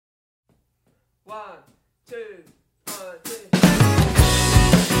1, 2, 1, 2.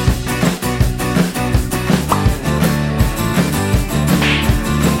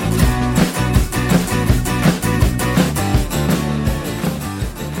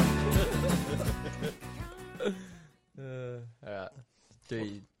 Alright.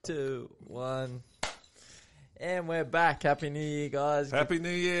 3, 2, 1. And we're back. Happy New Year, guys. Happy New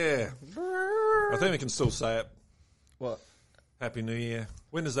Year. I think we can still say it. What? Happy New Year.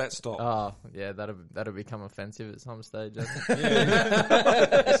 When does that stop? Oh, yeah, that'll become offensive at some stage. I think.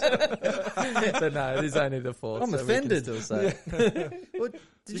 But no, it is only the 4th. I'm so offended. We can still say it. What,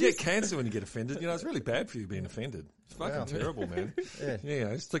 you get cancer when you get offended. You know, it's really bad for you being offended. It's fucking Wow. terrible, man. Yeah. Yeah, you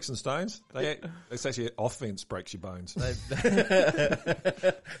know, sticks and stones. It's actually offense breaks your bones.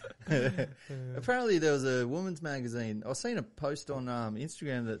 Apparently there was a woman's magazine. I seen a post on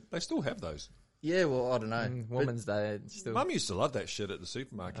Instagram that, They still have those. yeah, well, I don't know. Woman's Day. Still. Mum used to love that shit at the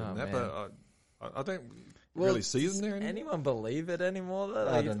supermarket and that, man. but I don't Well, really see them there anymore. Anyone believe it anymore? Though?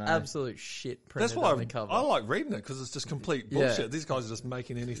 I Like, don't it's know. absolute shit printed That's why on the cover. I like reading it because it's just complete Yeah. bullshit. These guys are just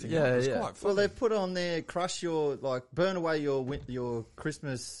making anything Yeah, up. It's yeah. quite Well, funny. they put on there, burn away your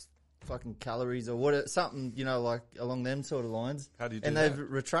Christmas fucking calories or what, something, you know, like along them sort of lines. How do you do And that? they've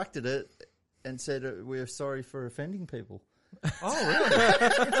retracted it and said, we're sorry for offending people. Oh, really?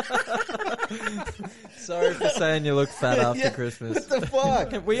 Sorry for saying you look fat after Yeah. Christmas. What the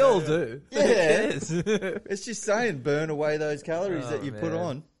fuck? We all do. Yeah. Who cares? It's just saying burn away those calories that you put man.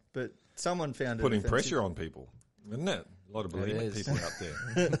 on. But someone found it Putting offensive. pressure on people, isn't it? A lot of bulimic is. people out there.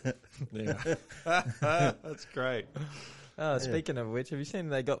 Yeah, that's great. Oh, speaking of which, have you seen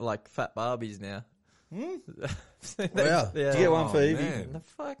they got like fat Barbies now? Wow. Yeah. Did you get one for Oh, Evie? man. The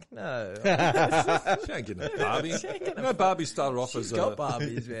fuck no. She ain't getting a Barbie. You know, Barbie started off She's as got a...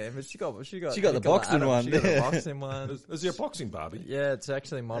 Barbies, man, but she got the boxing one. She got a boxing one. Is there a boxing Barbie? Yeah, it's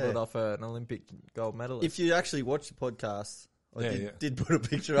actually modelled Yeah. off an Olympic gold medalist. If you actually watch the podcast, I Yeah, did put a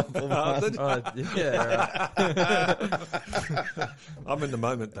picture up of one. did you? Oh, yeah, right. I'm in the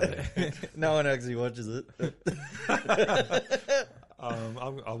moment, baby. No one actually watches it.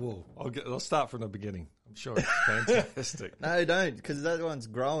 I will. I'll start from the beginning. I'm sure it's fantastic. No, don't, because that one's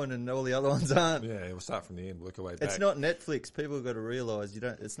growing and all the other ones aren't. Yeah, we'll start from the end, work our way back. It's not Netflix. People have got to realise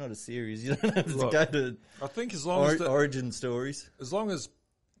it's not a series. You don't have to Look, go to I think as long as origin stories.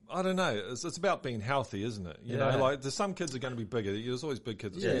 I don't know. It's about being healthy, isn't it? You Yeah. know, like there's some kids are going to be bigger. There's always big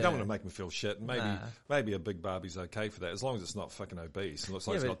kids. Yeah. You don't want to make them feel shit. And Nah. maybe a big Barbie's okay for that, as long as it's not fucking obese. It looks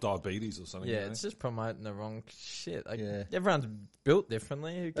like Yeah, it's got diabetes or something. Yeah, you know? it's just promoting the wrong shit. Like, Yeah. everyone's built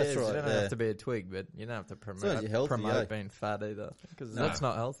differently. Who That's cares? right, You don't yeah. have to be a twig, but you don't have to long as promote, you're healthy, eh? being fat either, because Nah. that's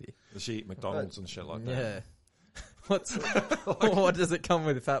not healthy. Does she eat McDonald's and shit like that? Yeah. What does it come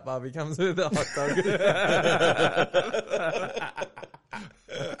with? Fat Barbie comes with a hot dog.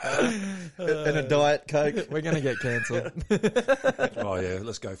 And a Diet Coke. We're gonna get cancelled. Oh yeah,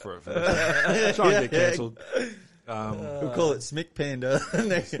 let's go for it. First. Try and get cancelled. We'll call it Smick Panda.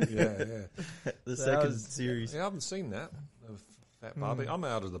 Yeah. The second was- series. I haven't seen that. Of Fat Barbie. I'm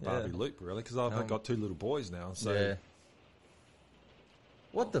out of the Barbie Yeah. loop really because I've got 2 little boys now. So Yeah.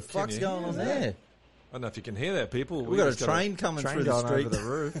 What the fuck's you going hear on that? there? I don't know if you can hear that, people. We've got a just train coming Train through the going street. over the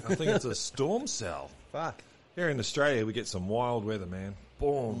roof. I think it's a storm cell. Fuck. Here in Australia, we get some wild weather, man.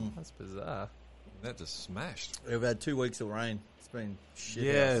 Boom. That's bizarre. That just smashed. We've had 2 weeks of rain. It's been shit.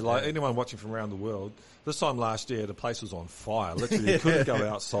 Yeah, house. like anyone watching from around the world, this time last year, the place was on fire. Literally, you couldn't go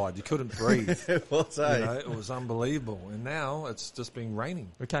outside. You couldn't breathe. What's You that? know, it was unbelievable. And now it's just been raining.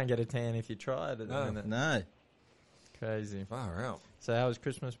 We can't get a tan if you tried at the No. minute. No. Crazy. Far out. So how was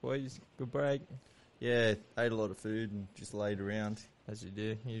Christmas, boys? Good break, Yeah, ate a lot of food and just laid around. as you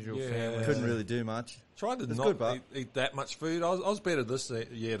do. Usual Yeah. family. Couldn't really do much. Tried to It's not good, but- eat that much food. I was better this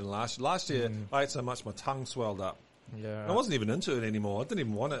year than last year. Last year, I ate so much my tongue swelled up. Yeah. I wasn't even into it anymore. I didn't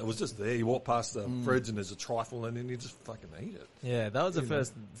even want it. It was just there. You walk past the fridge and there's a trifle and then you just fucking eat it. Yeah, that was the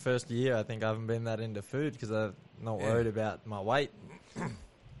first year I think I haven't been that into food because I'm not worried about my weight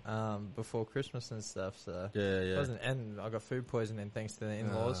before Christmas and stuff. So Yeah, it yeah. wasn't, and I got food poisoning thanks to the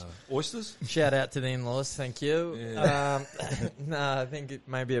in-laws. Oysters? Shout out to the in-laws, thank you. Yeah. No, I think it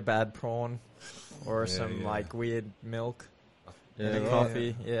may be a bad prawn or Yeah, some yeah. like weird milk Yeah, in a right.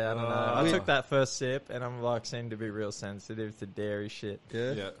 coffee. Yeah, I don't know. I we- took that first sip and I'm like seemed to be real sensitive to dairy shit.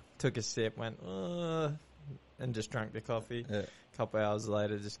 Yeah. Yeah. Took a sip, went and just drank the coffee. Yeah. Couple hours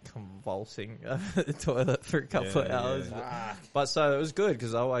later, just convulsing over the toilet for a couple of Yeah, hours. yeah. But so it was good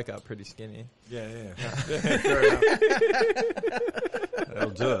because I woke up pretty skinny. Yeah, yeah. Fair enough. That'll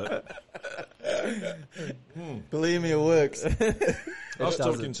do it. Believe me, it works. I was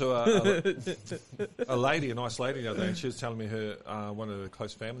doesn't. talking to a lady, a nice lady the other day, and she was telling me her one of her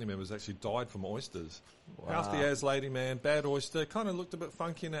close family members actually died from oysters. Wow. Healthy as lady, man, bad oyster, kind of looked a bit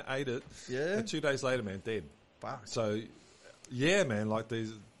funky and I ate it. Yeah. And 2 days later, man, dead. Fuck. So, yeah, man, like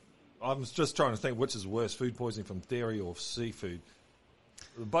these. I'm just trying to think which is worse, food poisoning from dairy or seafood.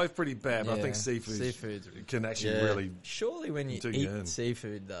 They're both pretty bad, but I think Seafood's can actually Yeah. really. Surely when you Do eat you in.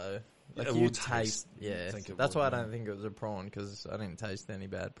 seafood, though, like It you will taste. taste. Yeah, I think it that's will, why I yeah. don't think it was a prawn because I didn't taste any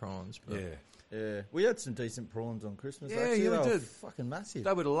bad prawns. But Yeah. Yeah, we had some decent prawns on Christmas. Yeah, actually. yeah, we They were did. Fucking massive.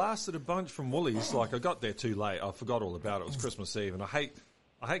 They would have lasted a bunch from Woolies. Like, I got there too late. I forgot all about it. It was Christmas Eve, and I hate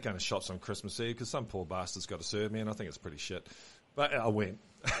going to shops on Christmas Eve because some poor bastard's got to serve me, and I think it's pretty shit. But I went.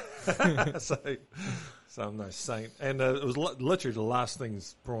 so I'm no saint. And it was literally the last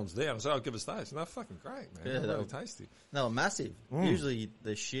things prawns there. And I said, "Oh, give us those." And they're fucking great, man. Yeah, They're they really were- tasty. No, massive. Usually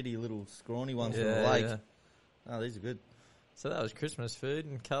the shitty little scrawny ones from the Yeah, lake. yeah. Oh, these are good. So that was Christmas food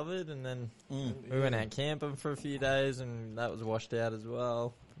and covered, and then Mm. we went out camping for a few days, and that was washed out as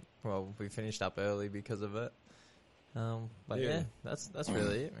well. Well, we finished up early because of it. But Yeah. yeah, that's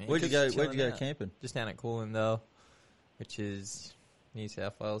really it, man. Where'd you Just go? Where'd chilling you go out. camping? Just down at Coolindale, which is New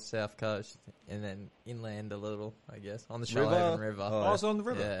South Wales, South Coast, and then inland a little, I guess, on the Shoalhaven River. Oh, Oh, I was on the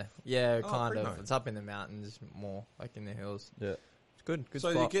river. Yeah, yeah, Oh, kind pretty of. nice. It's up in the mountains more, like in the hills. Yeah. It's good, good So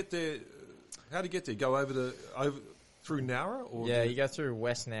you spot. get there. How do you get there? Go over through Nowra, or Yeah, do you go through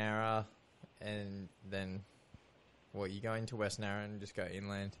West Nowra, and then, you go into West Nowra and just go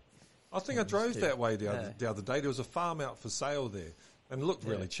inland. I think I drove Yeah. that way the other day. There was a farm out for sale there, and it looked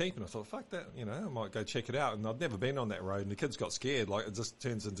really Yeah. cheap. And I thought, fuck that, I might go check it out. And I'd never been on that road, and the kids got scared. Like, it just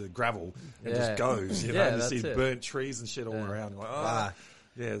turns into gravel and Yeah. just goes. You Yeah, you that's see it. burnt trees and shit all Yeah. around. Like, Ah,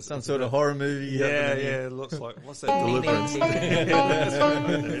 yeah, some sort of horror movie. Yeah, happening. yeah. It looks like what's that? Deliverance.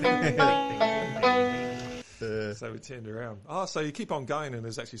 So we turned around. Oh, so you keep on going, and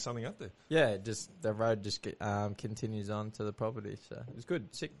there's actually something up there. Yeah, just the road just continues on to the property, so it was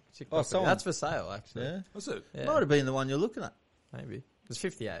good. Sick Oh, property. someone- That's for sale, actually. Yeah. What's it? Yeah, Might have been the one you're looking at. maybe. It's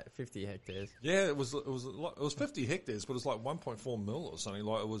 50 hectares. Yeah, it was. It was 50 hectares, but it was like 1.4 mil or something.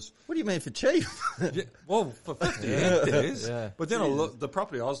 Like it was. What do you mean for cheap? Yeah, well, for 50 hectares. Yeah. But then the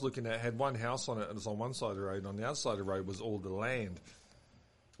property I was looking at had one house on it, and it was on one side of the road, and on the other side of the road was all the land.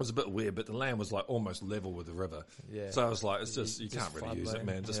 It was a bit weird, but the land was like almost level with the river. Yeah. So I was like, it's just, you Just can't really use it, floodland.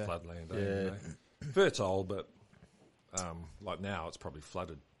 man. Just Yeah. flood land. Yeah. Fertile, but like now it's probably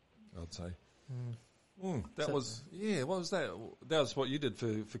flooded, I'd say. That So- was, what was that? That was what you did for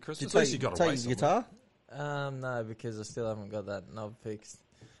Did you Christmas. At least you got away take your somewhere. guitar? No, because I still haven't got that knob fixed.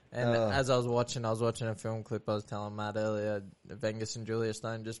 And Oh. as I was watching a film clip. I was telling Matt earlier, Vengus and Julia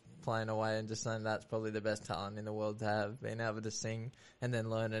Stone just playing away and just saying that's probably the best talent in the world to have, being able to sing and then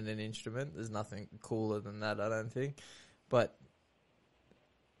learning an instrument. There's nothing cooler than that, I don't think. But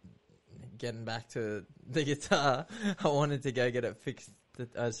getting back to the guitar, I wanted to go get it fixed.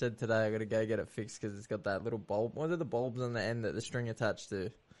 I said today I got to go get it fixed because it's got that little bulb. What are the bulbs on the end that the string attached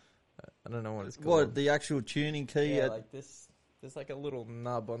to? I don't know what it's called. What, the actual tuning key? Yeah, like this. There's like a little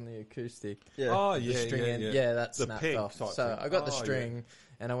nub on the acoustic. Yeah. Oh, The yeah, string yeah, end. yeah. Yeah, that The snapped peg off. type So thing. I got the Oh, yeah. string,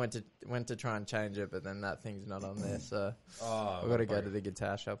 and I went to try and change it, but then that thing's not on there. So Oh, I got to go okay. to the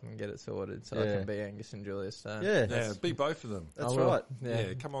guitar shop and get it sorted, so I Yeah. can be Angus and Julia Stone. Yeah. Yeah, be both of them. That's I will. right.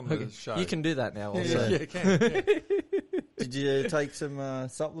 Yeah, come on the show. You can do that now. Yeah, Also. yeah, you can. Yeah. Did you take some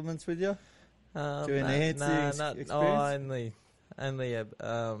supplements with you? To enhance the experience?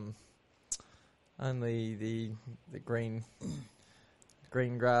 Only the green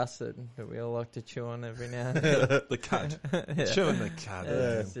grass that we all like to chew on every now and then. The cud. Yeah. Chewing the cud.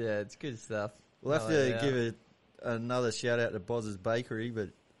 It's good stuff. We'll have I like to that. give another shout out to Boz's Bakery, but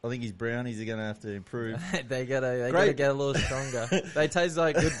I think his brownies are going to have to improve. they gotta Great. get a little stronger. They taste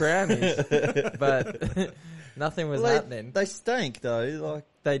like good brownies, but nothing was Well, happening. They stank though. Like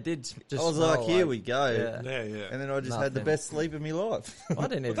They did just. I was smell like, here we go, Yeah. Yeah, yeah. and then I just had the Nothing. best sleep of my life. I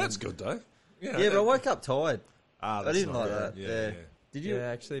didn't even. Well, that's good though. yeah, but I woke up tired. Ah, I that's didn't not like good. that. Yeah, Yeah. yeah. Did you? Yeah,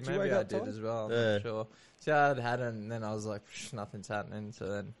 actually, did you maybe wake I up did tired? as well. I'm Yeah. not sure. See, I'd had it, and then I was like, nothing's happening. So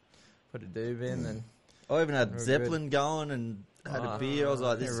then put a doob in, and I even had We're Zeppelin going and had a beer. I was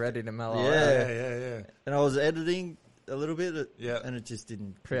like, this you're is- ready to mellow Yeah. out. Yeah, yeah, yeah. and I was editing a little bit, Yeah. and it just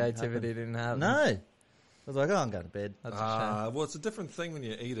didn't. Creativity happen. didn't happen. No, I was like, oh, I'm going to bed. That's a shame. Well, it's a different thing when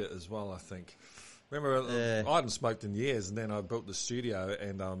you eat it as well, I think. Remember, Yeah. I hadn't smoked in years, and then I built the studio,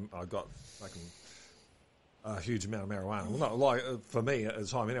 and I got fucking a huge amount of marijuana. Well, not like for me at the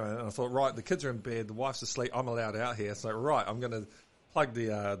time anyway. And I thought, right, the kids are in bed, the wife's asleep, I'm allowed out here. So, right, I'm going to plug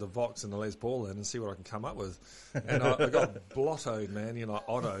the Vox and the Les Paul in and see what I can come up with. And I got blottoed, man,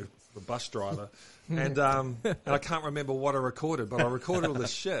 Otto, the bus driver. And I can't remember what I recorded, but I recorded all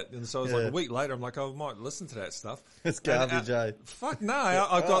this shit. And so it was like a week later, I'm like, I might listen to that stuff. It's garbage, eh? Fuck no.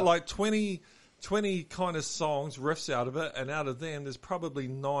 I've got like 20 kind of songs, riffs out of it, and out of them, there's probably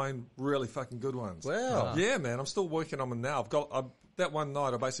 9 really fucking good ones. Wow. Yeah, man. I'm still working on them now. That one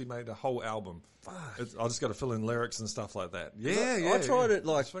night, I basically made a whole album. I just got to fill in lyrics and stuff like that. Yeah. I tried it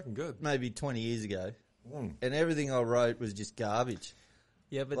like it's fucking good. maybe 20 years ago, and everything I wrote was just garbage.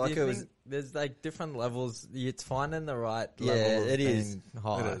 Yeah, but Like do you it think there's like different levels? It's finding the right Yeah, level of it is. being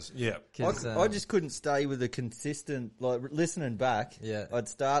high. It is, yeah. 'Cause, I just couldn't stay with a consistent, like, listening back. Yeah. I'd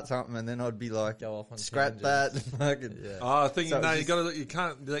start something and then I'd be like, Go off on scrap that. tangents. Fucking, Yeah. I think So no, it's you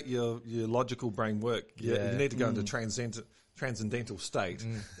can't let your logical brain work. You need to go into transcendental state.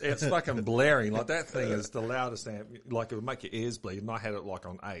 It's fucking blaring. Like that thing is the loudest amp. Like it would make your ears bleed. And I had it like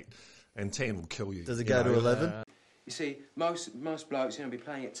on 8, and 10 will kill you. Does it go to 11? You see, most blokes are going to be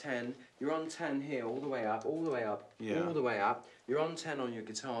playing at 10. You're on 10 here, all the way up, all the way up, all the way up. You're on 10 on your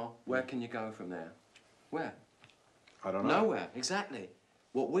guitar. Where can you go from there? Where? I don't know. Nowhere, exactly.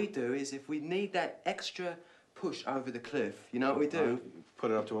 What we do is if we need that extra push over the cliff, you know what we do? Put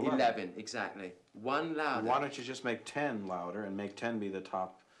it up to 11. 11, exactly. One louder. Why don't you just make 10 louder and make 10 be the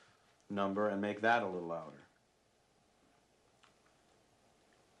top number and make that a little louder?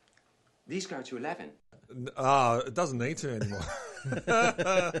 These go to 11. It doesn't need to anymore.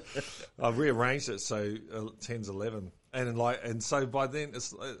 I've rearranged it so 10's 11, and so by then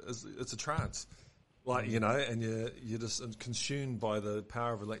it's a trance, and you're just consumed by the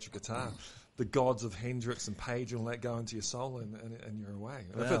power of electric guitar. The gods of Hendrix and Page and all that go into your soul, and you're away.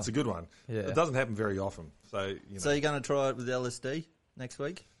 Wow. If it's a good one, it doesn't happen very often. So So you're going to try it with LSD next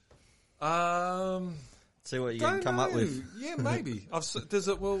week? See what you can come up with. Yeah, maybe.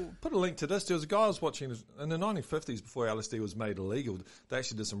 We'll put a link to this. There was a guy I was watching in the 1950s before LSD was made illegal. They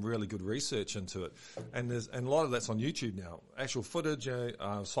actually did some really good research into it, and a lot of that's on YouTube now. Actual footage,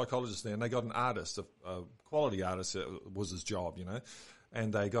 psychologists there, and they got an artist, a quality artist. It was his job,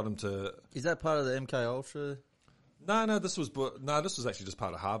 and they got him to. Is that part of the MK Ultra? No, this was actually just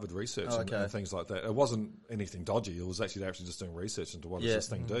part of Harvard research and things like that. It wasn't anything dodgy. It was actually just doing research into what does this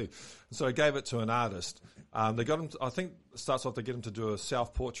thing do. And so they gave it to an artist. They got him. I think it starts off they get him to do a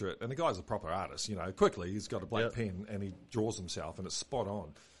self-portrait, and the guy's a proper artist. Quickly he's got a black pen and he draws himself, and it's spot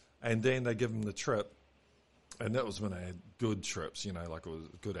on. And then they give him the trip, and that was when they had good trips. Like it was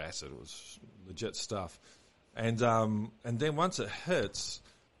good acid. It was legit stuff. And then once it hits,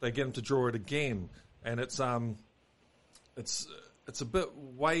 they get him to draw it again, and it's a bit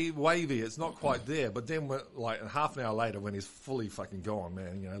wavy. It's not quite there. But then, like half an hour later, when he's fully fucking gone,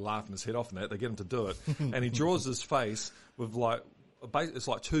 man, laughing his head off and that, they get him to do it, and he draws his face with it's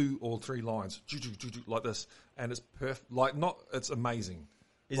like 2 or 3 lines, like this, and it's perfect. It's amazing.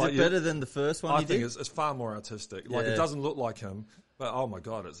 Is it better than the first one? I think it's far more artistic. Like it doesn't look like him, but oh my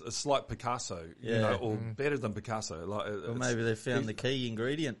god, it's like Picasso, or better than Picasso. Or maybe they found the key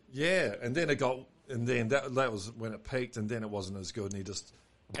ingredient. Yeah, and then that was when it peaked, and then it wasn't as good,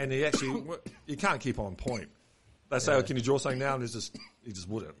 and he actually you can't keep on point. They say, "Oh, can you draw something now?" And he just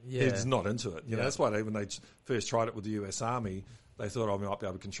wouldn't. Yeah. He's not into it. That's why when they first tried it with the US Army, they thought, I might be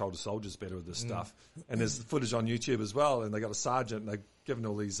able to control the soldiers better with this stuff. And there's footage on YouTube as well, and they got a sergeant, and they've given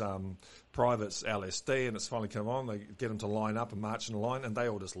all these privates LSD, and it's finally come on. They get them to line up and march in a line, and they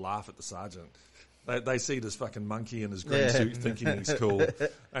all just laugh at the sergeant. They see this fucking monkey in his green suit thinking he's cool,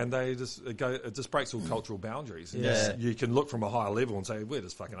 and it just breaks all cultural boundaries. You can look from a higher level and say, we're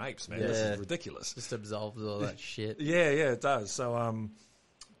just fucking apes, man. This is ridiculous. Just absolves all that shit. Yeah, it does. So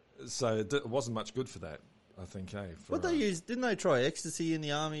it wasn't much good for that, I think, What they used, didn't they try ecstasy in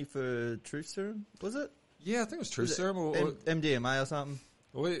the army for truth serum? Was it? Yeah, I think it was truth serum or MDMA or something.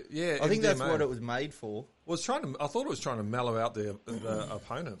 I think that's what it was made for. I thought it was trying to mellow out the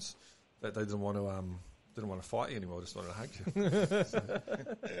opponents, that they didn't want to fight you anymore, just wanted to hug you.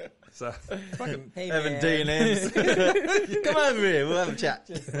 So fucking having D&Ms. Come over here, we'll have a chat.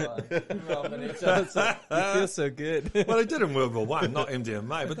 You feel so good. Well, they did in World War I, not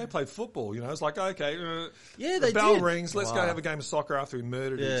MDMA, but they played football. It's like, okay, they the bell did. rings. Let's go have a game of soccer after we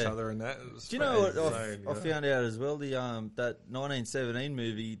murdered each other and that. Do you know what I found out as well? The that 1917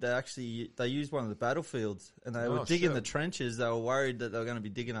 movie, they used one of the battlefields, and they were digging the trenches. They were worried that they were going to be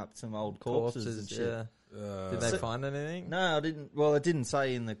digging up some old corpses and shit. Yeah. Did they find anything? No, I didn't. Well, it didn't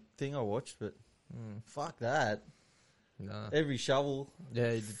say in the thing I watched, but fuck that. No. Every shovel.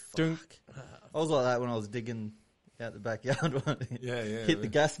 Yeah. I was like that when I was digging out the backyard. Yeah. Hit the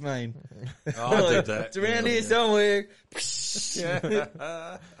gas main. Oh, I did that. It's around here somewhere.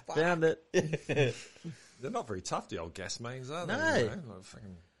 Found it. They're not very tough, the old gas mains, are they? No. You know, like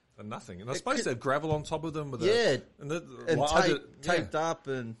fucking for nothing. And I suppose they have gravel on top of them with Taped up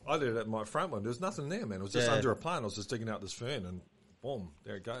and... I did it at my front one. There was nothing there, man. It was just under a plant. I was just digging out this fern and boom,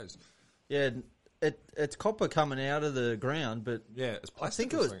 there it goes. Yeah, it's copper coming out of the ground, but yeah, it's plastic. I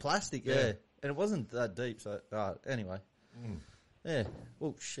think it was plastic, yeah. And it wasn't that deep, so anyway. Yeah.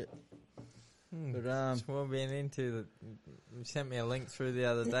 Oh shit. But Just what we've been into. You sent me a link through the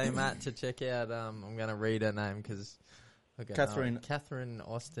other day, Matt, to check out. I'm going to read her name because Catherine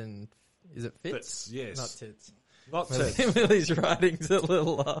Austin. Is it Fitz? Yes. Not Tits. Not Tits. Millie's writing's a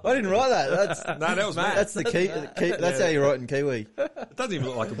little off. I didn't write that. No, that was Matt. That's the key. That's how you write in Kiwi. It doesn't even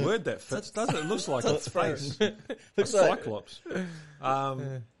look like a word that fits, does it? It looks like a face. Looks a like cyclops.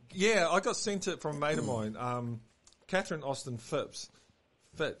 Yeah, I got sent it from a mate of mine. Catherine Austin Fitz.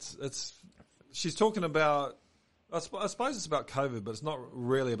 She's talking about. I suppose it's about COVID, but it's not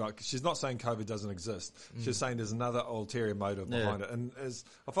really about. She's not saying COVID doesn't exist. She's saying there's another ulterior motive behind it. And as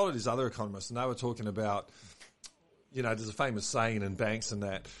I followed these other economists, and they were talking about, there's a famous saying in banks and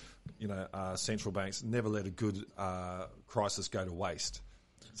that, central banks never let a good crisis go to waste.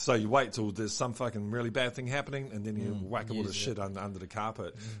 So you wait till there's some fucking really bad thing happening, and then you whack all the shit under the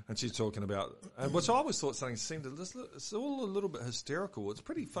carpet. And she's talking about, and which I always thought something seemed it's all a little bit hysterical. It's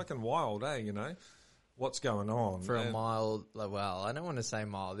pretty fucking wild, what's going on for a mild. Well, I don't want to say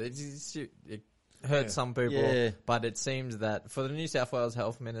mild. It hurts some people, but it seems that for the New South Wales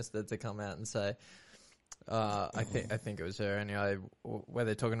Health Minister to come out and say, I think it was her anyway, where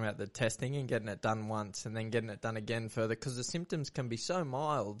they're talking about the testing and getting it done once and then getting it done again further, because the symptoms can be so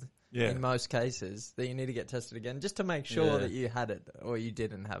mild in most cases that you need to get tested again just to make sure that you had it or you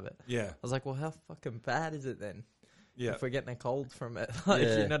didn't have it. Yeah. I was like, well, how fucking bad is it then? Yeah. If we're getting a cold from it,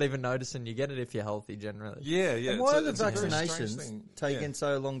 you're not even noticing you get it if you're healthy generally. Yeah, yeah. And why are the vaccinations taking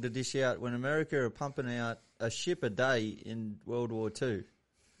so long to dish out when America are pumping out a ship a day in World War II?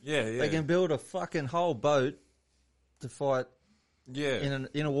 Yeah, yeah. They can build a fucking whole boat to fight in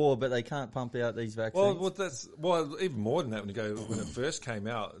a war, but they can't pump out these vaccines. Well, even more than that. When it first came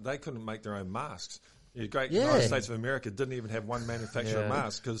out, they couldn't make their own masks. The United States of America didn't even have one manufacturer of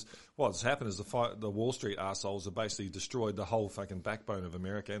masks, because what's happened is the Wall Street arseholes have basically destroyed the whole fucking backbone of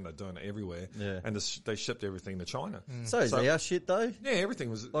America, and they're doing it everywhere. Yeah. And they shipped everything to China. So is our shit though? Yeah, everything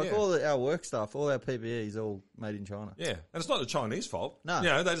was all our work stuff, all our PPE is all made in China. Yeah, and it's not the Chinese fault.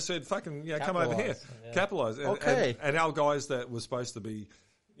 No, they just said fucking come over here, capitalise. Okay, and our guys that were supposed to be.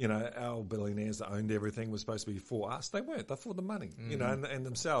 Our billionaires that owned everything was supposed to be for us. They weren't. They're for the money, and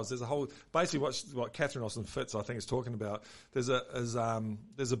themselves. There's a whole, basically what Catherine Austin Fitz, I think, is talking about. There's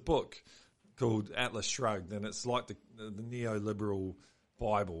a book called Atlas Shrugged, and it's like the neoliberal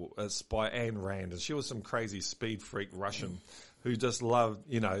Bible. It's by Ayn Rand, and she was some crazy speed freak Russian who just loved,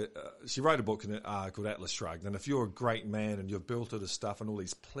 she wrote a book called Atlas Shrugged. And if you're a great man and you've built all this stuff and all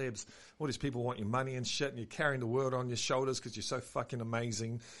these plebs, all these people want your money and shit, and you're carrying the world on your shoulders because you're so fucking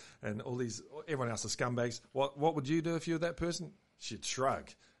amazing, and everyone else are scumbags, what would you do if you were that person? She'd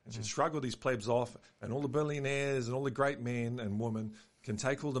shrug. And she'd shrug all these plebs off, and all the billionaires and all the great men and women can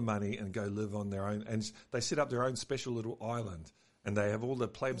take all the money and go live on their own. And they set up their own special little island, and they have all the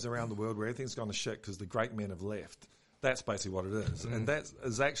plebs around the world where everything's gone to shit because the great men have left. That's basically what it is. And that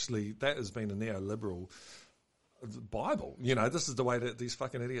has been a neoliberal Bible. This is the way that these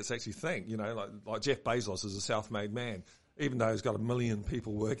fucking idiots actually think. Like Jeff Bezos is a self-made man, even though he's got 1 million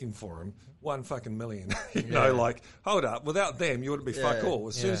people working for him, 1 fucking million. Hold up, without them, you wouldn't be fuck all.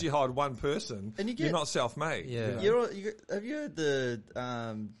 As soon as you hired one person, and you're not self-made. Yeah. Have you heard the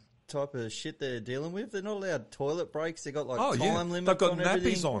type of shit they're dealing with? They're not allowed toilet breaks. They got time limits. They've got on nappies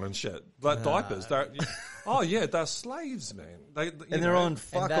everything. on and shit, like diapers. They're slaves, man. They're on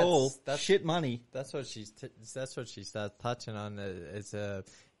fuck all shit money. That's what she starts touching on.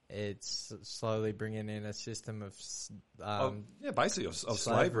 It's slowly bringing in a system of basically of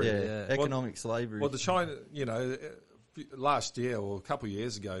slavery. Economic slavery. Well, the China, last year or a couple of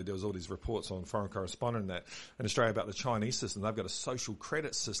years ago, there was all these reports on Foreign Correspondent in Australia about the Chinese system. They've got a social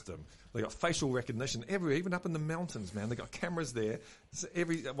credit system. They got facial recognition even up in the mountains, man. They got cameras there. It's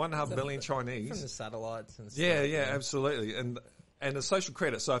every 1.5 billion Chinese from the satellites and stuff. Yeah, absolutely. And the social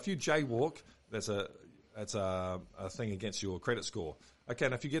credit. So if you jaywalk, that's a thing against your credit score. Okay,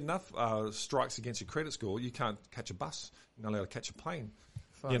 and if you get enough strikes against your credit score, you can't catch a bus. You're not allowed to catch a plane.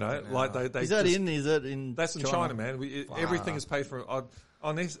 Is that in that's in China, man. Everything is paid for.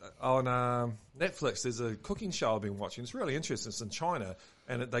 On Netflix, there's a cooking show I've been watching. It's really interesting. It's in China,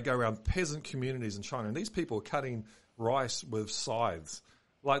 and they go around peasant communities in China, and these people are cutting rice with scythes.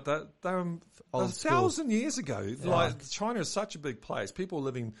 Like they're a 1,000 years ago. Like China is such a big place. People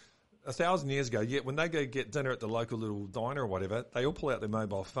living 1,000 years ago. Yet when they go get dinner at the local little diner or whatever, they all pull out their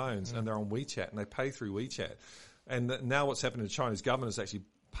mobile phones and they're on WeChat and they pay through WeChat. And now what's happening to the Chinese government is actually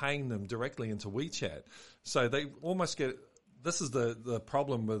paying them directly into WeChat. So they almost get. This is the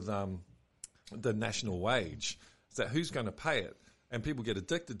problem with the national wage. Is that who's going to pay it? And people get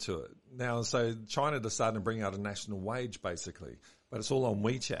addicted to it. Now, so China decided to bring out a national wage, basically. But it's all on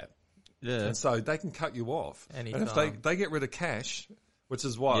WeChat. Yeah. And so they can cut you off. Anytime. And if they get rid of cash, which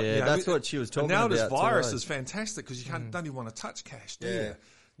is what... Yeah, that's what she was talking about. And now this virus is fantastic because you don't even want to touch cash, do you?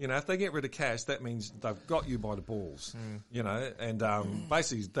 You know, if they get rid of cash, that means they've got you by the balls, you know. And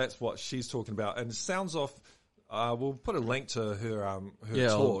basically that's what she's talking about. And it sounds off... we'll put a link to her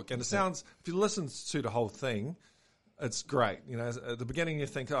talk. And it sounds... If you listen to the whole thing... It's great. You know, at the beginning you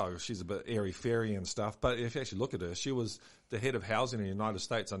think, oh, she's a bit airy-fairy and stuff. But if you actually look at her, she was the head of housing in the United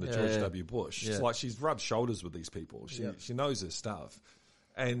States under George W. Bush. It's like she's rubbed shoulders with these people. She knows her stuff.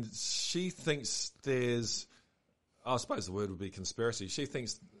 And she thinks there's, I suppose the word would be conspiracy. She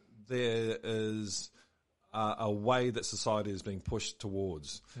thinks there is a way that society is being pushed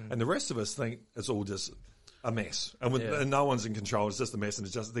towards. And the rest of us think it's all just a mess. And no one's in control. It's just a mess and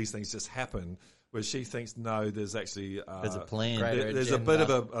it's just these things just happen. Where she thinks, no, there's actually... there's a plan. There's a bit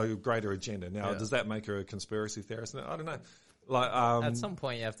of a greater agenda. Now, does that make her a conspiracy theorist? No, I don't know. Like, at some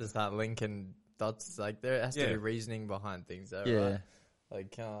point, you have to start linking dots. Like, there has to be reasoning behind things, though, right?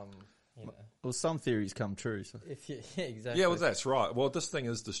 Like, you know. Well, some theories come true. So. Exactly. Yeah, well, that's right. Well, this thing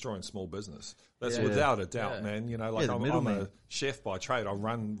is destroying small business. That's without a doubt, man. You know, like, I'm a chef by trade. I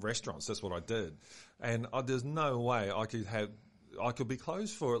run restaurants. That's what I did. And there's no way I could be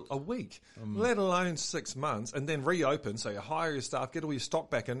closed for a week, let alone 6 months, and then reopen. So you hire your staff, get all your stock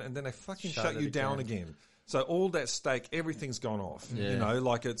back in, and then they fucking shut you down again. So all that steak, everything's gone off. You know,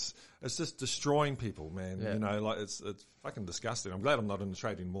 like it's just destroying people, man. You know, like it's fucking disgusting. I'm glad I'm not in the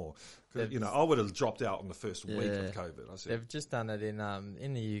trade anymore. You know, I would have dropped out in the first week of COVID. They've just done it in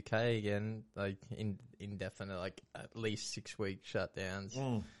the UK again, like indefinite, like at least 6 week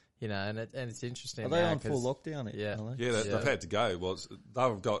shutdowns. You know, and it's interesting. Are they on full lockdown? Yeah. They've had to go. Well,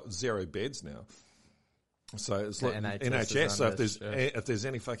 they've got 0 beds now. So it's like NHS. So if there's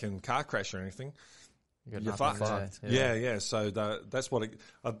any fucking car crash or anything, you're fucked. Yeah. So that's what it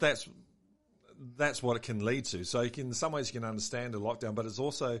can lead to. So in some ways you can understand a lockdown, but it's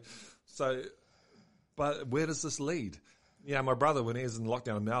also But where does this lead? Yeah, my brother, when he was in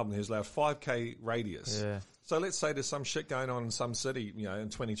lockdown in Melbourne, he was allowed 5K radius. Yeah. So let's say there's some shit going on in some city, you know, in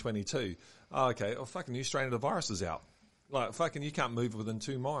 2022. Oh, okay. Oh, fucking new strain of the virus is out. Like, fucking you can't move within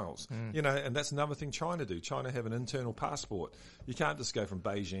 2 miles. You know, and that's another thing China do. China have an internal passport. You can't just go from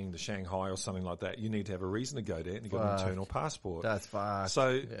Beijing to Shanghai or something like that. You need to have a reason to go there, and you've got an internal passport. That's fine.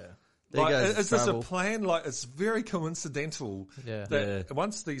 So, like, it's just a plan. Like, it's very coincidental that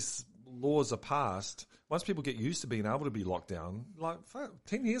once these laws are passed, once people get used to being able to be locked down, like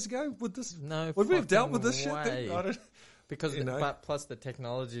 10 years ago, would we have dealt with this shit? I don't. Because plus the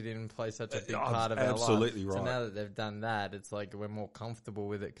technology didn't play such a big part of our life. Absolutely right. So now that they've done that, it's like we're more comfortable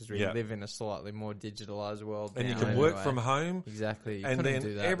with it because we live in a slightly more digitalized world. And you can work from home. Exactly. You and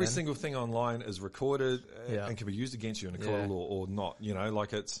then every single thing online is recorded and can be used against you in a court of law or not. You know,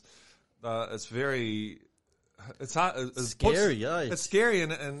 like it's very... It's hard. It's scary, It's scary,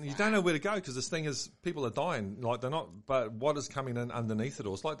 and you don't know where to go because this thing is people are dying. Like they're not, but what is coming in underneath it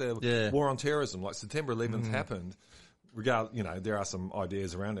all? It's like the war on terrorism. Like September 11th happened. You know, there are some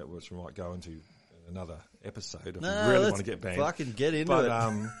ideas around it which we might go into in another episode if we really want to get banned. Fucking get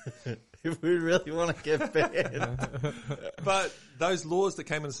into it. If we really want to get banned. But those laws that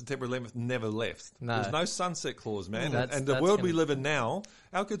came in September 11th never left. No. There's no sunset clause, man. And the world we live in now,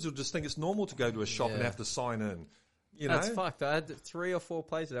 our kids will just think it's normal to go to a shop and have to sign in. You know? That's fucked. I had 3 or 4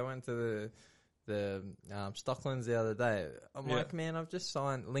 places. I went to the Stocklands the other day. I'm like, man, I've just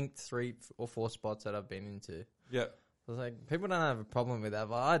linked 3 or 4 spots that I've been into. Yeah. I was like, people don't have a problem with that,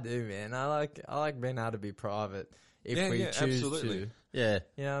 but I do, man. I like being able to be private if we choose to. Yeah.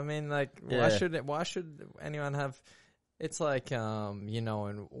 You know what I mean? Like, why should anyone have... It's like, you know,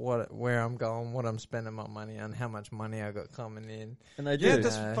 and where I'm going, what I'm spending my money on, how much money I got coming in. And they do. Yeah,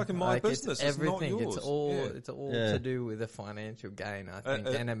 that's fucking my business. It's everything. It's not yours. It's all to do with the financial gain, I think,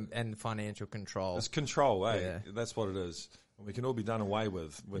 and financial control. It's control, eh? Yeah. That's what it is. We can all be done away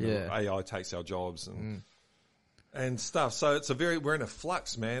with when AI takes our jobs and stuff. So we're in a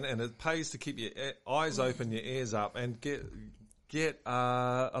flux, man, and it pays to keep your eyes open, your ears up, and get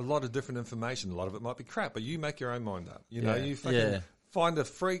a lot of different information. A lot of it might be crap, but you make your own mind up. You know, you fucking find the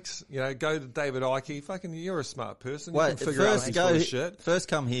freaks, go to David Icke. Fucking, you're a smart person. Wait, you can figure out this shit. First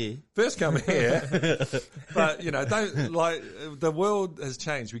come here. First come here. But, don't, the world has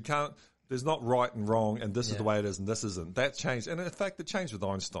changed. There's not right and wrong, and this is the way it is, and this isn't. That changed. And in fact, it changed with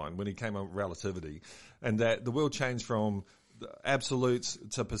Einstein when he came up with relativity, and that the world changed from absolutes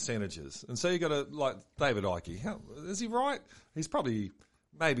to percentages. And so you got to, like David Icke, is he right? He's probably...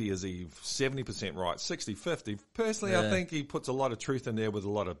 Maybe is he 70% right, 60-50? Personally, I think he puts a lot of truth in there with a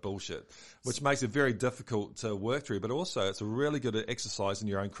lot of bullshit, which makes it very difficult to work through. But also, it's a really good exercise in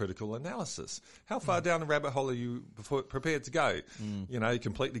your own critical analysis. How far down the rabbit hole are you prepared to go? You're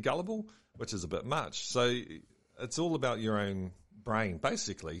completely gullible, which is a bit much. So it's all about your own brain.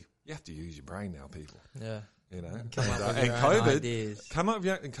 Basically, you have to use your brain now, people. Yeah. Come up with your own ideas.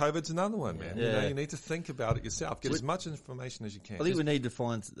 And COVID's another one, man. Yeah. You need to think about it yourself. Get as much information as you can. I think we need to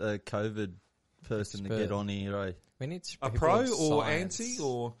find a COVID person to get on here, right? We need a pro or anti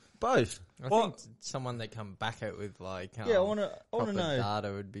or both. I think someone that can back it with I want to know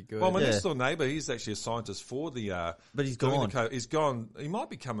data would be good. Well, my next door neighbour, he's actually a scientist for the. But he's gone. He's gone. He might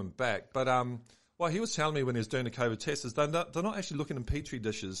be coming back, but he was telling me when he was doing the COVID tests is they're not actually looking in petri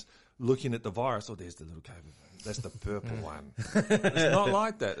dishes, looking at the virus. Oh, there's the little COVID. That's the purple one. It's not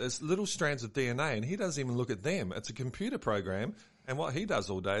like that. It's little strands of DNA, and he doesn't even look at them. It's a computer program, and what he does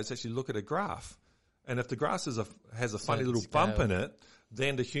all day is actually look at a graph. And if the graph has a funny little bump in it,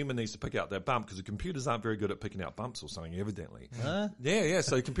 then the human needs to pick out that bump because the computers aren't very good at picking out bumps or something, evidently. Yeah.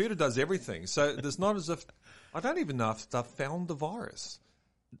 So the computer does everything. So there's not as if I don't even know if they've found the virus.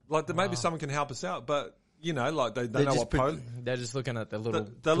 Like maybe someone can help us out, but. They know what they're just looking at the little.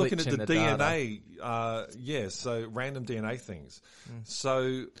 They're looking at the DNA. So random DNA things.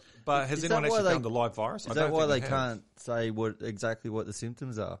 So, but has anyone actually found the live virus? Is that why they can't say exactly what the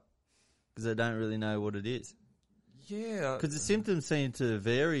symptoms are? Because they don't really know what it is. Yeah, because the symptoms seem to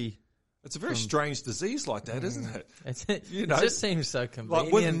vary. It's a very strange disease like that, isn't it? It just seems so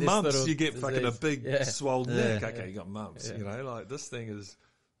convenient. Like with mumps, you get fucking a big swollen neck. Okay, you got mumps. Yeah. This thing is.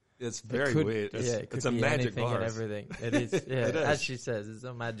 It's very weird. It's a magic virus. And everything. It is. Yeah, it is. As she says, it's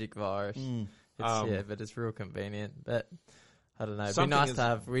a magic virus. But it's real convenient. But I don't know. It'd be nice to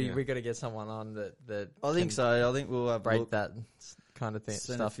have. We got to get someone on that. I think so. I think we'll break that kind of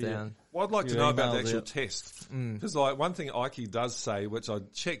stuff down. Well, I'd like to know about the actual test because, one thing Icke does say, which I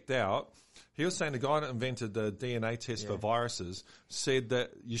checked out, he was saying the guy that invented the DNA test for viruses said that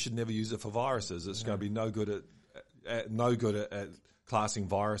you should never use it for viruses. It's going to be no good at classing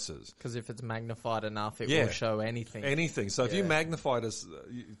viruses. Because if it's magnified enough, it will show anything. Anything. So if you magnify this,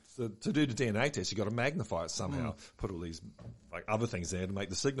 to do the DNA test, you've got to magnify it somehow. Put all these other things there to make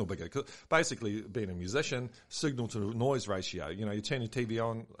the signal bigger. 'Cause basically, being a musician, signal to noise ratio. You turn your TV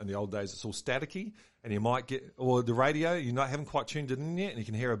on in the old days, it's all staticky, and you might get, or the radio, haven't quite tuned it in yet, and you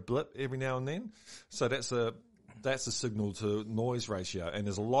can hear a blip every now and then. So that's a signal to noise ratio, and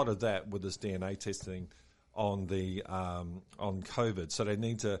there's a lot of that with this DNA testing on the on COVID, so they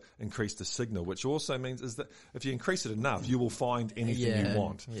need to increase the signal, which also means is that if you increase it enough, you will find anything you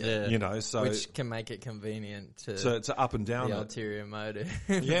want. So which can make it convenient to up and down the ulterior motive.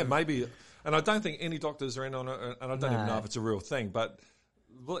 Maybe, and I don't think any doctors are in on it, and I don't even know if it's a real thing. But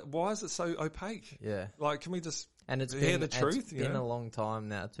why is it so opaque? Yeah, can we just hear the truth? It's been a long time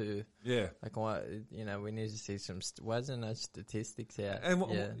now too. Yeah, why we need to see some. Why isn't there statistics out?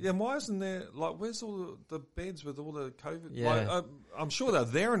 And why isn't there where's all the beds with all the COVID? Yeah. I'm sure they're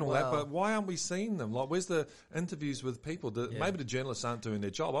there and all that, but why aren't we seeing them? Where's the interviews with people? Maybe the journalists aren't doing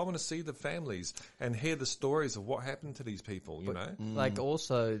their job. I want to see the families and hear the stories of what happened to these people.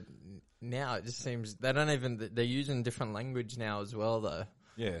 Also now it just seems they're using different language now as well though.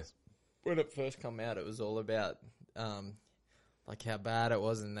 Yeah. When it first came out, it was all about how bad it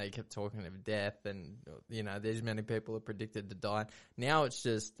was, and they kept talking of death, and there's many people are predicted to die. Now it's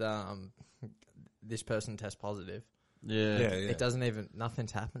just this person tests positive. Yeah. It doesn't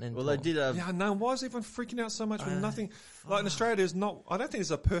nothing's happening. Well, they did have... Yeah, no, why is everyone freaking out so much when nothing... in Australia, there's not... I don't think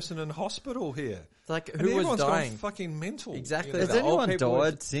there's a person in hospital here. It's who was dying? Gone fucking mental. Exactly. Has anyone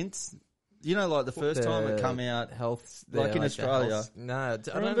died since... the first time it come out, health, in Australia. No, I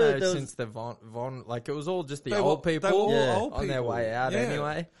don't know since the Von, it was all just the old people on their way out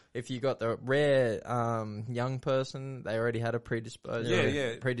anyway. If you got the rare young person, they already had a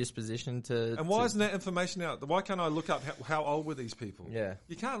predisposition to. And why isn't that information out? Why can't I look up how old were these people? Yeah,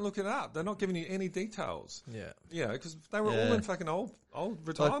 you can't look it up. They're not giving you any details. Yeah, because they were all in fucking old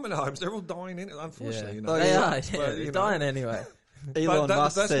retirement homes. They're all dying in it. Unfortunately, they are dying anyway. Elon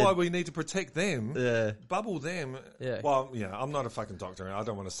Musk that's said, why we need to protect them. Yeah. Bubble them. Yeah. Well, I'm not a fucking doctor. I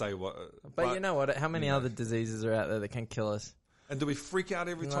don't want to say what. But you know what? How many other diseases are out there that can kill us? And do we freak out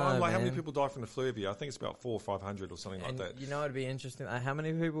every No, time? Like, how many man. people die from the flu every year? I think it's about 400 or 500 or something And like that. you know it'd be interesting. How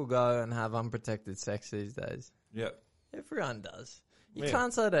many people go and have unprotected sex these days? Yeah. Everyone does. You Yeah.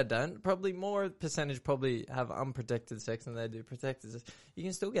 can't say they don't. Probably more percentage probably have unprotected sex than they do protected sex. You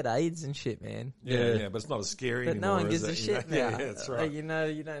can still get AIDS and shit, man. Yeah, but it's not as scary But anymore. no one is gives a it? shit now. Yeah, that's right. You know,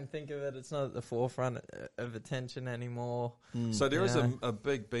 you don't think of it. It's not at the forefront of attention anymore. So there is Yeah. a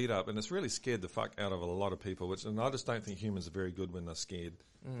big beat up, and it's really scared the fuck out of a lot of people. And I just don't think humans are very good when they're scared.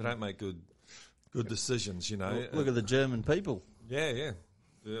 They don't make good decisions, you know. Look at the German people. Yeah.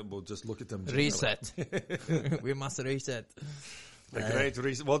 Well, just look at them. Reset. We must reset. The great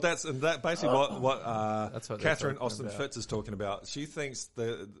reason. Well, that's basically what That's what they're Catherine talking Austin about. Fitz is talking about. She thinks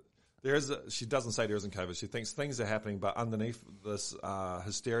she doesn't say there isn't COVID. She thinks things are happening, but underneath this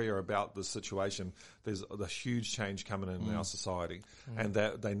hysteria about the situation, there's a huge change coming in our society, and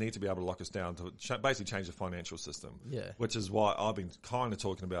that they need to be able to lock us down to basically change the financial system. Yeah. Which is why I've been kind of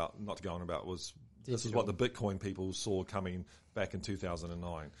talking about, not to go on about, was this is what the Bitcoin people saw coming back in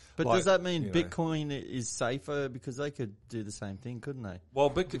 2009. But Like, does that mean you know, Bitcoin is safer because they could do the same thing, couldn't they? Well,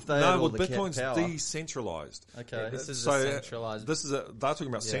 they had all the Bitcoin's power. decentralized. Okay. This is So, a centralized. They're talking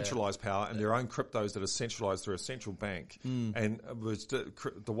about Yeah. centralized power and their own cryptos that are centralized through a central bank. And it was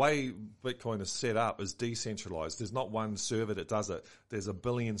the way Bitcoin is set up is decentralized. There's not one server that does it. There's a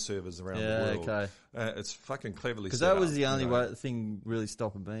billion servers around the world. Okay. It's fucking cleverly Because set that up, was the only you know. thing really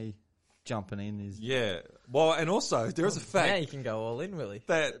stopping me jumping in is. Yeah. Well, and also there is a Now fact you can go all in, Willie.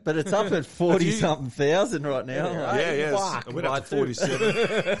 that. But it's up at 40 something thousand right now. Yeah, Fuck, it went up to right too.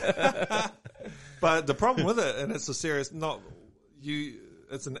 47. But the problem with it, and it's a serious,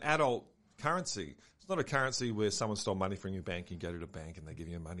 it's an adult currency. It's not a currency where someone stole money from your bank and you go to the bank and they give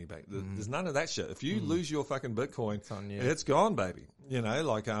you your money back. There's none of that shit. If you lose your fucking Bitcoin, on you. it's gone, baby. You know,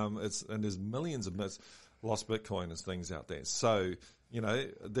 like, and there's millions of lost Bitcoin and things out there. So, you know,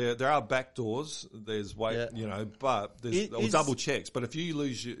 there are back doors. There's you know, but there's double checks. But if you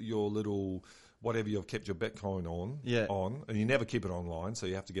lose your little whatever you've kept your Bitcoin on, and you never keep it online, so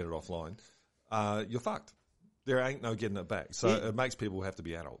you have to get it offline, you're fucked. There ain't no getting it back. So it makes people have to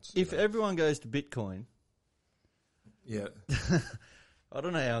be adults. If everyone goes to Bitcoin, Yeah. I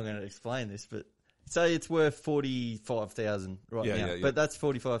don't know how I'm going to explain this, but say it's worth 45,000 right now, Yeah. but that's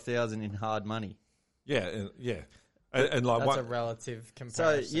 45,000 in hard money. Yeah. And like That's a what relative So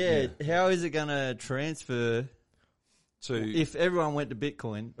comparison. how is it going to transfer if everyone went to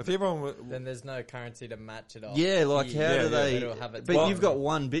Bitcoin? if everyone Then there's no currency to match it off. Yeah, like how do they? It'll have its But own- you've got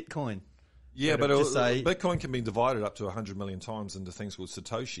one Bitcoin. yeah, But but just say- Bitcoin can be divided up to 100 million times into things called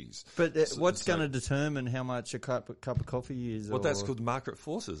satoshis. But what's so- going to determine how much a cup of coffee is? Well, that's or- called market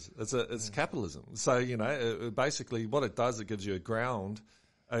forces. It's capitalism. So, you know, basically what it does, it gives you a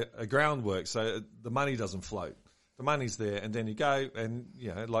groundwork. So the money doesn't float. The money's there, and then you go, and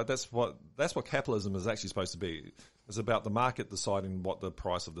you know, like that's what capitalism is actually supposed to be. It's about the market deciding what the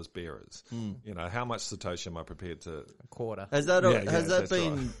price of this beer is. You know, how much satoshi am I prepared to? a quarter. Has that Yeah, has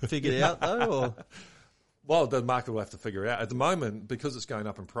been figured out though? Or? Well, the market will have to figure it out. At the moment, because it's going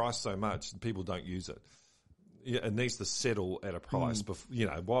up in price so much, people don't use it. Yeah, it needs to settle at a price. You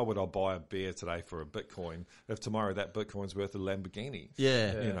know, why would I buy a beer today for a Bitcoin if tomorrow that Bitcoin's worth a Lamborghini?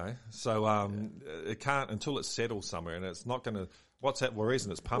 Yeah. You know, so it can't until it settles somewhere, and it's not going to. What's that? Well,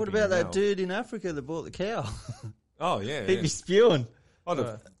 reason it's pumping. What about now. that dude in Africa that bought the cow? Oh yeah, He'd be spewing.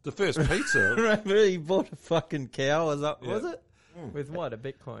 Oh, the first pizza. Remember he bought a fucking cow? Was it? With what? A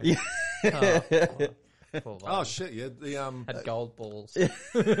Bitcoin? Yeah. Poor Oh lad. shit! Yeah, the Had gold balls.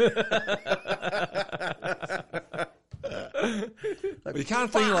 But you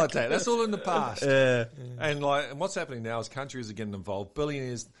can't think like that. That's all in the past. Yeah. And what's happening now is countries are getting involved.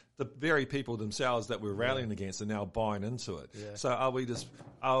 Billionaires, the very people themselves that we're rallying against, are now buying into it. Yeah. So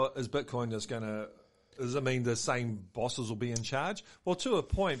is Bitcoin just going to? Does it mean the same bosses will be in charge? Well, to a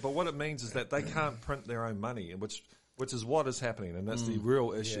point, but what it means is that they can't print their own money, which is what is happening, and that's the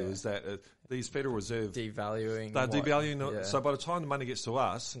real issue. Yeah. Is that these Federal Reserve Devaluing. they're what- devaluing. yeah. So by the time the money gets to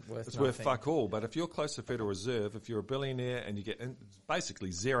us, Worth it's worth nothing. fuck all. But if you're close to Federal Reserve, if you're a billionaire and you get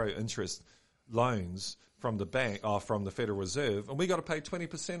basically zero interest loans from the bank or from the Federal Reserve, and we got to pay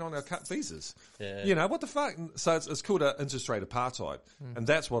 20% on our cut visas. Yeah. You know what the fuck? So it's called interest rate apartheid, and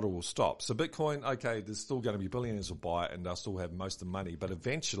that's what it will stop. So Bitcoin, okay, there's still going to be billionaires who buy it, and they'll still have most of the money, but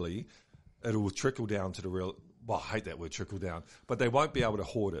eventually it will trickle down to the real. Well, I hate that word, trickle down, but they won't be able to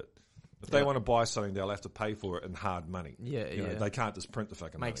hoard it. If they want to buy something, they'll have to pay for it in hard money. Yeah, You know, yeah. they can't just print the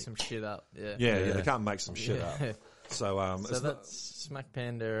fucking Make money. some shit up. Yeah. Yeah, they can't make some shit up. So that's Smack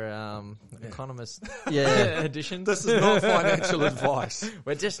Panda economist edition. This is not financial advice.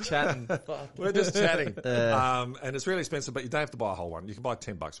 We're just chatting. We're just chatting. And it's really expensive, but you don't have to buy a whole one. You can buy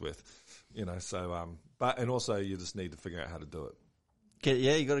 $10 worth, and also you just need to figure out how to do it.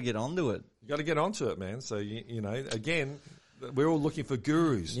 You got to get onto it. You got to get onto it, man. So, again, we're all looking for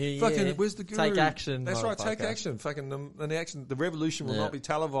gurus. Where's the guru? Take action. That's right, take action. The revolution will not be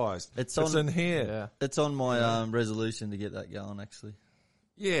televised. It's in here. Yeah. It's on my resolution to get that going, actually.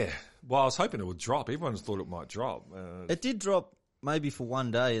 Yeah. Well, I was hoping it would drop. Everyone's thought it might drop. It did drop maybe for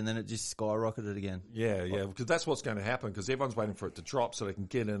one day, and then it just skyrocketed again. Yeah, because that's what's going to happen, because everyone's waiting for it to drop so they can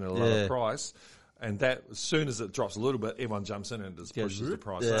get in at a lower price. And that, as soon as it drops a little bit, everyone jumps in and just pushes the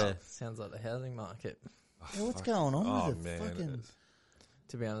price up. Sounds like the housing market. What's going on with it? Man.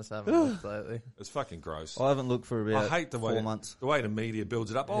 To be honest, I haven't looked lately. It's fucking gross. I haven't looked for about I hate the 4 months. The way the media builds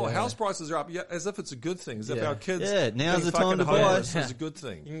it up. Oh, house prices are up, as if it's a good thing. As if our kids now's the time to buy. It's a good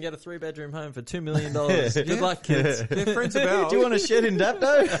thing. You can get a 3-bedroom home for $2 million. Good luck, kids. They're friends of ours. Do you want a shed in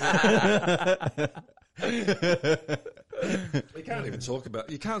Dapto?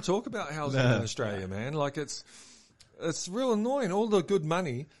 You can't talk about housing in Australia, man. Like it's real annoying. All the good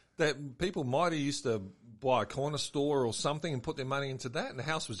money that people might have used to buy a corner store or something and put their money into that, and the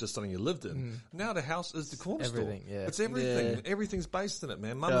house was just something you lived in. Now the house is the corner store. Yeah. It's everything. Yeah. Everything's based in it,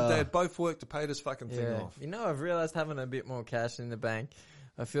 man. Mum and Dad both work to pay this fucking thing off. I've realised having a bit more cash in the bank,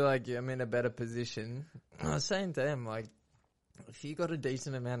 I feel like I'm in a better position. I was saying to them, like, if you got a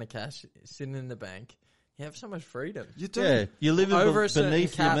decent amount of cash sitting in the bank, you have so much freedom. You do. Yeah, you're living Over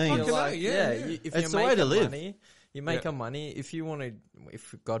beneath your means. If it's you the way to live. Money, you make a money. If you want to,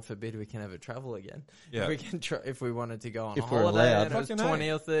 if God forbid we can ever travel again, we can if we wanted to go on a holiday and it was 20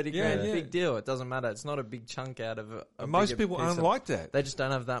 or 30 grand, big deal. It doesn't matter. It's not a big chunk out of a most people aren't like that. They just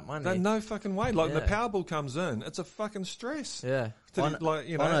don't have that money. There's no fucking way. Like when the power bill comes in, it's a fucking stress. Yeah. I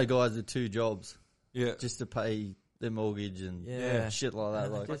know guys with 2 jobs. Yeah. Just to pay their mortgage and shit like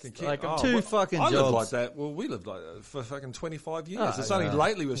that. Like two fucking jobs. I lived like that. Well, we lived like that for fucking 25 years. It's only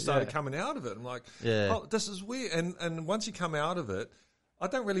lately we've started coming out of it. I'm like, this is weird. And once you come out of it, I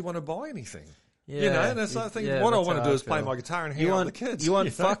don't really want to buy anything. Yeah. And it's like, what I want to do is play my guitar and hang out with the kids. You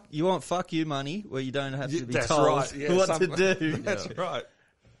want fuck you money where you don't have to be told what to do. That's right.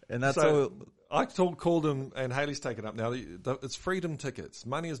 And that's all. I called them, and Haley's taken up now. It's freedom tickets.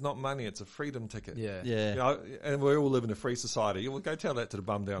 Money is not money; it's a freedom ticket. Yeah. And we all live in a free society. Well, go tell that to the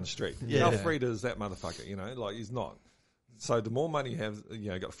bum down the street. How free is that motherfucker? Like he's not. So the more money you have,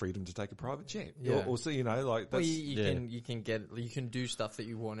 got freedom to take a private jet. Or so like that's, you can do stuff that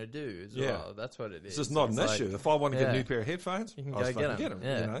you want to do as well. That's what it is. It's just not an issue. If I want to get a new pair of headphones, you can go get them.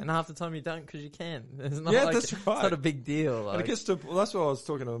 And half the time you don't because you can. It's not that's right. It's not a big deal. And it gets to that's what I was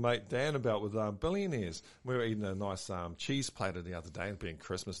talking to my mate Dan about with billionaires. We were eating a nice cheese platter the other day, and being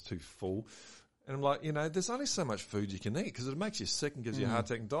Christmas too full. And I'm like, there's only so much food you can eat because it makes you sick and gives you a heart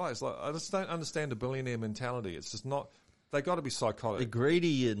attack and die. It's like I just don't understand the billionaire mentality. It's just not. They got to be psychotic. They're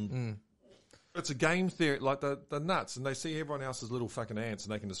greedy and it's a game theory, like the nuts, and they see everyone else's little fucking ants,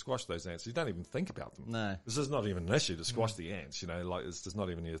 and they can just squash those ants. You don't even think about them. No, this is not even an issue to squash the ants. Like it's just not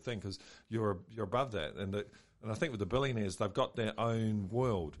even your thing because you're above that. And I think with the billionaires, they've got their own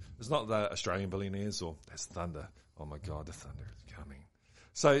world. It's not the Australian billionaires or there's thunder. Oh my God, the thunder is coming.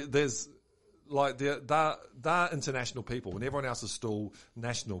 So there's. Like they're international people, and everyone else is still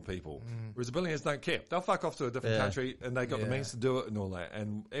national people. Whereas the billionaires don't care; they'll fuck off to a different country, and they got the means to do it and all that.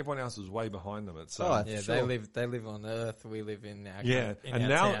 And everyone else is way behind them. It's they live on Earth. We live in our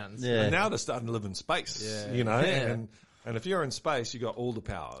towns. And now they're starting to live in space. And if you're in space, you got all the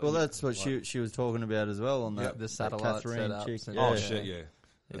power. Well, that's what she was talking about as well on that the satellite setups. Oh shit, yeah.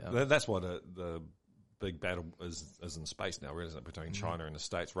 That's why the big battle is in space now, isn't it, between China and the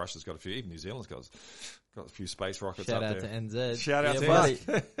States. Russia's got a few, even New Zealand's got a few space rockets Shout up out there. to NZ. Shout out to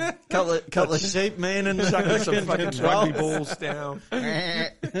NZ. couple of sheep, man, and chucking some fucking rugby balls down.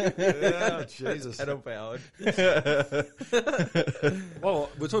 Yeah, Jesus. Pedal powered.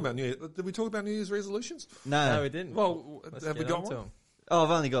 Well, we're talking about did we talk about New Year's resolutions? No, we didn't. Well, have we got one? Oh, I've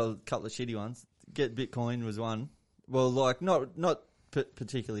only got a couple of shitty ones. Get Bitcoin was one. Well, like not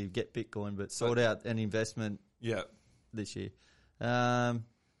particularly get Bitcoin, but sort out an investment this year.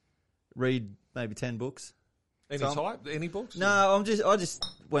 Read maybe 10 books. Any books? No, I just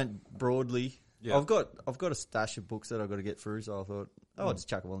went broadly. Yeah. I've got a stash of books that I've got to get through, so I thought, I'll just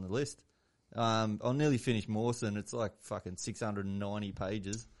chuck them on the list. I'll nearly finish Mawson. It's like fucking 690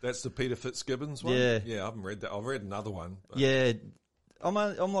 pages. That's the Peter Fitzgibbons one? Yeah. Yeah, I haven't read that. I've read another one. Yeah. I'm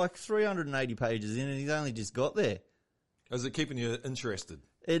like 380 pages in, and he's only just got there. Is it keeping you interested?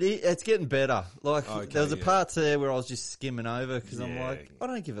 It's getting better. Like, Okay, there was a part there where I was just skimming over because I'm Yeah. like, I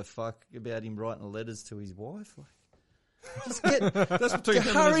don't give a fuck about him writing letters to his wife. Like, just get, That's between him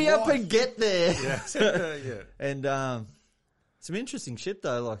and hurry his up wife. and get there. Yeah, yeah. And some interesting shit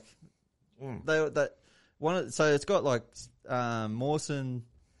though. Like so it's got like Mawson,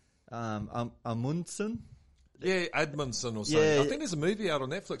 Amundsen. Yeah, Edmondson or something. Yeah. I think there's a movie out on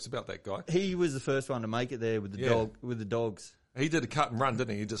Netflix about that guy. He was the first one to make it there with the dog with the dogs. He did a cut and run,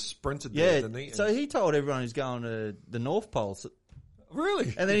 didn't he? He just sprinted Yeah, there, didn't he? so he told everyone who's going to the North Pole,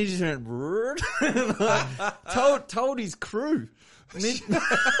 Really? and then he just went like, told his crew. And then,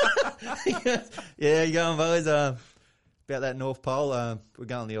 yeah, you going, boys? About that North Pole, we're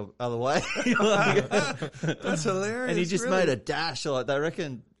going the other way. That's hilarious. And he just really. made a dash. Like they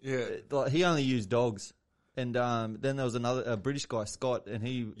reckon, Yeah. like he only used dogs. And then there was a British guy, Scott, and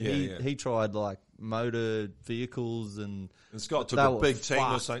he tried like motor vehicles and Scott took they a were big team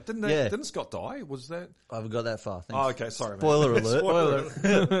or fucked. something. Yeah. Didn't Scott die? Was that? I haven't got that far. Thanks. Oh, okay. Sorry, man. Spoiler alert.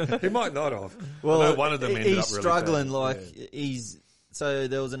 Spoiler. He might not have. Well, I know one of them ended he's up really struggling. bad. Like Yeah. so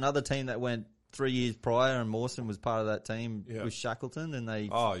there was another team that went 3 years prior, and Mawson was part of that team with Shackleton, and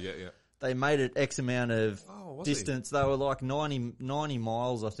Oh, yeah, yeah. they made it X amount of was he? distance. They were like 90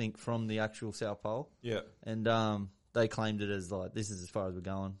 miles, I think, from the actual South Pole, Yeah. and they claimed it as like this is as far as we're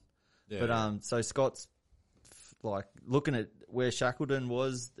going. Yeah, But yeah. so Scott's like looking at where Shackleton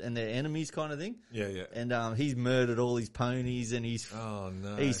was and their enemies, kind of thing. Yeah, yeah. And he's murdered all his ponies, and he's Oh,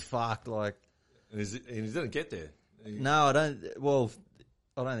 no. he's fucked. Like, And he didn't get there. no, I don't. Well,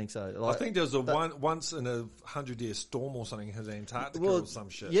 I don't think so. Like, I think there was once in a 100-year storm or something in Antarctica or some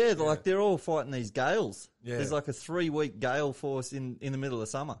shit. Yeah, like they're all fighting these gales. Yeah. There's like a 3-week gale force in the middle of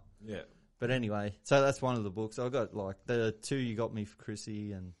summer. Yeah. But anyway, so that's one of the books. I got like the two you got me for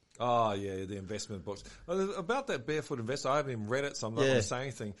Chrissy and Oh, yeah, the investment books. About that Barefoot Investor, I haven't even read it, so I'm not going to say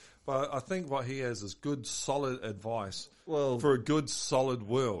anything. But I think what he has is good, solid advice for a good, solid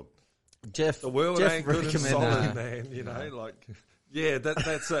world. Jeff. The world Jeff ain't good and recommended solid, that. man. You know, like, yeah,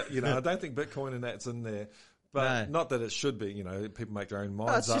 that's it. You know, I don't think Bitcoin and that's in there. But not that it should be, you know, people make their own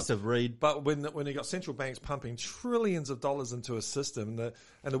minds It's up. just a read. But when you got central banks pumping trillions of dollars into a system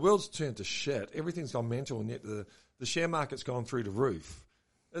and the world's turned to shit, everything's gone mental, and yet the share market's gone through the roof.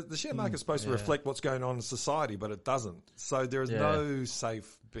 The share market's supposed to reflect what's going on in society, but it doesn't. So there is no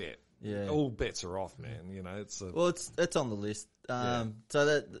safe bet. Yeah. All bets are off, man. You know, it's Well, it's on the list. So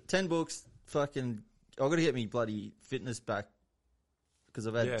that 10 books, fucking, I've got to get me bloody fitness back because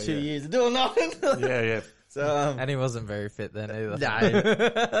I've had 2 years of doing nothing. yeah. So and he wasn't very fit then either. no,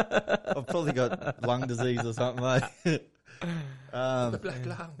 I've probably got lung disease or something, mate. Black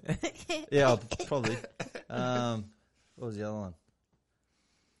lung. Yeah, I'll probably. What was the other one?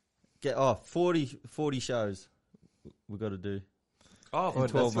 40 shows we've got to do. Oh, In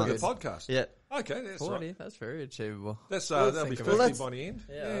 12 for the months. podcast. Yeah. Okay, that's 40, right. that's very achievable. That'll be 50 that's- by the end.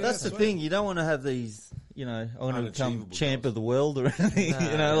 That's the sweet. thing. You don't want to have these, you know, I want to become Unachievable champ goals. of the world or anything. you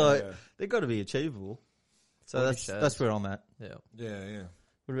know, yeah, like yeah. they've got to be achievable. So 40 shows. that's where I'm at. Yeah. Yeah.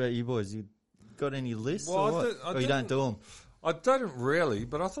 What about you boys? You got any lists Well, or I what? did- I Or you don't didn't- do them? I don't really,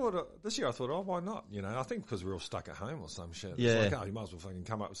 but I thought this year oh, why not? You know, I think because we're all stuck at home or some shit. Yeah. It's like, oh, you might as well fucking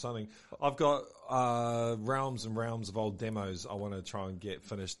come up with something. I've got realms and realms of old demos I want to try and get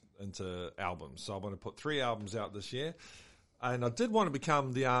finished into albums. So I want to put 3 albums out this year. And I did want to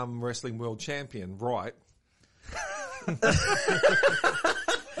become the arm wrestling world champion, right?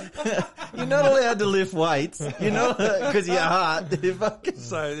 You're not allowed to lift weights. You're not because your heart. You're fucking-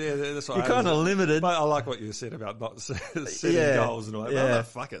 So yeah, that's what You're kind of limited. But I like what you said about not setting Yeah, goals and all that. yeah. But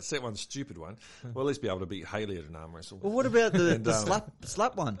fuck it, set one stupid one. Well, at least be able to beat Haley at an arm wrestle. Well, what about the And,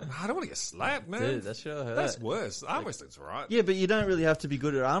 slap one? I don't want to get slapped, man. Dude, that sure hurt. That's worse. Arm wrestling's alright. Yeah, but you don't really have to be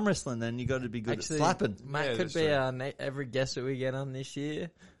good at arm wrestling. Then you got to be good Actually, at slapping. Matt Yeah, could that's be true. our every guest that we get on this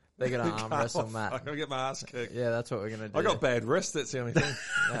year. They're going to arm wrestle I'm Matt. gonna get my ass kicked. Yeah, that's what we're going to do. I got bad wrist. That's the only thing.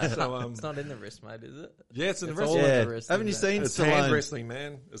 So, It's not in the wrist, mate, is it? yeah, it's in the It's wrist. all in Yeah, the wrist, haven't you isn't it? seen It's hand Stallone? wrestling,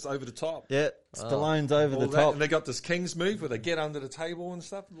 man. It's over the top. Yeah, Stallone's over All the that, top. and they got this King's move where they get under the table and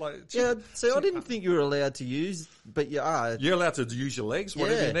stuff. Like, Yeah, see, I didn't think you were allowed to use, but you are. you're allowed to use your legs,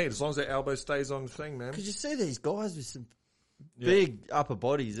 whatever Yeah. you need, as long as that elbow stays on the thing, man. Because you see these guys with some big upper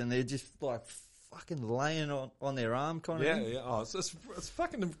bodies, and they're just like fucking laying on their arm, kind of Yeah, thing. yeah. Oh, it's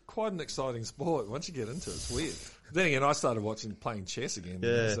fucking quite an exciting sport. Once you get into it, it's weird. Then again, I started playing chess again. you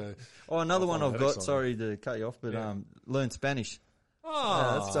know, Yeah. so, Oh, another I one find I've that got. exciting. Sorry to cut you off, but learn Spanish.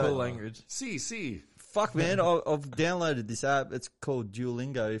 oh, That's cool language. See. Fuck, man, I've downloaded this app. It's called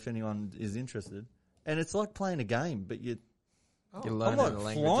Duolingo. If anyone is interested, and it's like playing a game, but You're I'm learning like the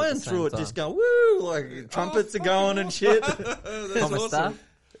language flying at the through same it, time. just going woo, like trumpets are going and shit. ¿Cómo está?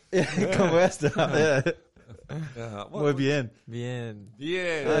 Con esta. Yeah. Muy bien. Bien.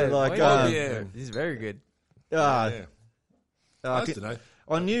 Yeah. Like, yeah. He's very good. Yeah. I used to know.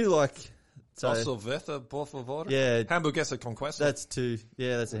 I knew, like... So, Cerveza, por favor. yeah. Hamburguesa con queso. That's two.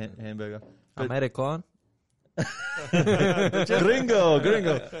 Yeah, that's a hamburger. But- American. gringo.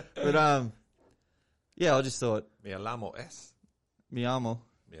 But, yeah, I just thought, Mi alamo es. mi amo.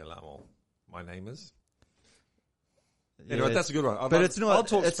 Mi alamo. My name is. Yeah. Anyway, that's a good one. But it's I'll not,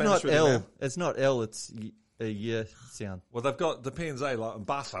 talk it's Spanish not with you now. L. It's not L, it's a yeah sound. Well, they've got, depends, like in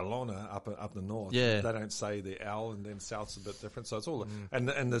Barcelona up the north. Yeah. They don't say the L, and then South's a bit different. So it's all, and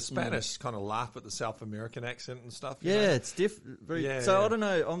the Spanish kind of laugh at the South American accent and stuff. you Yeah, know? it's different. Yeah, So yeah. I don't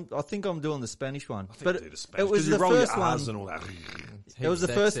know. I think I'm doing the Spanish one. I think But you do the Spanish, it was 'cause you the roll your first one. R's and all that. It was the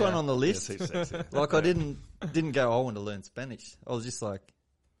first one on the Yeah, list. it's heaps sexy. Like I didn't go. I want to learn Spanish. I was just like,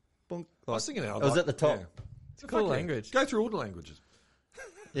 boink, I like was thinking, I was at the top. Yeah. It's a cool language. Go through all the languages.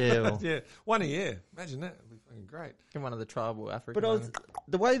 Yeah, well. Yeah, one a year. Imagine that. It'd be fucking great. Get one of the tribal African. But I was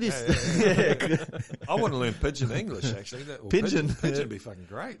the way this. I want to learn Pidgin English, actually. Or Pigeon. Pigeon would be fucking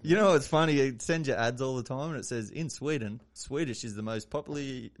great. You know, it's funny. It sends you ads all the time, and it says in Sweden, Swedish is the most popular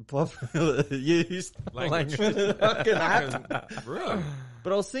used Language. fucking app. Really?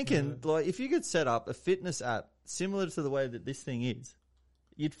 But I was thinking, like, if you could set up a fitness app similar to the way that this thing is,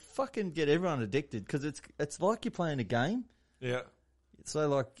 you'd fucking get everyone addicted because it's like you're playing a game. Yeah. So,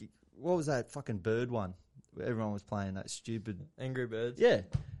 like, what was that fucking bird one? Where everyone was playing that stupid. Angry Birds. Yeah,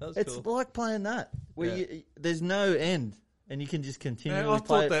 That was it's cool. like playing that where Yeah. there's no end and you can just continually I've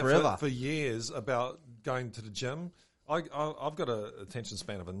play thought it that forever. for years about going to the gym. I've got an attention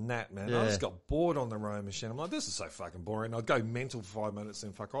span of a gnat, man. I Yeah. just got bored on the rowing machine. I'm like, this is so fucking boring. I'd go mental for 5 minutes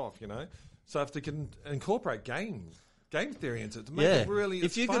and fuck off, you know? So if they can incorporate game theory into it to make Yeah. it really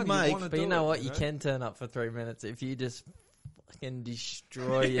If you fun, could make- wanna But do you know it, what? You can turn up for 3 minutes if you just fucking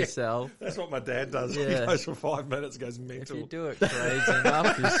destroy yourself. That's what my dad does. Yeah. He goes for 5 minutes, goes If mental. you do it crazy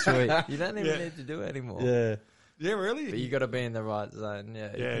enough, you're sweet. You don't even need to do it anymore. Yeah, Yeah, really? But you got to be in the right zone.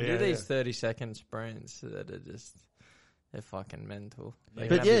 Yeah, you Yeah, can yeah, do these yeah. 30-second sprints that are just they're fucking mental. They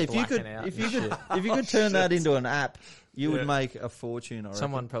but can yeah, be if you could, blacking out if and you could, shit. if you could turn that into an app, you Yeah. would make a fortune. I reckon.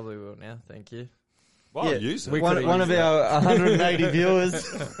 Someone probably will now. Thank you. Well, Yeah. I'll use it. We one, could've one of used our 180 viewers.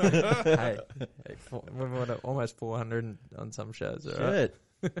 Hey, we've got almost 400 on some shows. All right.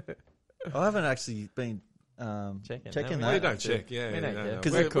 Shit. I haven't actually been Checking checking no, Well, you that. don't check, yeah. We don't yeah, care. no.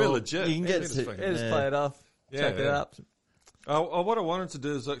 'Cause We're, they're cool. we're legit. You can get We're just to- fucking- Yeah, just Yeah. play it off. Yeah, Check it yeah. up. What I wanted to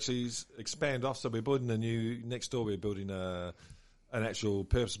do is actually expand off. So we're building a new next door. We're building an actual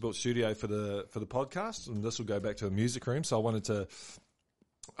purpose-built studio for the podcast, and this will go back to a music room. So I wanted to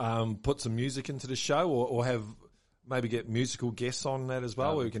put some music into the show, or have maybe get musical guests on that as well,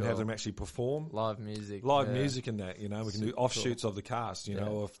 That'd where be we can have cool. them actually perform Live music. live yeah. music in that. You know, we can do Super offshoots of the cast. You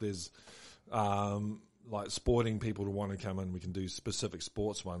know, if there's like sporting people to want to come in, we can do specific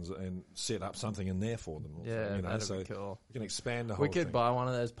sports ones and set up something in there for them. Yeah, you know, that'd so be cool. we can expand the whole We could thing. buy one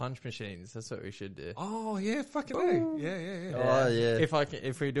of those punch machines. That's what we should do. Oh yeah, fucking A. Yeah. Oh, yeah.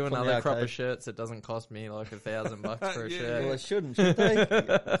 If we do From the another crop arcade. of shirts, it doesn't cost me like $1,000 for a Yeah, shirt. Well, it shouldn't, should they?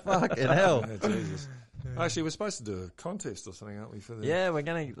 Fucking hell. Oh, Jesus. Actually, we're supposed to do a contest or something, aren't we? For the Yeah,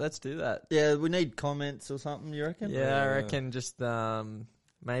 let's do that. Yeah, we need comments or something, you reckon? Yeah, I reckon just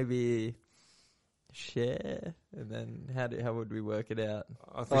maybe share, and then how would we work it out?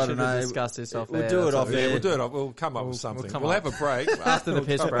 I I think don't Should know. discuss this off We'll air, do it that's off what yeah, air. we'll do it. We'll come up We'll- with something. we'll come We'll up. have a break after the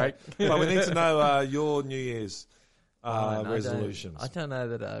piss break. but we need to know your New Year's I don't- resolutions. I don't know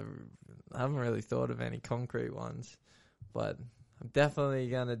that I haven't really thought of any concrete ones, but I'm definitely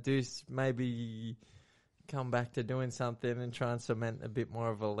gonna maybe come back to doing something and try and cement a bit more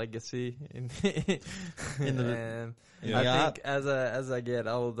of a legacy in In the- and in I the art. think as I get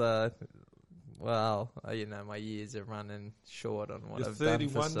older, well, my years are running short on what You're I've done for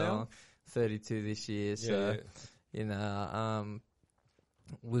 31 so now? long. 32 this year, so yeah.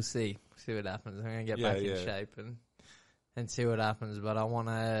 we'll see what happens. I'm gonna get Yeah, back yeah. in shape and see what happens. But I want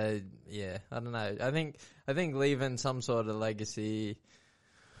to, I don't know. I think leaving some sort of legacy.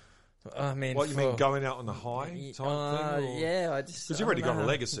 I mean, What you mean, going out on the high type thing? or- yeah, I just Because you've already got a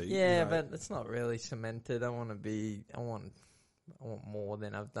legacy. Yeah, you know. but it's not really cemented. I want more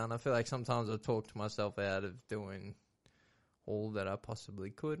than I've done. I feel like sometimes I've talked to myself out of doing all that I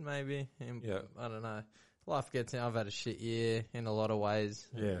possibly could, maybe. And Yeah. I don't know. Life gets in. I've had a shit year in a lot of ways.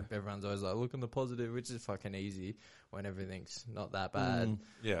 Yeah. Everyone's always like, look on the positive, which is fucking easy when everything's not that bad.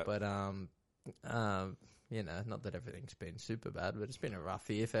 Yeah. But, not that everything's been super bad, but it's been a rough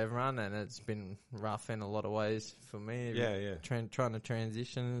year for everyone, and it's been rough in a lot of ways for me. Yeah. Trying to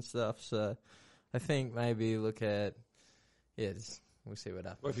transition and stuff. So I think maybe look at, just we'll see what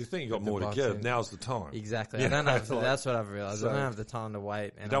happens. Well, if you think you got with the more to boxing. give, now's the time. Exactly. Yeah, I don't have. it's like- That's what I've realised. So- I don't have the time to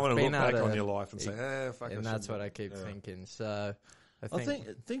wait. And You don't I've want to been look back able on to- your life and say, fuck, And that's what I keep Yeah. thinking. So I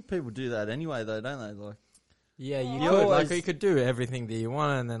think people do that anyway, though, don't they? Like, yeah, you You could. always- Like, you could do everything that you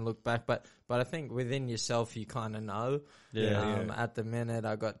want and then look back. But I think within yourself, you kind of know. Yeah, At the minute,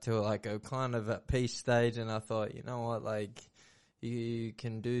 I got to like a kind of at peace stage, and I thought, you know what, like you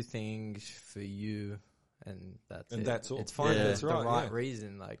can do things for you, and that's And it. that's all. It's fine. Yeah, It's that's the right, right yeah.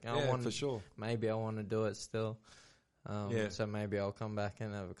 reason. Like I Yeah, want for sure. Maybe I want to do it still. Yeah. So maybe I'll come back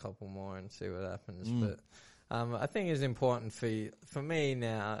and have a couple more and see what happens. But I think it's important for me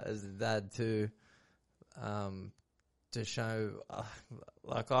now as a dad to show,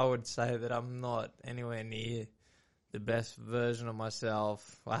 like I would say that I'm not anywhere near the best version of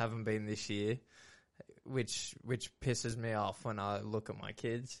myself. I haven't been this year, which pisses me off when I look at my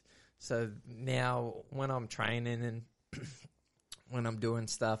kids. So now when I'm training and when I'm doing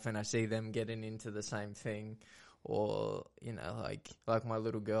stuff and I see them getting into the same thing, or, you know, like my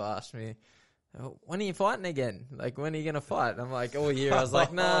little girl asked me, "Oh, when are you fighting again? Like, when are you going to fight?" And I'm like, all year I was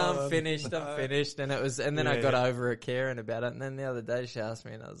like, no, I'm finished. And then I got over it caring about it. And then the other day she asked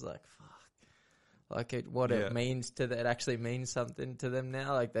me and I was like, fuck. Like it means to it actually means something to them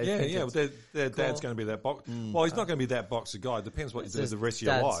now. Like they think Well, it's their dad's cool. going to be that box. Well, he's not going to be that boxer guy. It depends what you do the rest of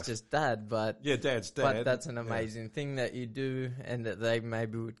your dad's life. just dad, but Yeah, dad's dad. But that's an amazing thing that you do, and that they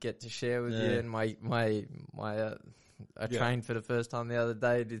maybe would get to share with you. Yeah. And I trained for the first time the other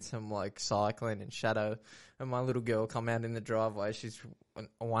day. Did some like cycling and shadow, and my little girl come out in the driveway. She's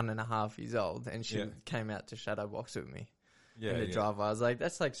 1.5 years old, and she came out to shadow box with me in the driveway. I was like,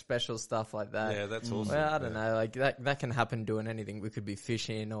 that's like special stuff like that. Yeah, that's awesome. Well, I don't know, like that can happen doing anything. We could be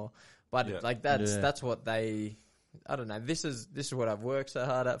fishing like that's what they. I don't know. This is what I've worked so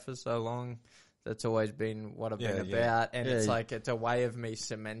hard at for so long. That's always been what I've been about, and it's like it's a way of me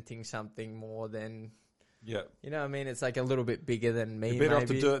cementing something more than. Yeah. You know what I mean? It's like a little bit bigger than me. You're better off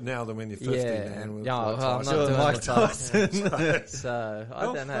maybe. to do it now than when you're 50, man. I'm not doing Mike Tyson. So I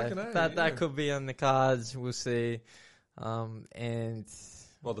don't fucking know. A, That could be on the cards. We'll see. And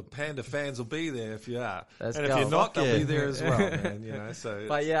Well, the Panda fans will be there if you are. Let's and go. if you're not, Fuck they'll yeah. be there as well, man. You know, so.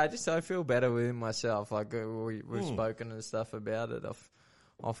 but yeah, I feel better within myself. Like we've spoken and stuff about it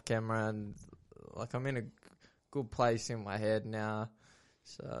off camera, and like I'm in a good place in my head now.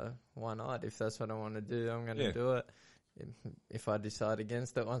 So why not? If that's what I want to do, I'm going to do it. If I decide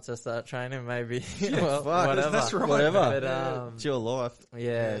against it once I start training, maybe whatever. That's right. Whatever. But, it's your life.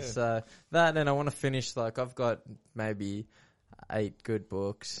 yeah, so that, and I want to finish, like I've got maybe 8 good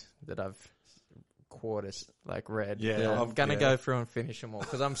books that I've read. Yeah, I'm going to go through and finish them all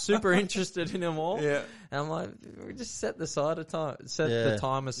because I'm super interested in them all. Yeah. And I'm like, we just set the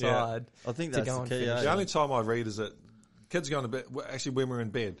time aside. I think to that's go the and key. finish eh? The only time I read is that kids go to bed. Actually, when we're in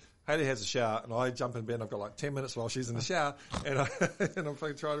bed, Haley has a shower, and I jump in bed. And I've got like 10 minutes while she's in the shower, and I'm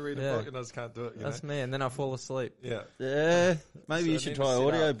fucking trying to read a book, and I just can't do it. You That's know? me, and then I fall asleep. Yeah. Yeah, maybe So you I should need try to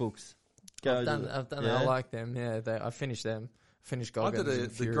sit up. audiobooks. I've done it. Yeah. I like them. Yeah, I finished them. Finished I Goggins. did and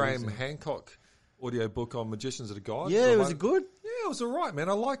the Furies Graham and- Hancock audio book on Magicians of the Gods. Yeah, The was one- it good? Yeah, it was all right, man.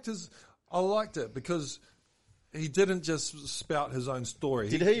 I liked it because he didn't just spout his own story.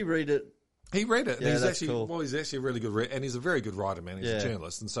 Did he read it? He read it. And Yeah, he's that's actually cool. he's actually a really good and he's a very good writer, man. He's a Yeah.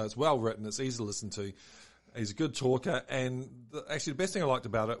 journalist, and so it's well written. It's easy to listen to. He's a good talker, and actually the best thing I liked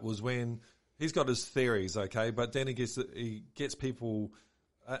about it was when he's got his theories, okay, but then he gets people.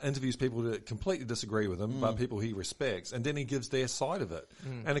 Interviews people that completely disagree with him, but people he respects, and then he gives their side of it.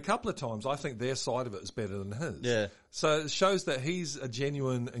 And a couple of times, I think their side of it is better than his. Yeah. So it shows that he's a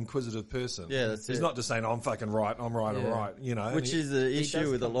genuine, inquisitive person. Yeah, that's he's it. not just saying, "I'm fucking right, I'm right, I'm Yeah. right." You know, Which and is the does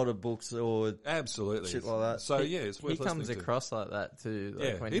issue with a come- lot of books or absolutely shit like that. So yeah, it's worth He comes listening to. across like that too. Like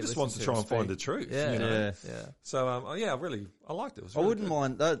Yeah, when he you just listen wants to him try and find speak. the truth. Yeah, you know? yeah. So I liked it. It was I really wouldn't good.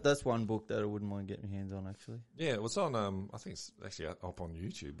 mind that's one book that I wouldn't mind getting my hands on actually. Yeah, it was on. I think it's actually up on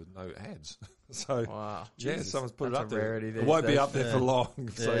YouTube with no ads. So Wow. yeah, Jesus, someone's put it that's up a there. rarity It these won't be days. up there for long,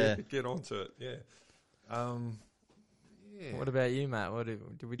 so Yeah. get onto it. Yeah. Yeah. What about you, Matt? What did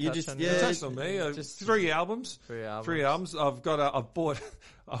we You touch just- on? yeah, that? Touched on me. Just 3 albums. 3 albums. 3 albums. I've bought.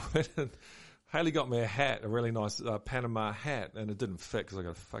 I went and Haley got me a hat, a really nice Panama hat, and it didn't fit because I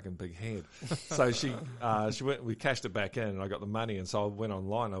got a fucking big head. So she went. We cashed it back in, and I got the money, and so I went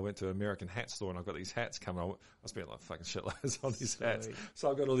online. I went to an American hat store, and I got these hats coming. I spent like fucking shitloads on these hats. So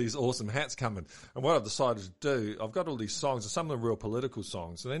I've got all these awesome hats coming. And what I've decided to do, I've got all these songs, and some of them are real political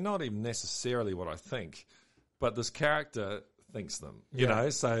songs, and they're not even necessarily what I think. But this character thinks them. You know,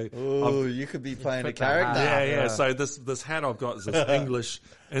 so oh, you could be playing a put that character. hat. yeah. So this hat I've got is this English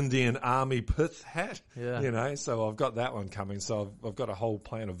Indian Army pith hat. Yeah. You know, so I've got that one coming. So I've got a whole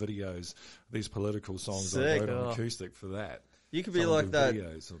plan of videos, these political songs I Sick. wrote on Oh. acoustic for that. You could be Someone like do that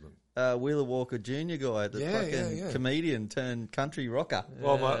videos of them. Wheeler Walker Jr. guy, the Yeah, fucking yeah. comedian turned country rocker.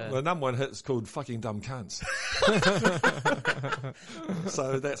 Well, my number one hit is called "Fucking Dumb Cunts."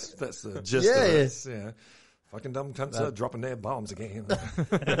 So that's the gist of it. Yeah. Fucking dumb cunts are dropping their bombs again. So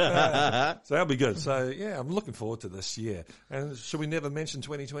that'll be good. So yeah, I'm looking forward to this year. And should we never mention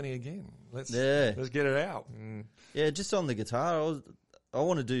 2020 again? Let's get it out. Yeah, just on the guitar, I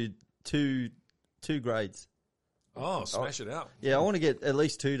want to do two grades. Oh, smash it out. Yeah, I want to get at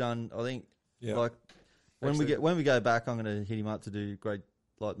least 2 done. I think Yeah. like when we go back, I'm going to hit him up to do grade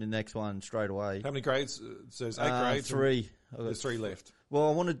like the next one straight away. How many grades? So there's 8 grades. 3. There's 3 left. Well,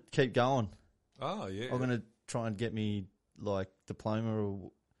 I want to keep going. Oh yeah. I'm going to try and get me like diploma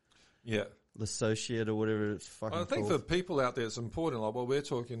or Yeah. associate or whatever it's fucking I think called. for people out there, it's important. Like, well, we're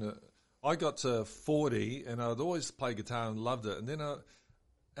talking. I got to 40, and I'd always play guitar and loved it, and then I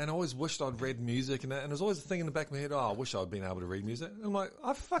always wished I'd read music, and there's always a thing in the back of my head. Oh, I wish I'd been able to read music. And I'm like,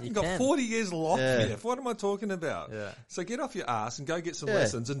 I've fucking You got can. 40 years locked Yeah. here. What am I talking about? Yeah. So get off your ass and go get some Yeah.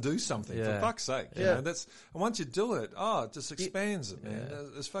 lessons and do something for Yeah. fuck's sake. You Yeah. know, and once you do it, it just expands it, man.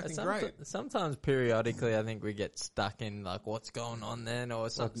 It's fucking great. Sometimes periodically, I think we get stuck in like what's going on then, or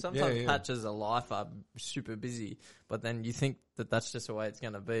sometimes yeah. patches of life are super busy, but then you think that that's just the way it's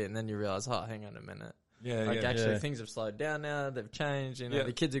going to be, and then you realize, oh, hang on a minute. Yeah, Like yeah. actually Yeah. things have slowed down now, they've changed, you know, Yeah.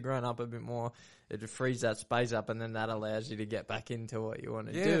 the kids have grown up a bit more, it frees that space up, and then that allows you to get back into what you want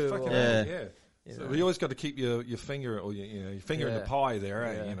to Yeah, do. fucking or- right, Yeah. yeah. You So know. we always got to keep your finger or your finger in the Yeah. pie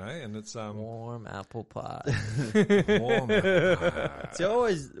there, Yeah. you know. And it's Warm apple pie. warm. See,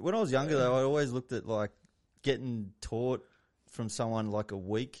 when I was younger though, I always looked at like getting taught from someone like a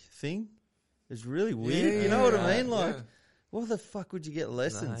week thing. It's really weird. You know what I mean? Like, yeah. what the fuck would you get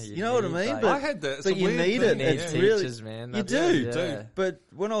lessons? you you know what I need, mean? like- But I had that. It's but a you weird need thing, it. Need It's yeah. really teachers, man. you That's- do. You do. But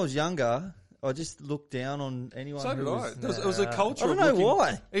when I was younger, I just looked down on anyone. So who did I. was, It was a culture. I don't of know looking-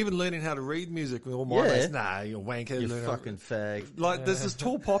 why. Even learning how to read music with all my Yeah. mates. Nah, you wanker. You learn- fucking fag. Like there's this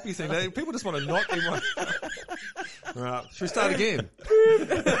tall poppy thing. People just want to knock everyone. Right. Should we start again?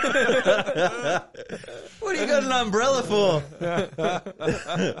 What do you got an umbrella for?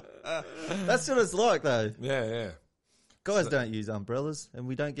 That's what it's like though. Yeah, yeah. Guys don't use umbrellas, and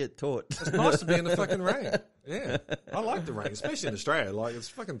we don't get taught. It's nice to be in the fucking rain. Yeah. I like the rain, especially in Australia. Like it's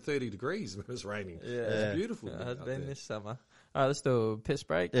fucking 30 degrees when it's raining. Yeah. It's beautiful. It out has been there. this summer. All right, let's do a piss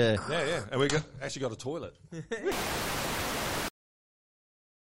break. Yeah. Yeah, yeah. And actually got a toilet.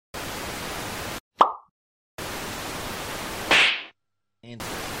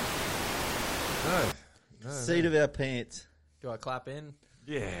 No. Seat of our pants. Do I clap in?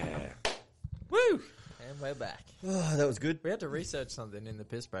 Yeah. Woo! And we're back. Oh, that was good. We had to research something in the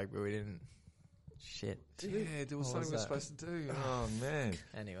piss break, but we didn't. Shit. Yeah, there was What something was we're that? supposed to do. Oh, man.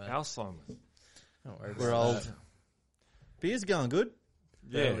 Anyway, Alzheimer's. don't worry We're about old. that. Beer's going good.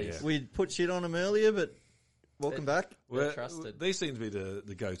 Yeah, Barely. yeah. We put shit on them earlier, but welcome back. They're trusted. These seem to be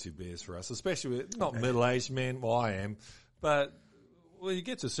the go-to beers for us, especially with not middle-aged men. Well, I am, but you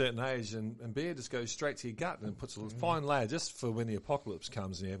get to a certain age and beer just goes straight to your gut and puts a fine layer just for when the apocalypse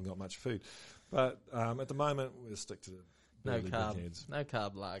comes and you haven't got much food. But at the moment, we'll stick to the No really big carb. heads. No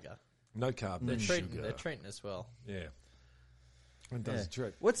carb lager. No carb, no They're treating. sugar. They're treating us well. Yeah, it does Yeah. the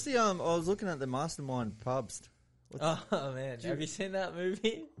trick. What's the I was looking at the Mastermind pubs. Oh man, have you seen that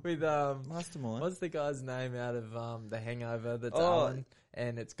movie with Mastermind. What's the guy's name out of The Hangover? That's Oh. Owen,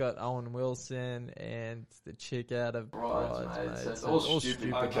 and it's got Owen Wilson and the chick out of Bridesmaids. It's all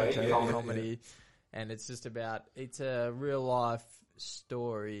stupid comedy, and it's just about it's a real life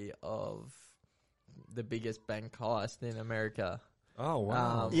story of the biggest bank heist in America. Oh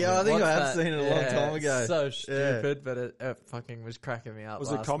wow! Yeah, I think what's I have that? seen it a long Yeah, time ago. it's so Yeah. stupid, but it fucking was cracking me up.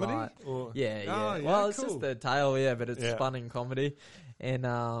 Was it last comedy? night. Or? Yeah, yeah. Oh, Well, it's cool. just the tale, yeah, but it's Yeah. spun in comedy. And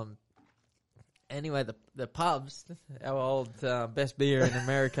anyway, the pubs, our old best beer in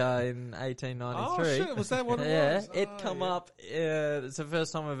America in 1893. Oh shit! Was that what it Yeah, was? it Oh, come yeah. up. It's the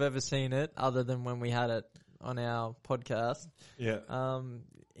first time I've ever seen it, other than when we had it on our podcast. Yeah.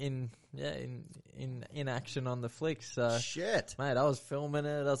 In action on the flicks. So. Shit. Mate, I was filming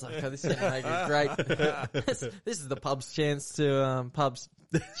it. I was like, "Oh, this is gonna make it great." this is the pub's chance to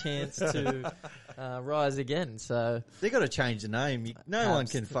rise again. So They got to change the name. No one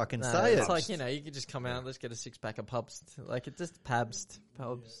can fucking no, say it's it. like you could just come out. Let's get a 6-pack of pubs. Like it's just pubs.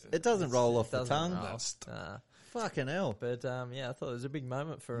 It doesn't roll off the Doesn't tongue. roll. Fucking hell. But I thought it was a big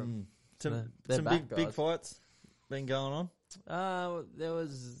moment for him. Some They're some back, big guys. fights been going on. There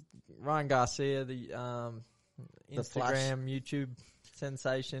was Ryan Garcia, the Instagram, Flash. YouTube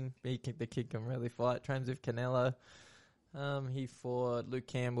sensation. The kid can really fight. Trains with Canelo. He fought Luke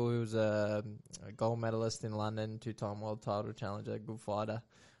Campbell, who was a gold medalist in London, 2-time world title challenger, good fighter.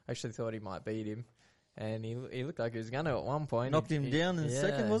 Actually thought he might beat him. And he looked like he was going to at one point. Knocked him down in the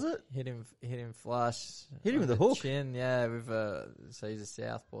second, was it? Hit him flush. Hit him with on a the hook. Chin, yeah. So he's a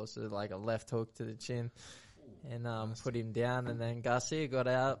southpaw, so like a left hook to the chin. And put him down. And then Garcia got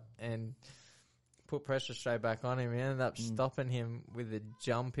out and put pressure straight back on him. He ended up stopping him with a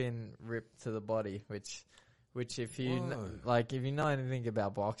jump-in rip to the body, which if you if you know anything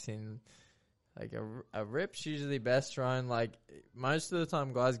about boxing, like a rip's usually best thrown. Like most of the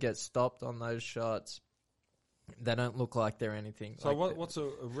time, guys get stopped on those shots. They don't look like they're anything. So like what's a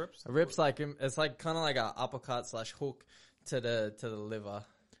rip? a rip's like it's like kind of like a uppercut / hook to the liver.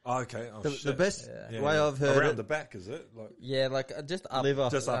 Oh, okay. Oh, The best Yeah. way I've heard around it, the back, is it? Like Yeah, like just up. liver.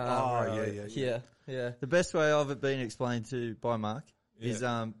 just up. Yeah. The best way of it being explained to by Mark Yeah. is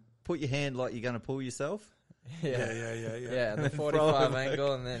put your hand like you're going to pull yourself. Yeah, Yeah, the 45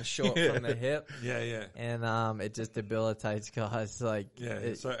 angle and then short from the hip. yeah. And it just debilitates guys. Like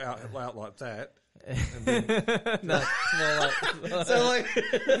Yeah, so out like that. no, it's more like So like,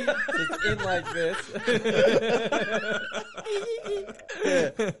 it's in like this.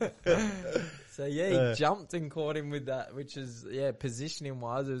 So yeah, he jumped and caught him with that, which is positioning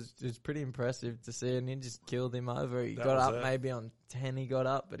wise, it was pretty impressive to see, and he just killed him over. He That got was up it. maybe on 10. He got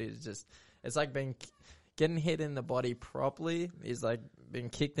up, but it's like getting hit in the body properly is like being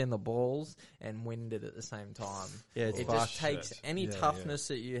kicked in the balls and winded at the same time. Yeah, it's it fuck just takes shit. any Yeah, toughness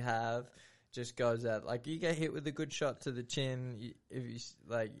that you have. Just goes out. Like you get hit with a good shot to the chin,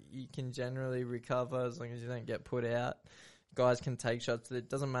 you can generally recover as long as you don't get put out. Guys can take shots. It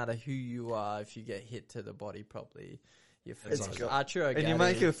doesn't matter who you are if you get hit to the body properly. You're finished. Arturo and you Gatti-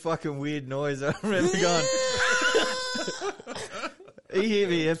 make a fucking weird noise. I remember going. He hit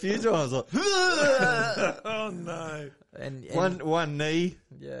me a few times. Like, Oh no. and one knee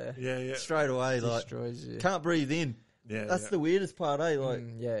Yeah. straight away. Like destroys you. can't breathe in. Yeah. That's the weirdest part, eh?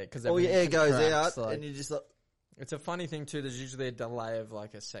 Like Because all your air goes out, and you just like. it's a funny thing too. There's usually a delay of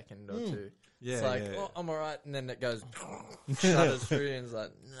like a second or two. Yeah, It's like, yeah. oh, I'm alright, and then it goes shudders through, and it's like,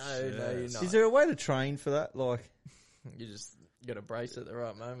 no, you're not. Is there a way to train for that? Like, You just got to brace at the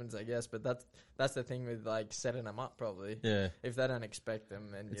right moments, I guess. But that's the thing with like setting them up properly. yeah. If they don't expect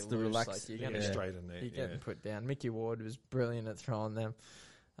them and It's you the lose, relax- like you're Yeah, gonna straight in there. you're getting Yeah. put down. Mickey Ward was brilliant at throwing them.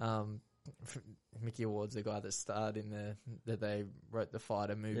 Mickey Ward's the guy that starred in that they wrote the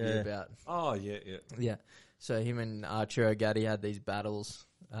fighter movie Yeah. about. Oh yeah. Yeah. So him and Arturo Gatti had these battles.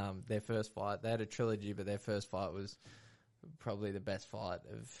 Their first fight, they had a trilogy, but their first fight was probably the best fight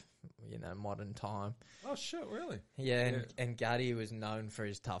of modern time. Oh shit, really? Yeah, and Gatti was known for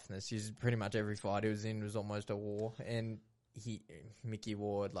his toughness. He's pretty much every fight he was in was almost a war, and Mickey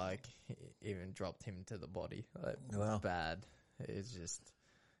Ward even dropped him to the body. Like, Wow. bad. It's just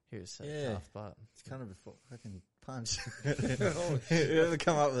he was so Yeah. tough, but It's kind of a fucking punch. Whoever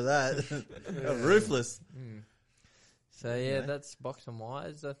come up with that? Ruthless. so yeah, that's boxing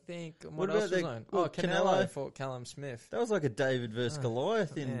wise. I think. What about else was the- on? well, Oh, Canelo Canelo. fought Callum Smith. That was like a David versus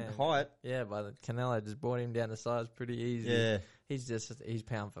Goliath in yeah. height. Yeah, but Canelo just brought him down to size pretty easy. Yeah. He's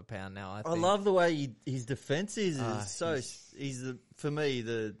pound for pound now. I I think. love the way his defense is. he's- He's for me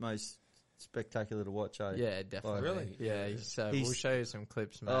the most spectacular to watch. Eh? Yeah, definitely. Really? Yeah, He's- we'll show you some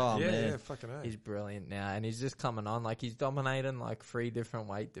clips, man. Oh, man. Yeah, fucking hell. He's brilliant now, and he's just coming on. Like, he's dominating, 3 different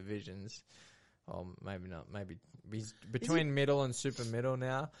weight divisions. Or maybe not. Maybe he's between middle and super middle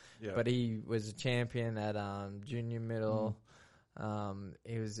now. Yeah. But he was a champion at junior middle.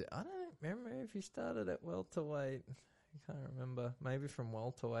 He was. I don't remember if he started at welterweight. I can't remember. Maybe from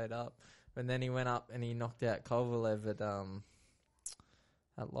welterweight up. And then he went up and he knocked out Kovalev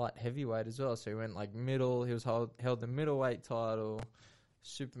at light heavyweight as well. So he went middle. He was held the middleweight title,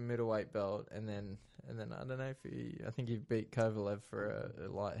 super middleweight belt, and then I don't know if I think he beat Kovalev for a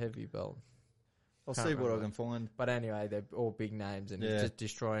light heavy belt. I'll Can't see what I remember. can find. But anyway, they're all big names, and he's just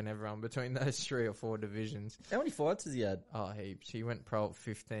destroying everyone between those 3 or 4 divisions. How many fights has he had? Oh, heaps. He went pro at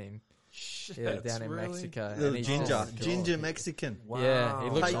 15. Shit, Yeah, down in really? Mexico. Little And he's ginger, just- ginger Mexican. Wow. Yeah, he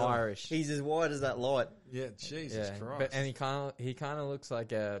looks Hey, Irish. He's as white as that light. Yeah, Jesus Yeah, Christ. and he kind of looks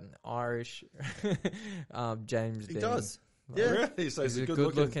like an Irish James He Dean. does. Like, Yeah, Really? So He's he's a a good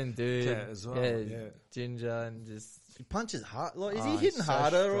good looking dude. cat as well, yeah. ginger and just. he punches hard. Like, is Oh, he he's hitting so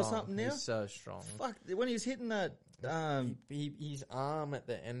harder or strong. something now? He's so strong. Fuck, when he was hitting that, His arm at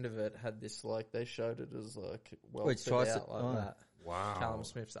the end of it had this they showed it as well Which put tricep- out like oh. that. Wow. Callum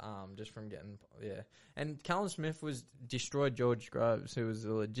Smith's arm just from getting, yeah. And Callum Smith destroyed George Groves, who was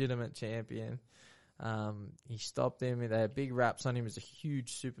a legitimate champion. He stopped him. They had big raps on him. He was a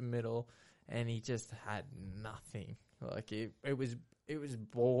huge super middle, and he just had nothing. Like it was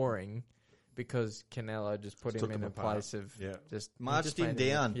boring because Canelo just put him in a place of just marched him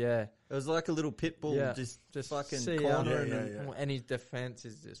down. Yeah, it was like a little pit bull, just fucking corner. And his defense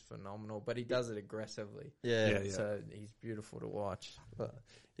is just phenomenal, but he does it aggressively. Yeah. So he's beautiful to watch. But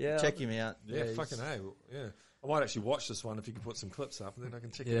check him out. Yeah, fucking hey, yeah. I might actually watch this one if you can put some clips up, and then I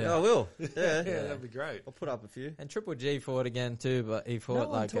can check it Yeah, out. I will. Yeah, that'd be great. I'll put up a few. And Triple G fought again too, but he fought no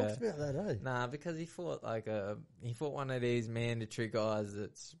one talks about that, eh? Nah, because he fought one of these mandatory guys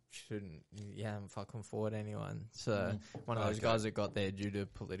that haven't fucking fought anyone. So one of those guys that got there due to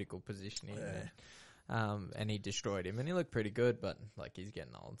political positioning. Yeah. And he destroyed him, and he looked pretty good, but like he's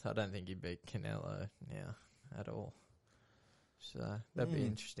getting old. I don't think he beat Canelo now at all. So that'd be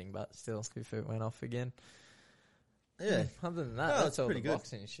interesting, but still, if it went off again. Yeah. Other than that, that's all pretty the good.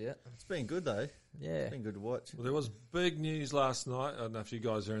 boxing shit. It's been good though. Yeah. It's been good to watch. Well, there was big news last night. I don't know if you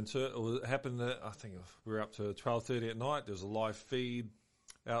guys are into it. It happened at, I think we were up to 12:30 at night. There was a live feed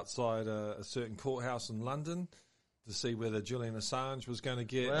outside a certain courthouse in London to see whether Julian Assange was going to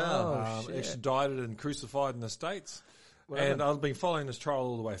get extradited and crucified in the States. And I've been following this trial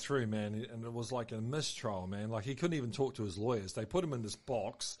all the way through, man, and it was like a mistrial, man. Like, he couldn't even talk to his lawyers. They put him in this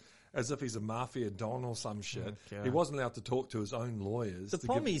box as if he's a mafia don or some shit. He wasn't allowed to talk to his own lawyers. The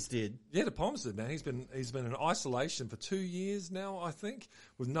Pommies did. Yeah, the Pommies did, man. He's been in isolation for 2 years now, I think,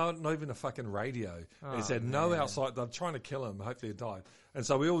 with not even a fucking radio. He's had no outside. They're trying to kill him. Hopefully he died. And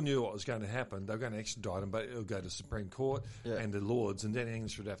so we all knew what was going to happen. They were going to extradite him, but it'll go to Supreme Court and the Lords, and then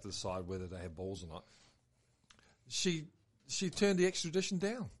England should have to decide whether they have balls or not. She turned the extradition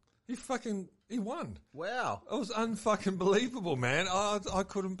down. He won. Wow. It was unfucking believable, man. I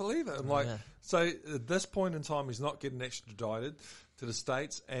couldn't believe it. I'm like, so at this point in time, he's not getting extradited to the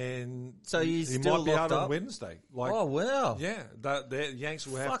States, and so he might be out up on Wednesday. Like, oh, wow. Yeah, the Yanks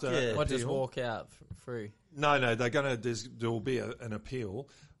will have to yeah. Or just walk out free. No, they're going to, there will be an appeal.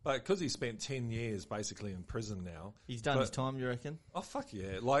 But because he spent 10 years basically in prison now. He's done his time, you reckon? Oh, fuck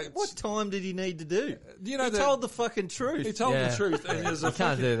yeah. Like, what time did he need to do? You know, he told the fucking truth. He told the truth. And there's you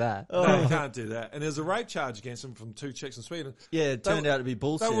can't do that. No, you can't do that. And there's a rape charge against him from 2 chicks in Sweden. Yeah, it turned out to be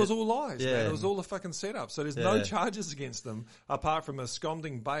bullshit. That was all lies, man. It was all a fucking setup. So there's no charges against them apart from a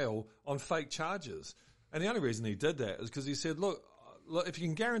absconding bail on fake charges. And the only reason he did that is because he said, look, if you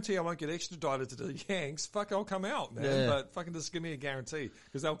can guarantee I won't get extradited to the Yanks, fuck, I'll come out, man. Yeah. But fucking just give me a guarantee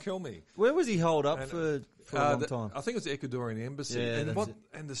because they'll kill me. Where was he holed up for a long time? I think it was the Ecuadorian embassy. Yeah,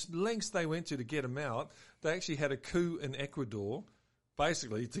 and the lengths they went to get him out, they actually had a coup in Ecuador,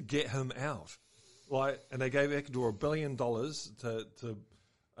 basically, to get him out. And they gave Ecuador $1 billion to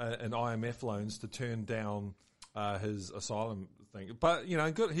in IMF loans to turn down his asylum thing. But, you know,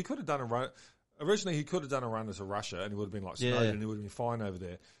 he could have done a run. Originally, he could have done a run to Russia, and he would have been like Snowden, and he would have been fine over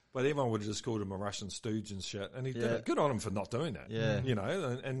there. But everyone would have just called him a Russian stooge and shit, and he did it. Good on him for not doing that. Yeah. You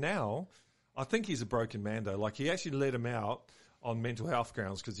know, and now, I think he's a broken man, though. Like, he actually let him out on mental health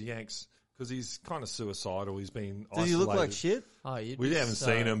grounds because he's kind of suicidal. He's been isolated. Does he look like shit? Oh, we haven't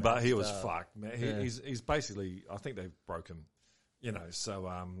seen him, but he was fucked, man. He's basically, I think they've broken, you know, so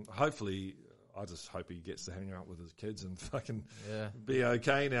hopefully... I just hope he gets to hang out with his kids and fucking be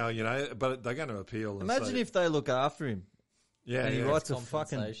okay now, you know. But they're going to appeal. Imagine if they look after him. Yeah, and he writes a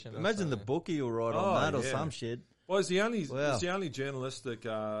fucking. Imagine the book he'll write on that or some shit. Well, it's the only journalistic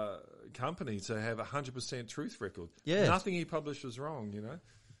company to have 100% truth record. Yeah, nothing he published was wrong, you know.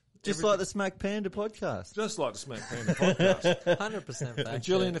 Just like the Smack Panda podcast. Just like the Smack Panda podcast. 100% back.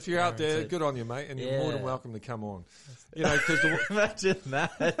 Julian, if you're out there, good on you, mate, and you're more than welcome to come on. You know, because imagine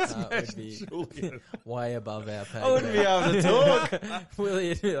that. Would be way above our pay. I wouldn't be able to talk. Will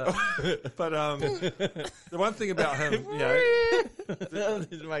you? But the one thing about him, you know,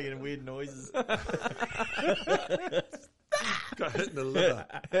 he's making weird noises. Got hit in the liver.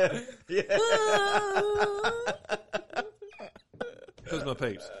 Because my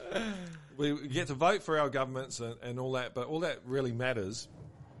peeps, we get to vote for our governments and all that, but all that really matters.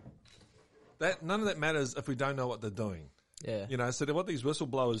 None of that matters if we don't know what they're doing. Yeah. You know, so what these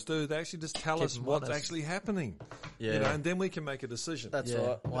whistleblowers do, they actually just tell us what's actually happening. Yeah. You know, and then we can make a decision. That's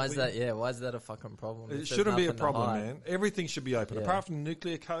right. Why is that? Yeah. Why is that a fucking problem? It shouldn't be a problem, man. Everything should be open. Apart from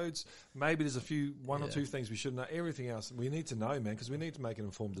nuclear codes, maybe there's one or two things we should know. Everything else we need to know, man, because we need to make an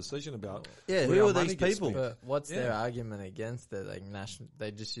informed decision about. Yeah. where Who our are money these gets people? spent. But what's their argument against it? Like they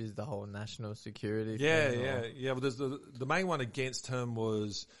just use the whole national security. Yeah, thing, yeah. Well, there's the main one against him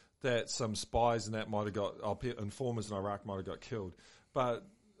was that some spies and that might have got, informers in Iraq might have got killed. But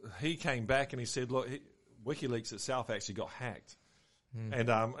he came back and he said, look, WikiLeaks itself actually got hacked.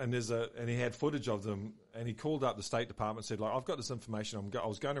 And he had footage of them, and he called up the State Department and said, like, I've got this information, I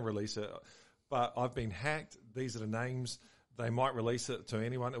was going to release it, but I've been hacked. These are the names. They might release it to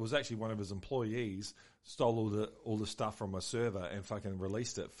anyone. It was actually one of his employees stole all the stuff from a server and fucking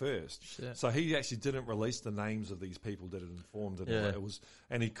released it first. Shit. So he actually didn't release the names of these people that had informed it. Yeah.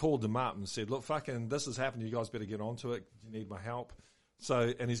 And he called them up and said, look, fucking, this has happened. You guys better get onto it. You need my help.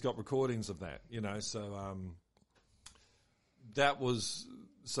 So, and he's got recordings of that,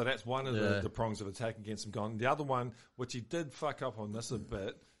 that's one of the prongs of attack against him gone. The other one, which he did fuck up on this a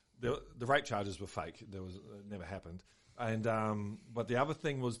bit, the rape charges were fake. It never happened. And but the other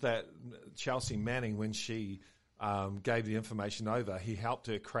thing was that Chelsea Manning, when she gave the information over, he helped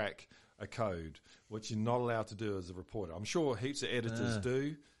her crack a code, which you're not allowed to do as a reporter. I'm sure heaps of editors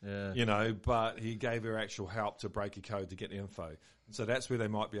do, but he gave her actual help to break a code to get the info. And so that's where they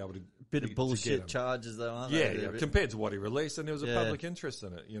might be able to bit of bullshit charges, though, aren't they? Yeah, compared to what he released, and there was a public interest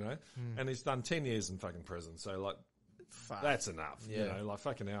in it, and he's done 10 years in fucking prison. So like. Fuck. That's enough, like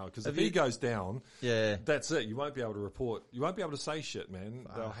fucking hell. Because if he goes down, that's it. You won't be able to report. You won't be able to say shit, man.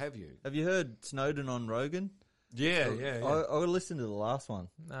 Fuck. They'll have you. Have you heard Snowden on Rogan? Yeah. I listened to the last one.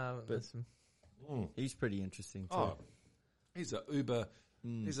 No, listen. He's pretty interesting too. Oh, he's a uber.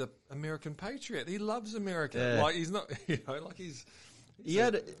 He's an American patriot. He loves America. Yeah. Like he's not, like he's. He's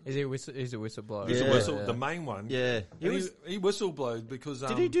a whistleblower. He's a whistle. The main one. Yeah, he whistleblowed because.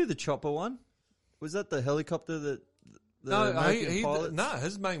 Did he do the chopper one? Was that the helicopter that?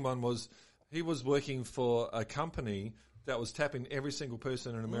 His main one was he was working for a company that was tapping every single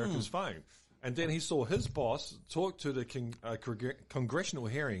person in America's phone. And then he saw his boss talk to the congressional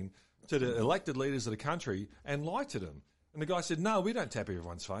hearing to the elected leaders of the country and lie to them. And the guy said, no, we don't tap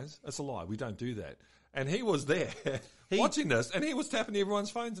everyone's phones. That's a lie. We don't do that. And he was there watching this, and he was tapping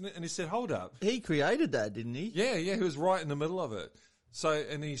everyone's phones, and he said, hold up. He created that, didn't he? Yeah, he was right in the middle of it. So,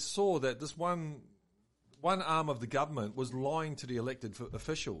 and he saw that this one arm of the government was lying to the elected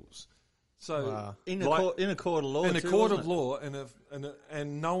officials. So in a court of law,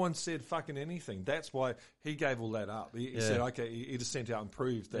 and no one said fucking anything. That's why he gave all that up. He said, okay, he just sent out and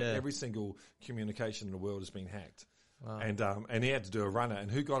proved that every single communication in the world has been hacked. Wow. And he had to do a runner. And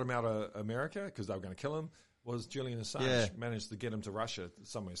who got him out of America because they were going to kill him was Julian Assange. Yeah. Managed to get him to Russia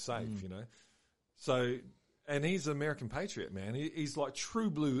somewhere safe. So. And he's an American patriot, man. He's like true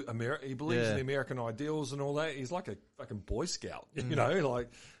blue American. He believes in the American ideals and all that. He's like a fucking Boy Scout,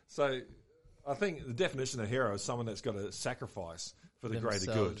 So I think the definition of hero is someone that's got to sacrifice for the greater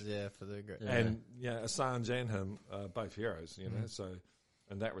good. Yeah, for the greater. And Assange and him are both heroes, So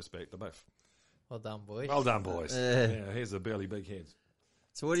in that respect, they're both. Well done, boys. Well done, boys. Here's a burly big head.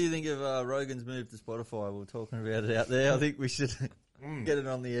 So what do you think of Rogan's move to Spotify? We were talking about it out there. I think we should get it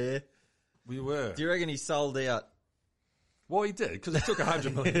on the air. We were. Do you reckon he sold out? Well, he did, because he took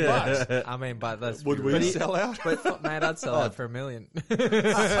 $100 million bucks. I mean, but that's... Would we sell out? But, mate, I'd sell out for $1 million.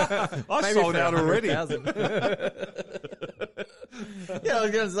 I sold out already. Yeah, I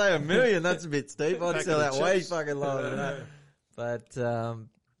was going to say $1 million. That's a bit steep. I'd sell out way fucking lower than that. But, I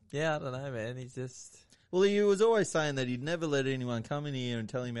don't know, man. He's just... Well, he was always saying that he'd never let anyone come in here and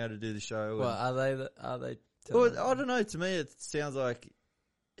tell him how to do the show. Well, are they well, I don't know. To me, it sounds like...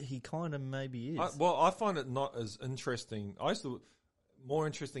 He kind of maybe is. I find it not as interesting. I used to more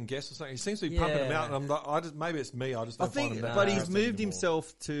interesting guests or something. He seems to be pumping them out, and I'm like, maybe it's me. I just don't find him that. But he's moved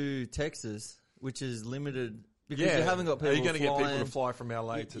himself to Texas, which is limited because you haven't got people. Are you going to get people to fly from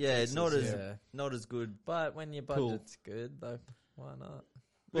LA to Texas? Not as good. But when your budget's good, though, why not?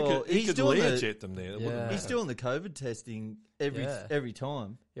 Well, he could Learjet them there. He's doing the COVID testing every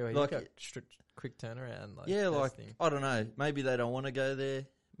time. Yeah, well, got quick turnaround. Testing. I don't know. Maybe they don't want to go there.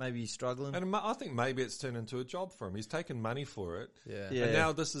 Maybe he's struggling. And I think maybe it's turned into a job for him. He's taken money for it. Yeah. And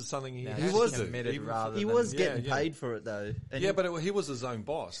now this is something he was committed He was getting paid for it, though. And but he was his own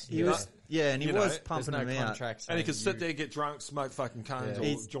boss. He was pumping them out. And he could sit there, get drunk, smoke fucking cones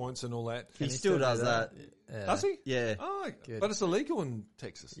or joints and all that. He still does that. Does he? Yeah. Oh, but it's illegal in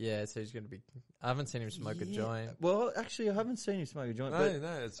Texas. Yeah, so he's going to be... I haven't seen him smoke a joint. Well, actually, I haven't seen him smoke a joint. No,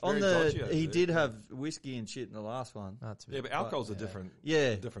 it's very dodgy. He did have whiskey and shit in the last one. But alcohol's a different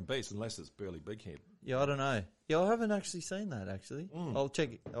beast unless it's burly big head. Yeah, I don't know. Yeah, I haven't actually seen that, actually. I'll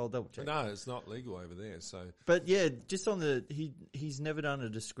check it. I'll double check. No, it's not legal over there, so... But yeah, just on he's never done a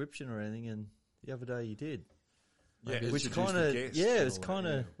description or anything, and the other day he did. Yeah, which kind of it's kind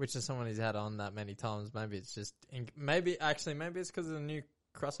of which is someone he's had on that many times. Maybe it's just maybe it's because of the new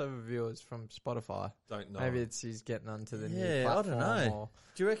crossover viewers from Spotify. Don't know. Maybe it's he's getting onto the new Yeah, I platform. don't know. Or,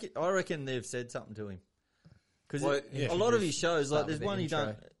 Do you reckon? I reckon they've said something to him. Because Well, yeah. a lot of his shows, Start like there's with the one he intro.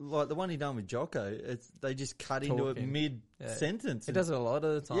 done, like the one he done with Jocko, they just cut into it Talking. mid Yeah. sentence. he does it a lot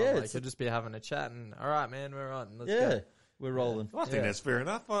of the time. Yeah, Like it's- he'll just be having a chat and, all right, man, we're on. Let's Yeah, go. we're rolling. I think Yeah. that's fair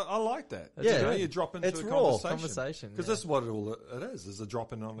enough. I like that. Yeah. You know, you drop into It's a raw. conversation. Because yeah. that's what it is a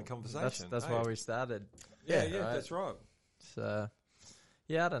dropping on the conversation. That's hey? why we started. Yeah, right? that's right. So,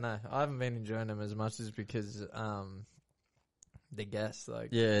 yeah, I don't know. I haven't been enjoying them as much as because the guests, like,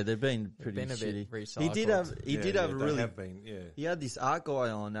 Yeah, they've been pretty been a shitty. bit recycled. He did have a they really. have been, yeah. He had this art guy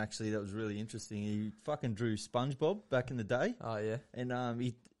on actually that was really interesting. He fucking drew SpongeBob back in the day, Oh yeah, and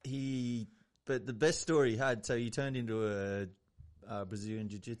but the best story he had. So he turned into a Brazilian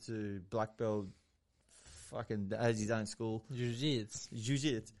Jiu-Jitsu black belt. Fucking has his own school.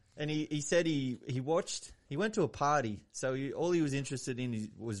 Jiu-Jitsu. And he said he went to a party, so all he was interested in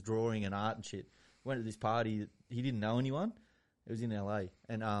was drawing and art and shit. Went to this party, he didn't know anyone. It was in LA,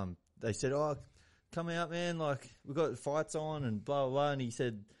 and they said, "Oh, come out, man! Like we got fights on and blah blah blah." And he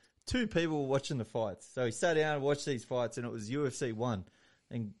said 2 people were watching the fights, so he sat down and watched these fights, and it was UFC 1,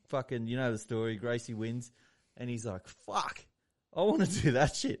 and fucking you know the story. Gracie wins, and he's like, "Fuck, I want to do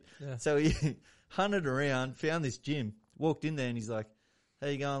that shit." Yeah. So he hunted around, found this gym, walked in there, and he's like, "How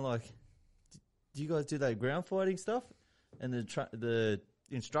you going? Like, do you guys do that ground fighting stuff?" And the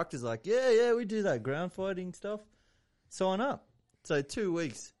instructor's like, "Yeah, we do that ground fighting stuff. Sign up." So 2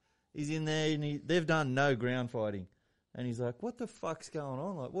 weeks, he's in there, and they've done no ground fighting, and he's like, "What the fuck's going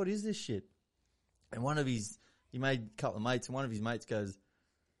on? Like, what is this shit?" And he made a couple of mates, and one of his mates goes,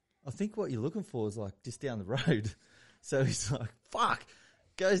 "I think what you're looking for is like just down the road." So he's like, "Fuck,"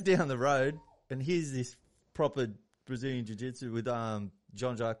 goes down the road, and here's this proper Brazilian Jiu-Jitsu with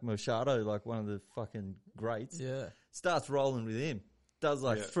Jean-Jacques Machado, like one of the fucking greats. yeah. Starts rolling with him. Does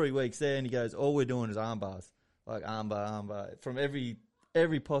like 3 weeks there, and he goes, "All we're doing is arm bars, like armbar from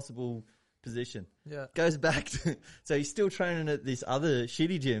every possible position." Yeah. Goes back to so he's still training at this other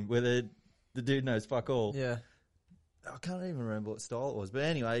shitty gym where the dude knows fuck all. Yeah. I can't even remember what style it was, but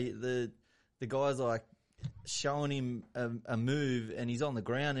anyway, the guy's like showing him a move, and he's on the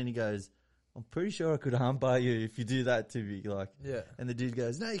ground, and he goes, "I'm pretty sure I could armbar you if you do that to me." Like, Yeah. and the dude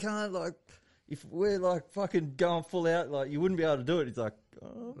goes, "No, you can't. Like, if we're like fucking going full out, like you wouldn't be able to do it." He's like,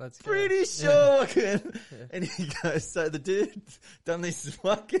 "Oh, Let's go." pretty sure I can." And he goes, so the dude done this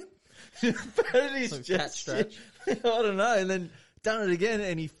fucking patted his Some cat chest. stretch. I don't know, and then done it again,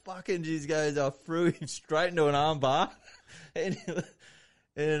 and he fucking just goes, I threw him straight into an armbar, and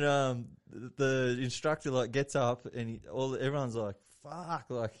the instructor like gets up, and everyone's like, "Fuck!"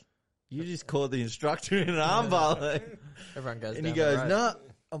 Like you just caught the instructor in an armbar, like. Everyone goes And down he goes, the road. "No,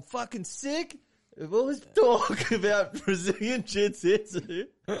 I'm fucking sick of all this talk about Brazilian Jiu-Jitsu."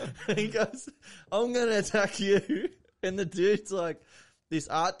 And he goes, "I'm going to attack you." And the dude's like, this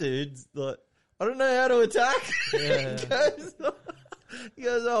art dude's like, "I don't know how to attack." Yeah. He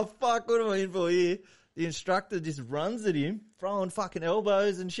goes, "Oh, fuck, what am I in for here?" The instructor just runs at him, throwing fucking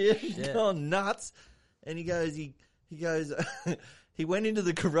elbows and shit, Yeah. going nuts. And he goes, he went into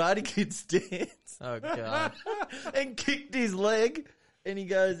the Karate Kid stance Oh god. and kicked his leg, and he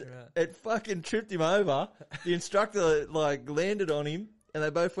goes, Right. it fucking tripped him over. The instructor like landed on him, and they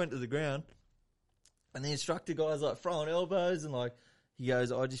both went to the ground. And the instructor guy's like throwing elbows, and like he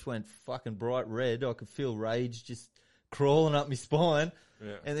goes, "I just went fucking bright red. I could feel rage just crawling up my spine."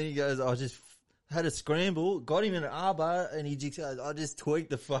 Yeah. And then he goes, "I just had a scramble, got him in an armbar, and he just goes, I just tweaked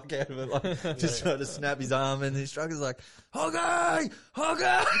the fuck out of it, like just tried to snap his arm." And the instructor's like, "Okay."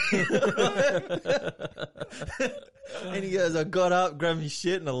 And he goes, "I got up, grabbed his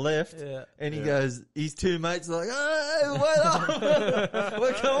shit, and I left." Yeah. And he goes, his 2 mates are like, "Hey, wait up!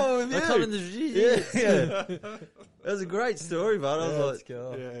 We're coming with you." We're coming to Yeah, yeah. That was a great story, but I was Yeah, like, let's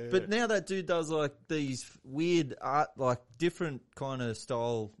go. but now that dude does like these weird art, like different kind of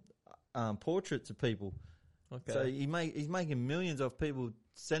style portraits of people. Okay. So he's making millions of people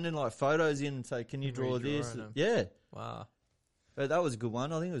sending like photos in and say, "Can you draw this?" Redrawing them. Yeah, Wow. but that was a good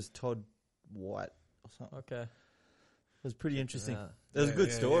one. I think it was Todd White or something. Okay. It was pretty interesting. Yeah. It was a good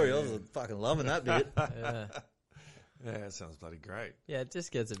Yeah, story. yeah, I was fucking loving that bit. Yeah. Yeah, that sounds bloody great. Yeah, it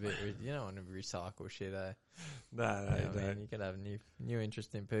just gets a bit. You don't want to recycle shit, eh? No, You know what I mean, no. you could have new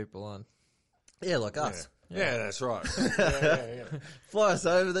interesting people on. Yeah, like us. Yeah, that's right. yeah. Fly us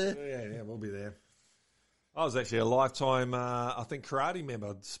over there. Yeah, we'll be there. I was actually a lifetime, I think, karate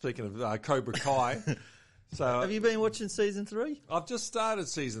member, speaking of Cobra Kai. So Have you been watching season 3? I've just started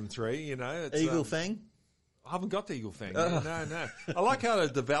season 3, you know. It's, Eagle Fang? I haven't got the eagle fang. No. I like how they're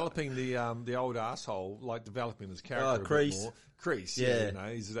developing the old asshole, like developing his character. Crease. A bit more. Crease, Yeah. you know,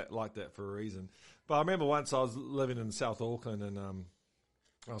 he's like that for a reason. But I remember once I was living in South Auckland and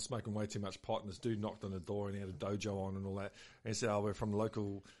I was smoking way too much pot, and this dude knocked on the door and he had a dojo on and all that. And he said, "Oh, we're from the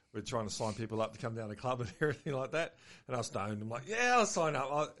local. We're trying to sign people up to come down to the club and everything like that." And I was stoned. I'm like, "Yeah, I'll sign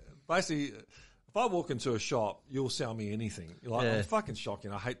up." Basically, if I walk into a shop, you'll sell me anything. Like, Yeah. I'm fucking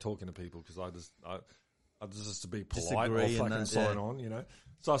shocking. I hate talking to people because I just to be polite Disagree or and fucking that, sign yeah. on, you know.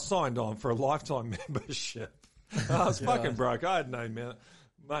 So I signed on for a lifetime membership. I was fucking broke. I had no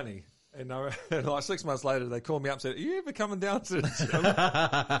money. And like 6 months later, they called me up and said, "Are you ever coming down to the gym?"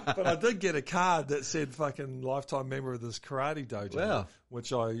 But I did get a card that said fucking lifetime member of this karate dojo, Wow.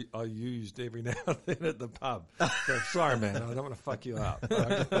 which I used every now and then at the pub. So, sorry, man, I don't want to fuck you up.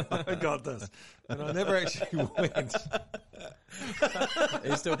 I got this. And I never actually went. Are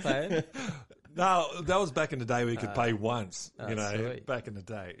you still paying? No, that was back in the day where you could pay once, oh, you know, sweet. back in the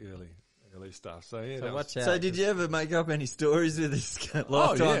day, early stuff. So, yeah. So that watch was, out. So did you ever make up any stories with this oh,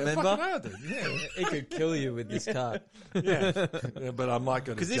 lifetime yeah, member? fucking hell, dude. Yeah. He could kill you with this card. Yeah, but I might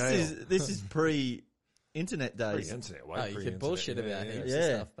go to Because jail. this is pre-internet days. Pre-internet, way Oh, you pre-internet. could bullshit Yeah, about yeah. heaps Yeah.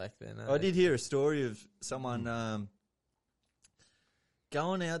 of stuff back then. I did hear a story of someone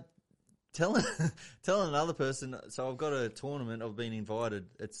going out telling another person. So I've got a tournament. I've been invited.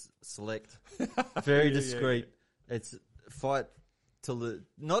 It's select, very Yeah, discreet. It's fight till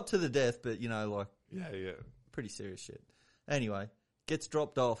not to the death, but you know, like Yeah. pretty serious shit. Anyway, gets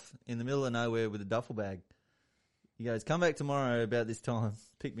dropped off in the middle of nowhere with a duffel bag. He goes, "Come back tomorrow about this time.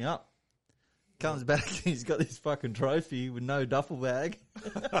 Pick me up." Comes back, he's got this fucking trophy with no duffel bag.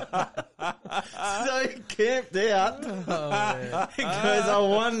 So he camped out. Oh, man. He goes, I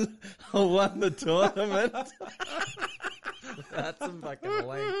won the tournament. That's some fucking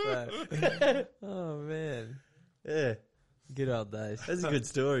length. Oh, man. Yeah, Good old days. that's a good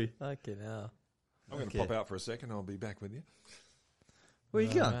story. Fucking hell. I'm going to Okay. pop out for a second. I'll be back with you. Where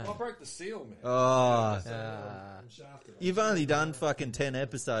you going? Alright. I broke the seal, man. Oh, Ah. you've only done fucking 10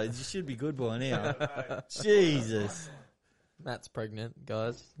 episodes. You should be good by now. Jesus. Matt's pregnant,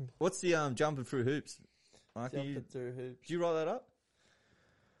 guys. What's the jumping through hoops? Like, Jumping through hoops. did you write that up?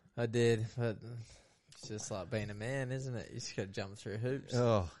 I did, but it's just like being a man, isn't it? You just got to jump through hoops.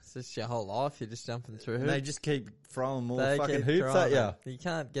 Oh, It's just your whole life. You're just jumping through and hoops. they just keep throwing more They fucking keep hoops throwing at you. them. You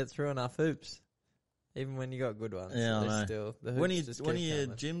can't get through enough hoops, even when you got good ones. Yeah, I They're know. Still, the When are hoops just when are keep your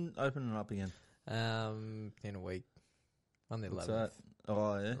coming. gym opening up again? In a week, on the What's 11th. that?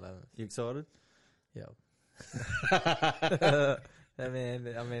 Oh yeah, 11th. you excited? Yeah. I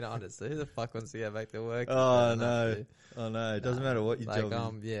mean, honestly, who the fuck wants to go back to work? Oh Doesn't no, have to. oh no, it doesn't matter what your Like,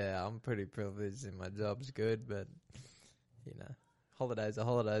 job is. I'm pretty privileged and my job's good, but you know, holidays are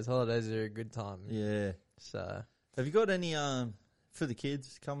holidays. Holidays are a good time. Yeah. So, Have you got any for the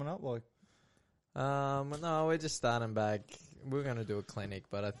kids coming up? Like, no, we're just starting back. We're going to do a clinic,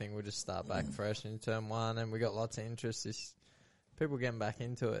 but I think we'll just start back fresh in term one, and we got lots of interest. People getting back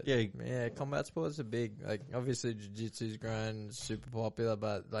into it. Yeah, combat sports are big. Like, obviously, jiu-jitsu's grown, super popular,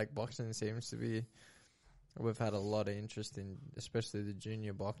 but like boxing seems to be. We've had a lot of interest in, especially the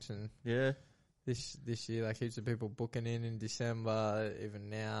junior boxing yeah, this year. Like, heaps of people booking in December, even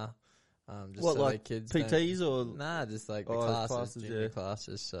now. Just what so like their kids PTs or Nah, just like the Oh, classes, junior yeah.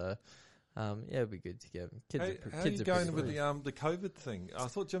 classes. So, yeah, it'd be good to get them. Kids How are kids you are going pretty with good. the COVID thing? I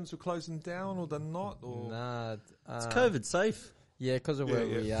thought gyms were closing down, or they're not. Or Nah, it's COVID safe? Yeah, because of Yeah, where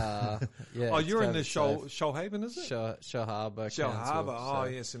yeah. we are. Yeah, oh, it's you're in the COVID safe. Shoalhaven, is it? Shell Harbour. Shell Council, Harbour. Oh, so,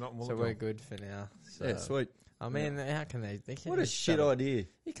 yes, you're not So we're good for now. So, Yeah, sweet. I mean, how can they? They can't What a just shit shut it- idea.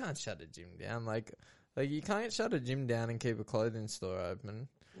 You can't shut a gym down. Like you can't shut a gym down and keep a clothing store open.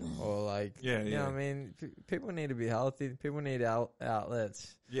 Or like, Yeah, you know what I mean? People need to be healthy. People need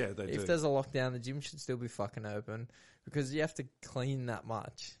outlets. Yeah, they do. If there's a lockdown, the gym should still be fucking open because you have to clean that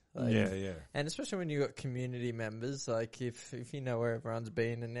much. Like, yeah. And especially when you've got community members, like if you know where everyone's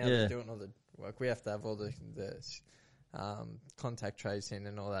been and now Yeah. they're doing all the work, we have to have all the contact tracing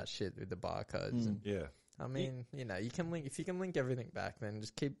and all that shit with the barcodes. And, Yeah. I mean, you know, if you can link everything back, then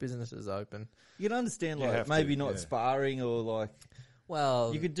just keep businesses open. You can understand You like have to, maybe not yeah. sparring or like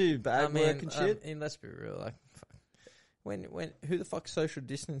Well, you could do bag work and shit. And let's be real, like, fuck. when who the fuck's social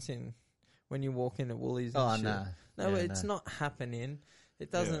distancing when you walk into Woolies? And Oh shit? no, No, Yeah, it's no. not happening.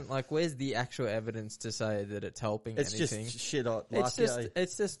 It doesn't like. Where's the actual evidence to say that it's helping It's anything? just shit. Lucky,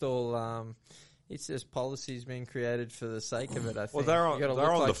 It's just all. It's just policies being created for the sake of it. I think. Well, they're on, You gotta they're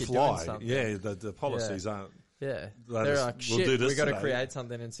look on like the you're doing fly. something. Yeah, the policies aren't. Yeah, Let they're us- like, we'll do shit, this we got to today. create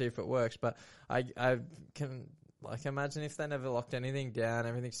something and see if it works. But I can Like, imagine if they never locked anything down,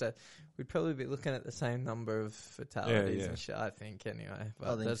 everything said, we'd probably be looking at the same number of fatalities and shit, I think, anyway.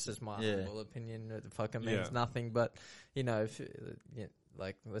 But that's just my humble opinion. It fucking means nothing. But, you know,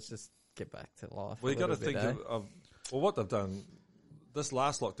 let's just get back to life. Well, you got to think of what they've done. This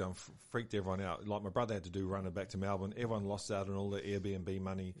last lockdown freaked everyone out. Like, my brother had to do running back to Melbourne. Everyone lost out on all the Airbnb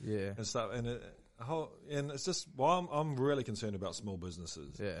money and stuff. And it's just, I'm really concerned about small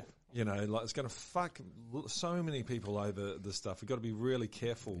businesses. Yeah. You know, like, it's going to fuck so many people over this stuff. We've got to be really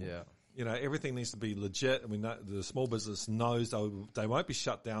careful. Yeah. You know, everything needs to be legit. We know the small business knows they won't be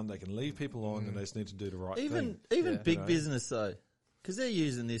shut down. They can leave people on, and they just need to do the right thing. Even big business though, because they're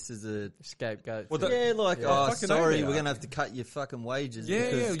using this as a scapegoat. Well, sorry, we're going to have to cut your fucking wages.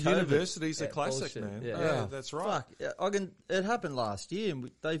 Yeah, universities are classic, bullshit. man. Yeah. Yeah, that's right. Fuck, it happened last year,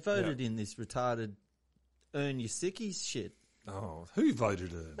 and they voted in this retarded earn your sickies shit. Oh, who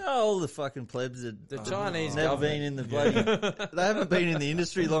voted it? Oh, all the fucking plebs that The Chinese never government. been in the bloody. They haven't been in the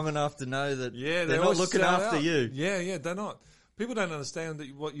industry long enough to know that they're not all looking sell after out. you. Yeah, they're not. People don't understand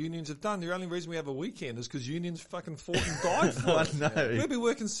what unions have done. The only reason we have a weekend is because unions fucking fought and died for I it. know. We'll be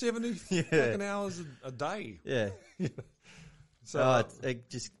working 70 fucking hours a day. Yeah. So it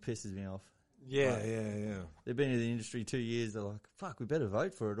just pisses me off. yeah. They've been in the industry 2 years. They're like, fuck, we better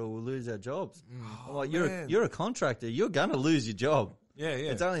vote for it or we'll lose our jobs. I'm like, man. you're a contractor. You're going to lose your job. Yeah.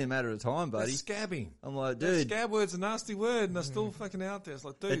 It's only a matter of time, buddy. That's scabbing. I'm like, That dude, scab word's a nasty word, and they're still fucking out there. It's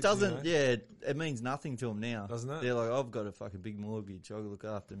like, dude, it doesn't, it means nothing to them now. Doesn't it? They're like, I've got a fucking big mortgage. I've got to look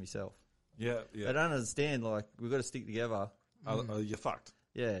after myself. Yeah. They don't understand, like, we've got to stick together. You're fucked.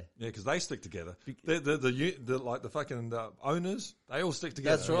 Yeah. Yeah, because they stick together. The fucking owners, they all stick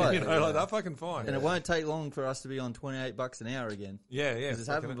together. That's right. You know, like, they're fucking fine. And it won't take long for us to be on $28 an hour again. Yeah. Because it's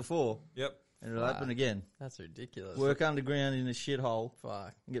happened before. Yep. And it'll happen again. That's ridiculous. Work underground in a shithole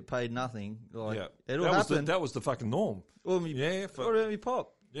Fuck. and get paid nothing. Like, Yeah. it'll that happen. that was the fucking norm. What about me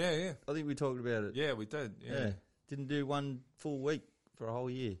pop? Yeah. I think we talked about it. Yeah, we did. Yeah. Didn't do one full week for a whole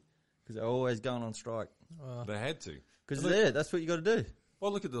year. Because they're always going on strike. They had to. Because that's what you got to do.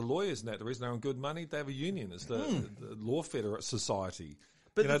 Well, look at the lawyers and that. The reason they're on good money, they have a union. It's the Law Federate Society.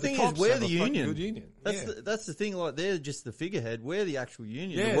 But the thing is, we're the union. Good union. That's the thing. Like, they're just the figurehead. We're the actual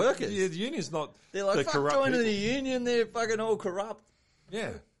union. Yeah, the workers. Yeah, the union's not. They're like, the fuck corrupt joining people. the union. They're fucking all corrupt.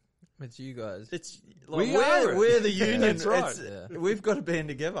 Yeah. It's you guys. It's like, are it. we're the union. That's right. We've got to band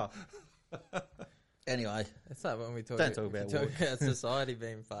together. Anyway, It's like when we talk, Don't talk about war. society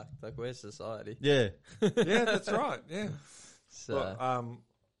being fucked. Like, we're society. yeah, Yeah, that's right. Yeah. So, Well, I'm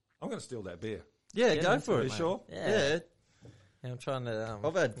going to steal that beer. yeah, go for You it. sure? Yeah. I'm trying to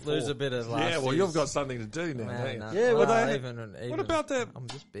I've had lose 4. a bit of last Yeah, well, year's- you've got something to do now, Man, don't you? Yeah, well, they- even, What about that? I'm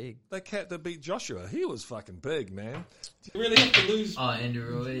just big. That cat that beat Joshua, he was fucking big, man. You really have to lose. Oh,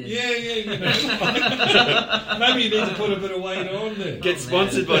 Andrew Roy. Yeah, you know. Maybe you need to put a bit of weight on there. Get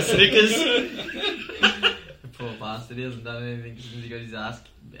sponsored by Snickers. The poor bastard. He hasn't done anything since he got his ass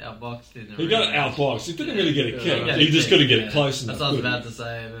outboxed in the He got it outboxed. He didn't really get a kick. He just got to get it close enough. That's what I was about to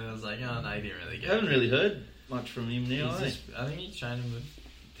say, and then I was like, oh no, he didn't really get I haven't it. really heard much from him now. I think he's training with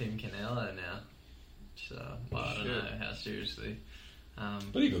Tim Canelo now. So, well, I don't know how seriously.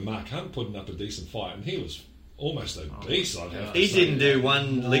 But even Mark Hunt putting up a decent fight, and he was almost a beast, I'd have to He say. didn't do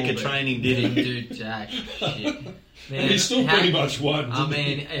one lick of training, did Didn't he? do jack shit. Man, And he still pretty much won. I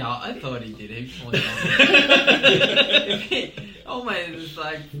mean, yeah, I thought he did. Oh man, it's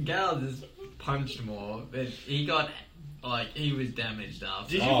like Gal just punched more, but he got he was damaged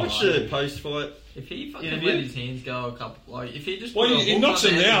after. Did you Oh, watch the post-fight? If he fucking interview? let his hands go a couple, if he just Well, put a he hook knocks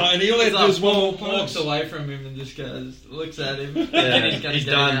on him there, now, and he only he's does one more walks punch. away from him and just goes, looks at him, and he's, he's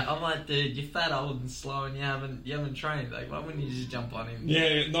go done. down. I'm like, dude, you're fat, old, and slow, and you haven't trained. Like, why wouldn't you just jump on him?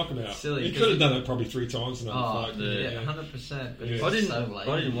 Yeah, knock him out. Silly, He 'cause could have he- done it probably 3 times in that Oh, fight. yeah, 100%. But Yeah. it's I didn't. so late.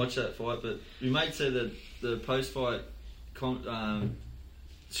 I didn't watch that fight, but your mate said that the post-fight,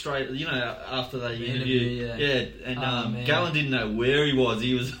 straight, after they The interviewed, interview, and Oh, man. Gallen didn't know where he was.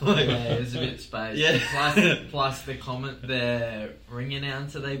 He was like, Yeah, it was a bit spaced. Yeah. Plus the comment, the ring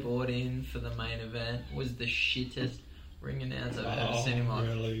announcer they brought in for the main event was the shittest ring announcer I've ever seen in my life.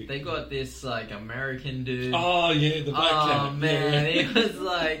 Really? They got this American dude. Oh, yeah, the black cat. Oh man, Yeah.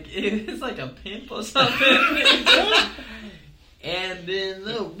 he was like a pimp or something. And then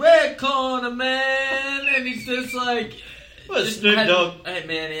the red corner man, and he's just like, What, just Snoop had- Dogg? Hey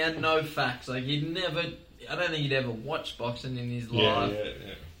man, he had no facts. Like I don't think he'd ever watched boxing in his Yeah, life.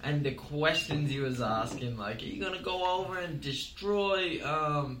 yeah. And the questions he was asking, like, are you gonna go over and destroy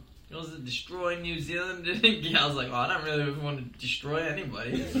Was it destroying New Zealand? I was like, I don't really want to destroy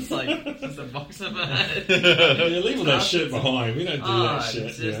anybody. It's just like just a boxer match. Yeah, leave all that shit behind. We don't do that shit.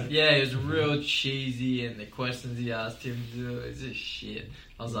 It's just, yeah, it was real cheesy, and the questions he asked him to do, it's just shit.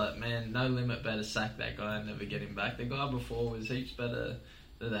 I was like, man, No Limit better sack that guy and never get him back. The guy before was heaps better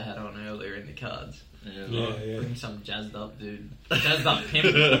that they had on earlier in the cards. Yeah. Bring some jazzed up dude. Jazzed up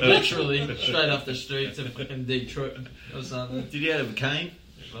pimp, literally, straight off the streets of fucking Detroit or something. Did he have a cane?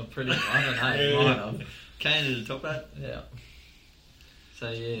 Well, pretty, I don't know, might have. Cane at the top hat? Yeah.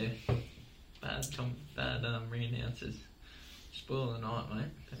 So, yeah, bad ring announcers. Spoil the night, mate.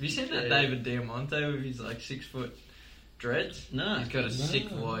 Have you seen that David Diamante with his, like, 6 foot dreads? No. He's got a sick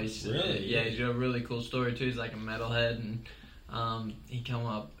voice. Really? Yeah, he's got a really cool story, too. He's like a metalhead, and he come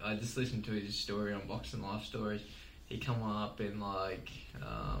up, I just listened to his story on Boxing Life Stories. He come up in, like,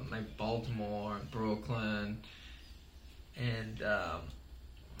 maybe Baltimore and Brooklyn, and,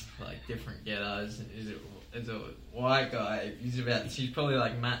 like, different ghettos. Is a white guy. He's probably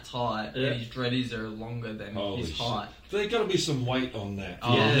like Matt's height, and his dreadies are longer than Holy his height. There's got to be some weight on that.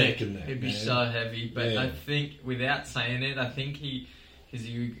 Oh, Your neck and that. It'd be man. so heavy. But Yeah. I think, without saying it, I think he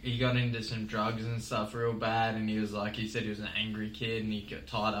got into some drugs and stuff real bad, and he said he was an angry kid, and he got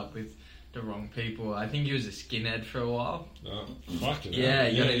tied up with the wrong people. I think he was a skinhead for a while. Oh, fucking Yeah,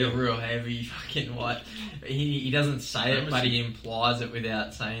 hell. he got into real heavy fucking white. He doesn't say it, but he implies it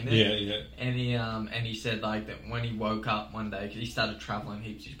without saying it. Yeah. And he said like that when he woke up one day, 'cause he started traveling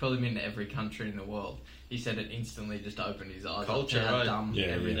heaps. He's probably been to every country in the world. He said it instantly just opened his eyes Culture, up to how right? dumb Yeah,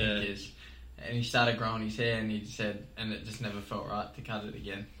 everything yeah. is. And he started growing his hair, and he said, and it just never felt right to cut it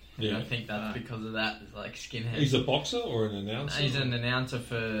again. And Yeah. I think that's because of that, like skinhead. He's a boxer or an announcer? He's an announcer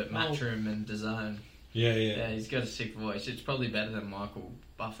for Matchroom and DAZN. Yeah. Yeah, he's got a sick voice. It's probably better than Michael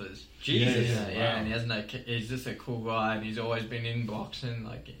Buffer's. Jesus. Yeah, Wow. and he has no. He's just a cool guy, and he's always been in boxing,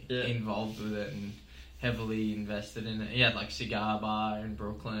 like Yeah. involved with it and heavily invested in it. He had like cigar bar in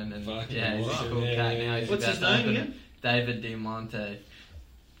Brooklyn, and Fucking yeah, he's wow. a cool Yeah, cat yeah, now. yeah. He's What's about his to name open again? David Diamante.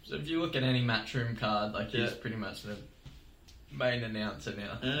 So if you look at any Matchroom card, like he's Yeah. pretty much the main announcer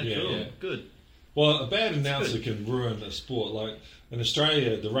now. Yeah, Cool. yeah. Good. Well, a bad announcer can ruin a sport. Like in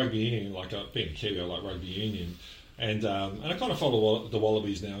Australia, the rugby union, like being a Kiwi, I like rugby union, and I kind of follow the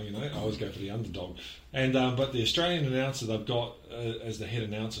Wallabies now. You know, I always go for the underdog. And but the Australian announcer they've got as the head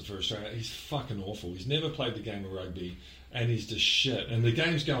announcer for Australia, he's fucking awful. He's never played the game of rugby, and he's just shit. And the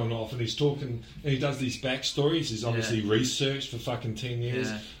game's going off, and he's talking, and he does these backstories. He's obviously researched for fucking 10 years.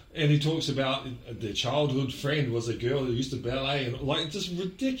 Yeah. And he talks about their childhood friend was a girl who used to ballet and like just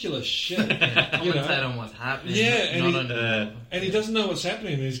ridiculous shit. Commentate on what's happening. Yeah, and not he- on And he doesn't know what's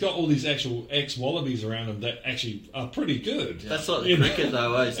happening. And he's got all these actual ex-wallabies around him that actually are pretty good. That's like the You know? cricket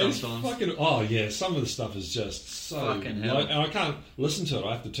though, eh? And it's Sometimes. fucking some of the stuff is just so Fucking hell. and I can't listen to it.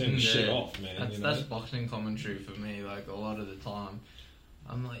 I have to turn the shit off, man. That's, you know? that's boxing commentary for me. Like a lot of the time,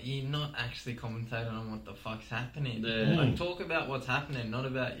 I'm like, you're not actually commentating on what the fuck's happening. Yeah. Like, talk about what's happening, not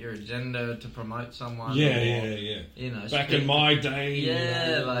about your agenda to promote someone. yeah. You know, Back speak- in my day, Yeah,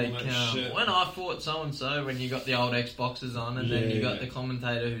 you know, all like that shit. when I fought so and so, when you got the old Xboxes on, and then you got Yeah. the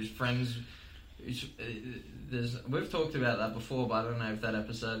commentator whose friends. We've talked about that before, but I don't know if that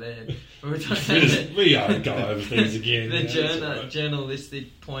episode aired. We were talking about we don't go over things again. the yeah, that's all right.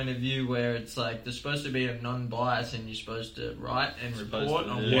 journalistic point of view, where it's like there's supposed to be a non-bias, and you're supposed to write and Supposed report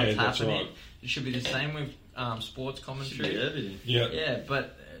to, on yeah. what's Yeah, that's happening. right. It should be the same with sports Should be commentary. everything. Yeah. Yeah,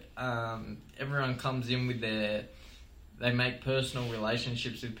 but everyone comes in with they make personal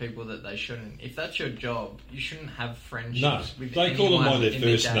relationships with people that they shouldn't. If that's your job, you shouldn't have friendships No, with they call them by anyone their in the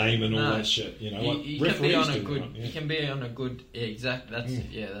first game. name and all No. that shit. You know, You, like you can be referees on a do, good. right? Yeah. You can be on a good. Yeah, exactly.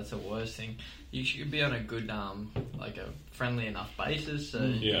 That's the worst thing. You should be on a good, like a friendly enough basis. So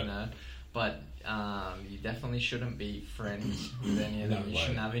Yeah. you know, but you definitely shouldn't be friends with any of them. No You way.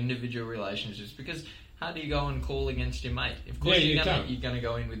 shouldn't have individual relationships because. How do you go and call against your mate? Of course, Yeah, you're you gonna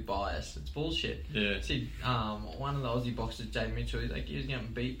go in with bias. It's bullshit. Yeah. See, one of the Aussie boxers, Jay Mitchell, he was getting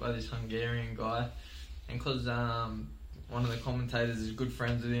beat by this Hungarian guy, and because one of the commentators is good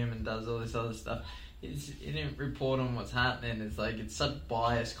friends with him and does all this other stuff, he didn't report on what's happening. It's like it's such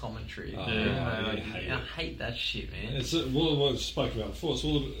biased commentary. Oh, You know, yeah, like, hate I it. hate that shit, man. It's what I spoke about before. It's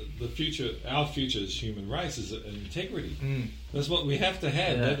all of the future. Our future as human race is integrity. That's what we have to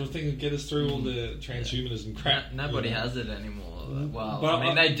have. Yeah. That thing that get us through all the transhumanism crap. Nobody you know? has it anymore. Well, But I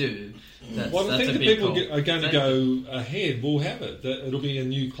mean, they do. That's, Well, I that's think a the big people call. are going to They- go ahead will have it. That it'll be a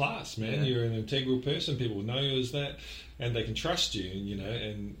new class, man. Yeah. You're an integral person. People will know you as that, and they can trust you. You know,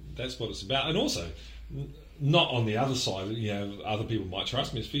 and that's what it's about. And also, not on the other side. You know, other people might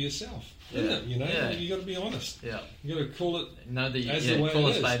trust me. It's for yourself, isn't it? You know, Yeah. you got to be honest. Yeah. You got to call it Know that you as the way call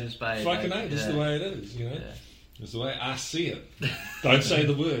it a is. spade a spade. Fucking like, hell, this is the way it is. You know, Yeah. it's the way I see it. Don't say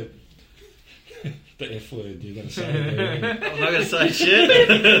the word. The F word. You're going to say it. I'm not going to say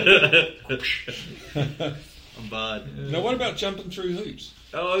shit. I'm barred. Now, what about jumping through hoops?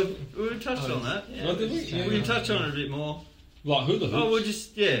 Oh, we touched on that. Yeah, What did we? that's- Yeah. We can touch on it a bit more. Like hula hoops? Oh, we'll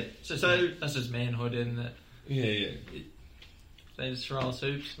just, yeah. It's just So, that's just manhood, isn't it? Yeah. They just throw us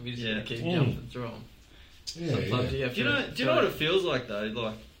hoops. We just Yeah. gotta keep Mm. jumping through them. Yeah, Sometimes yeah. you have do to. you know what it feels like though?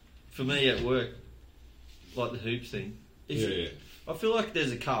 Like, for me at work, like the hoops thing. Yeah. I feel like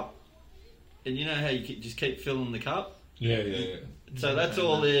there's a cup, and you know how you just keep filling the cup. Yeah. So that's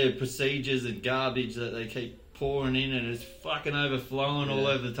all their procedures and garbage that they keep pouring in, and it's fucking overflowing all Yeah.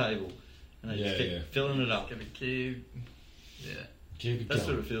 over the table, and they just Yeah, keep yeah. filling it up. Gotta keep. Yeah. Keep it That's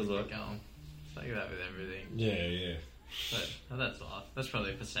going. what it feels like. Going. It's like that with everything. Yeah. But that's life. That's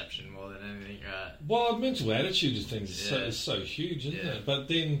probably perception more than anything, right? Well, mental attitude of things Yeah. is so huge, isn't Yeah. it? But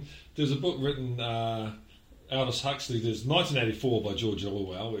then there's a book written, Aldous Huxley, there's 1984 by George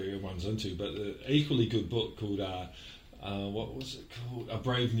Orwell, where everyone's into, but an equally good book called, what was it called? A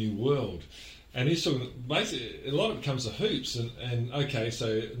Brave New World. And he's talking, basically, a lot of it comes to hoops. And okay, so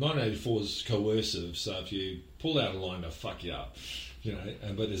 1984 is coercive, so if you pull out a line, they'll fuck you up. You know,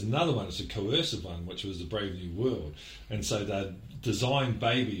 but there's another one, it's a coercive one, which was the Brave New World. And so they designed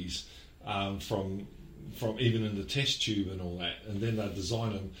babies from even in the test tube and all that, and then they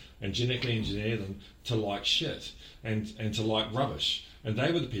design them and genetically engineer them to like shit and to like rubbish. And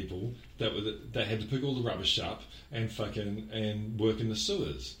they were the people that had to pick all the rubbish up and work in the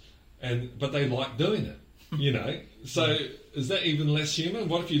sewers. But they like doing it, you know. So is that even less human?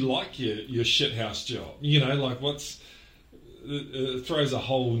 What if you like your shithouse job? You know, like it throws a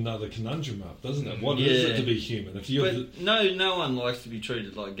whole nother conundrum up, doesn't it? What is it to be human? If you're But no one likes to be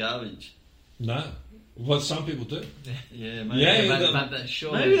treated like garbage. no, what some people do. Yeah, maybe. Yeah, but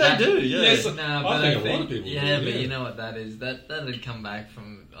surely Maybe they that- do. Yeah. Yes, No, I but think a lot of people do, Yeah, but yeah. you know what that is? That'd come back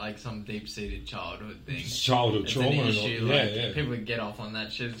from like some deep-seated childhood thing. Childhood It's trauma an and all. issue. Yeah, Like, yeah. people get off on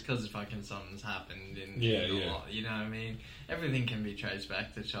that shit. It's because fucking something's happened. In Yeah, a yeah. lot, you know what I mean? Everything can be traced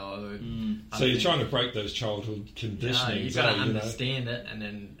back to childhood. I So you're think- trying to break those childhood No, conditionings. you've got to you know? understand it and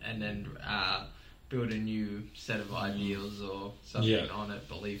then build a new set of ideals or something Yeah. on it,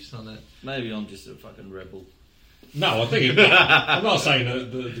 beliefs on it. Maybe I'm just a fucking rebel. No, I think I'm not saying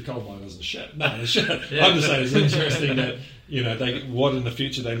that the coal mine isn't shit. No, it's shit. Yeah. I'm just saying it's interesting that what in the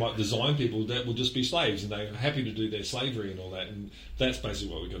future they might design people that will just be slaves and they're happy to do their slavery and all that, and that's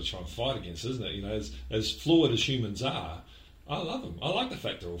basically what we've got to try and fight against, isn't it? You know, as flawed as humans are, I love them. I like the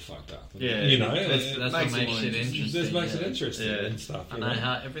fact they're all fucked up. And, Yeah, you know, That's what makes it makes more it interesting. interesting. this makes it yeah. interesting Yeah. and stuff. I You know know?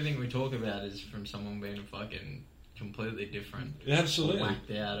 how everything we talk about is from someone being fucking completely different, Absolutely.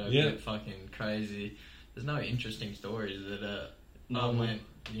 whacked out, or Yeah. a bit fucking crazy. There's no interesting stories that No. I went,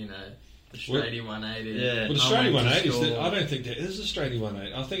 you know, the straighty 180. Yeah. Well, the I Australian went to 180s, school. I don't think there is a Australian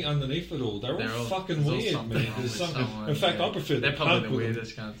 180. I think underneath it all, they're all fucking there's all weird, something man. wrong There's with something. someone, In fact, yeah. I prefer the They're probably punk the with them.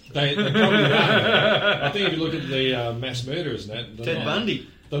 weirdest cunts. They probably are. I think if you look at the mass murderers and that, Ted Bundy.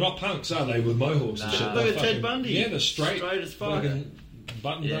 they're not punks, are they? With mohawks and Nah. shit. Look They're at Ted fucking- Bundy. Yeah, they're straight. Straight as fuck. Fucking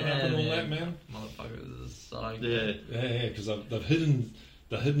buttoned up and all that, man. Motherfuckers are psycho. Yeah. Yeah, because they've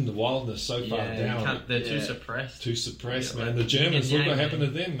hidden the wildness so far Yeah, down. they're too Yeah. suppressed. Too suppressed, Yeah, man. like The Germans, yin look what yang, happened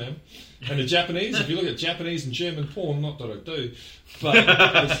to man. them, man. And the Japanese, if you look at Japanese and German porn, not that I do, but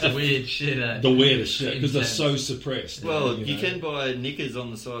it's Weird shit. the weirdest shit because they're Intense. so suppressed. Well, you know. can buy knickers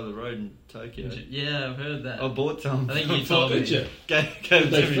on the side of the road in Tokyo. Yeah, I've heard that. I bought some. I think you told Did me. you? Gave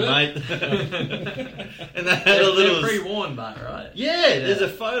They to me, mate. and they had a They're little. pre-worn, but right? Yeah, there's a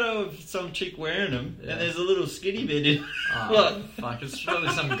photo of some chick wearing them, Yeah. and there's a little skinny bit in. Oh, What? fuck! It's probably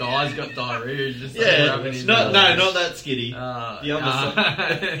some guy's got diarrhea. Just like, Yeah, rubbing his not nose. not that skinny. The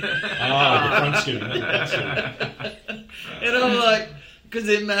other Ah, the front skin. That's it. And I'm like, because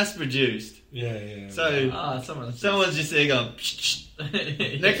they're mass produced. Yeah, yeah. So someone's someone's just there going.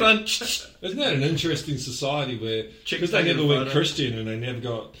 Next one. Isn't that an interesting society where Chicks because they taking never a went photo. Christian and they never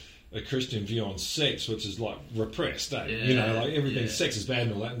got a Christian view on sex, which is like repressed, eh? You know, like everything, Yeah. sex is bad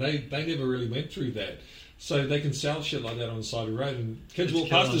and all that. And they never really went through that, so they can sell shit like that on the side of the road, and kids walk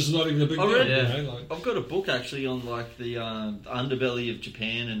past. This is not even a big I deal, read- you know? Like, I've got a book actually on like the underbelly of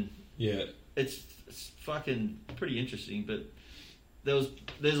Japan, and yeah, it's fucking pretty interesting. But there's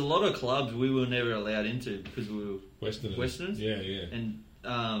a lot of clubs we were never allowed into because we were Westerners. Westerners? Yeah, yeah. and.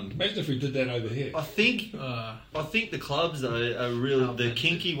 Imagine if we did that over here. I think the clubs though are real the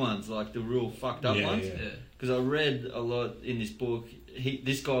kinky ones, like the real fucked up Yeah, ones. yeah. because I read a lot in this book.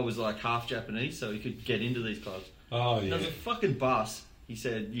 This guy was like half Japanese, so he could get into these clubs. Oh, yeah. There's a fucking bus. He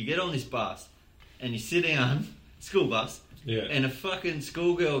said, you get on this bus and you sit down, school bus, Yeah. and a fucking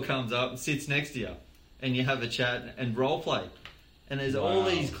schoolgirl comes up and sits next to you, and you have a chat and role play. And there's all Wow.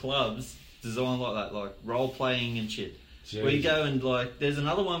 these clubs designed like that, like role playing and shit. Jeez. Where you go and like, there's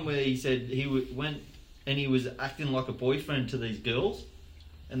another one where he said he went and he was acting like a boyfriend to these girls,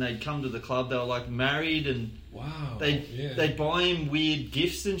 and they'd come to the club. They were like married, and Wow. they'd buy him weird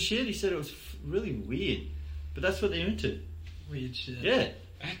gifts and shit. He said it was really weird, but that's what they're into. Weird shit. Yeah,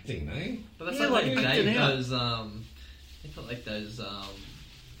 Acting, eh? But that's Yeah, like like a acting date out. those it's not like those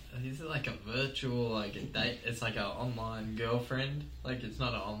is it like a virtual like a date? It's like an online girlfriend. Like it's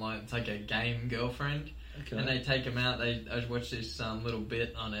not an online. It's like a game girlfriend. okay. And they take them out. I watched this little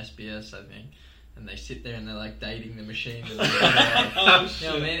bit on SBS, I think, and they sit there and they're like dating the machine. And you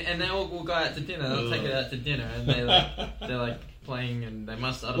know what I mean? And they all will go out to dinner. They'll take it out to dinner, and they're like playing, and they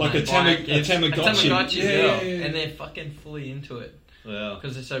must I don't Like know, a Tamagotchi. Tamagotchi Yeah, girl, yeah, yeah. and they're fucking fully into it Wow.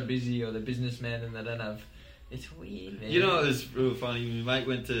 because they're so busy or they're businessmen and they don't have. It's weird, man. You know, it was real funny. My mate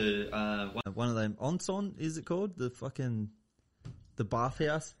went to one of them onsen, is it called? The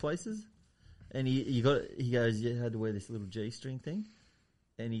bathhouse places. And he goes, you had to wear this little G-string thing.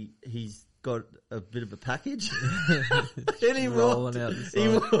 And he's got a bit of a package. And he Rolling out the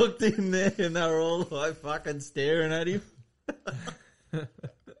he side. walked in there and they were all like fucking staring at him.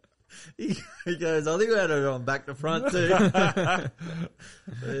 He goes, I think we had it on back to front too.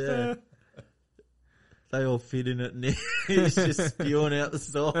 Yeah. They all fit in it, and he's just spewing out the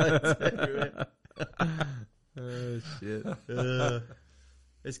sides. Oh shit!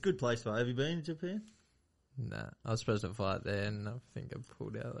 It's a good place, mate. Have you been to Japan? Nah, I was supposed to fight there, and I think I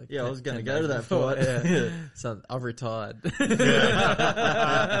pulled out. Like Yeah, I 10 was going to 10 go to days that before. fight. Yeah, so I've retired.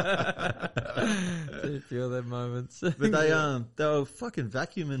 A few of them moments. But they were fucking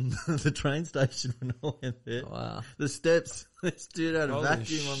vacuuming the train station when I went there. Wow. The steps, they stood out a Holy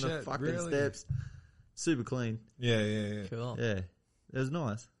vacuum on the shit, fucking really? steps. Super clean. Yeah. Cool. Yeah, it was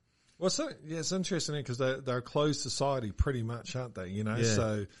nice. Well, it's interesting because they're a closed society pretty much, aren't they? You know, Yeah.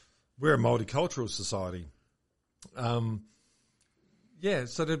 so we're a multicultural society. Yeah,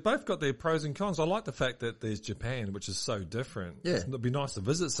 so they've both got their pros and cons. I like the fact that there's Japan, which is so different. Yeah. It'd be nice to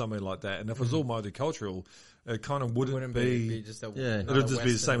visit somewhere like that. And if it was all multicultural, it kind of wouldn't be be just a Yeah. it'll just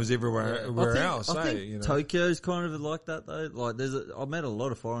be the same as everywhere else. I think you know? Tokyo's kind of like that though. Like I've met a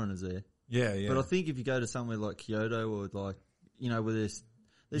lot of foreigners there. Yeah. But I think if you go to somewhere like Kyoto or like, you know, where they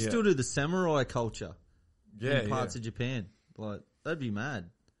Yeah. still do the samurai culture yeah, in parts of Japan. Like, that'd be mad.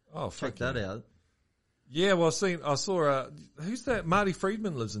 Oh, Check fuck that yeah. out. Yeah, well, I saw, who's that? Marty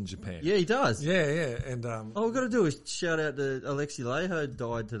Friedman lives in Japan. Yeah, he does. Yeah. And, Oh, we've got to do a shout out to Alexi Leho,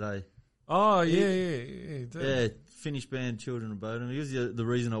 died today. he did. Yeah, Finnish band Children of Bodom. He was the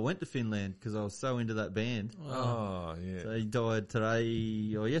reason I went to Finland because I was so into that band. Oh, yeah. So he died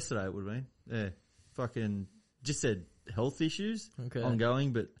today, or yesterday it would have been. Yeah. Fucking just said health issues Okay.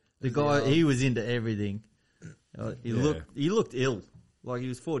 ongoing, but the Is he guy, old? he was into everything. He Yeah. looked ill. Like he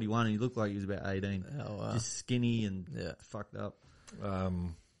was 41 and he looked like he was about 18. Oh wow. Just skinny and Yeah. fucked up.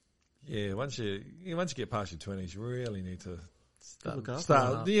 Yeah, once you get past your 20s, you really need to Look after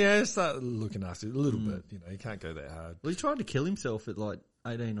him. start looking after it a little bit. You know, you can't go that hard. Well, he tried to kill himself at like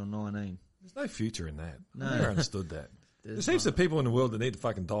 18 or 19. There's no future in that. No. I never understood that. There's There's heaps of people in the world that need to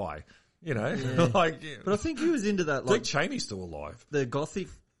fucking die. You know, like But I think he was into that, Dick like Cheney's still alive. the gothic.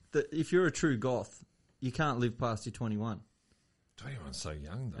 If you're a true goth, you can't live past your 21. 21's so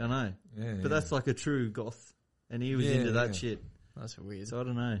young though. I know. Yeah, But that's like a true goth. And he was Yeah, into that yeah. shit. That's weird. So I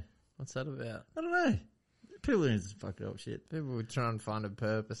don't know. What's that about? I don't know. People are into fucked up shit. People would try and find a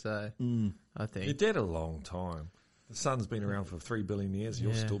purpose, I You're think. dead a long time. The sun's been around for 3 billion years.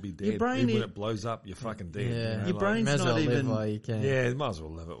 You'll Yeah. still be Your dead. brain Even when is- it blows up, you're fucking dead. Yeah. You know, Your brain's May as not well live even. while you can. Yeah, you might as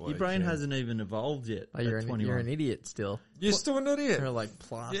well live it. while Your you brain can. hasn't even evolved yet. Oh, you're at an 21. idiot still. You're still an idiot. You're like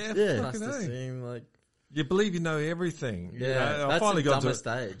plus. Yeah, Yeah. fucking A. Plasticine, like You believe you know everything. You know, I that's finally the got to dumbest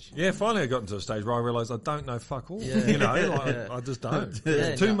stage. Yeah, finally I got into a stage where I realised I don't know fuck all. Yeah. You know, like, Yeah. I just don't. Yeah,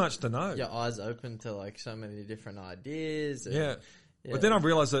 There's too no. much to know. Your eyes open to like so many different ideas. And, Yeah. yeah. But then I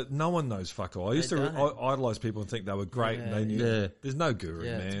realised that no one knows fuck all. I used They to don't. idolise people and think they were great and they knew. Yeah. There's no guru,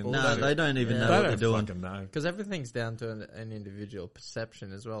 Yeah, it's man. bullshit. No, they don't even Yeah. know They what don't they're doing. fucking know. Because everything's down to an individual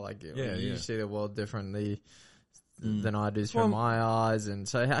perception as well. Like, Yeah, you yeah. see the world differently than I do through Well, my eyes, and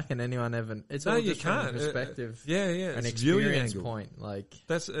so how can anyone ever? It's No, all you just from a can't. perspective, Yeah, an it's viewing experience angle. point. Like,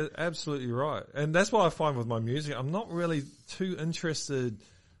 That's absolutely right. And that's what I find with my music. I'm not really too interested,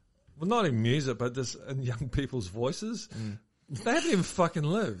 well, not in music, but just in young people's voices. They haven't even fucking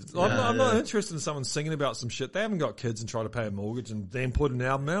lived. I'm not interested in someone singing about some shit. They haven't got kids and try to pay a mortgage and then put an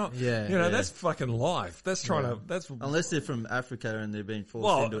album out. Yeah. You know, that's fucking life. That's trying to, that's... Unless they're from Africa and they're being forced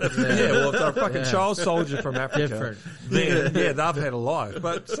Well, into it. well, if they're a fucking child soldier from Africa, Different. then, yeah, they've had a life.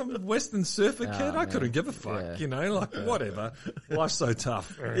 But some Western surfer kid, I man. couldn't give a fuck, Yeah. you know, like, whatever. Life's so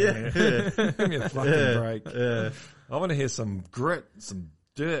tough. Give me a fucking break. Yeah. I want to hear some grit, some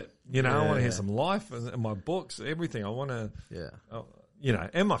dirt, you know, I want to hear some life in my books, everything. I want to, you know,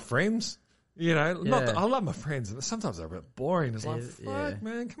 and my friends, you know, not that, I love my friends, but sometimes they're a bit boring. It's like, fuck,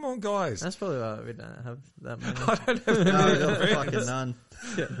 man, come on, guys. That's probably why we don't have that many. I don't have No, friends. fucking none.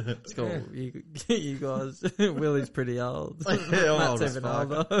 It's cool. You guys, Willie's pretty old. Yeah, I'm Matt's old as even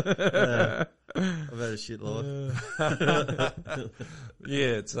fuck. older. I've had a shit life.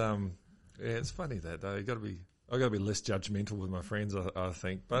 It's funny that though. I got to be less judgmental with my friends, I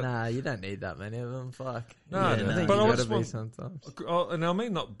think. But Nah, you don't need that many of them. Fuck. No, I no. think But you I gotta just be want- sometimes. and I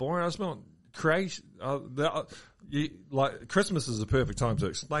mean not boring. I just want creation. Like Christmas is the perfect time to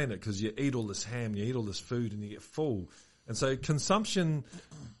explain it because you eat all this ham, you eat all this food, and you get full. And so consumption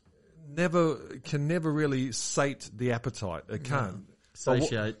can never really sate the appetite. It can't.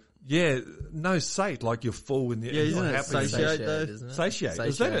 Satiate. Yeah, no sate, like you're full and you're isn't not it happy. satiate, though? isn't it? Satiate.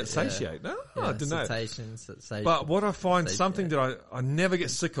 Is that it? yeah. Satiate? No, Yeah, I don't know. satiation. But what I find, something that I never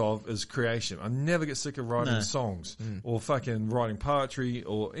get sick of is creation. I never get sick of writing songs or fucking writing poetry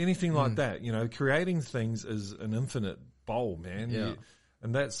or anything like that. You know, creating things is an infinite bowl, man. Yeah.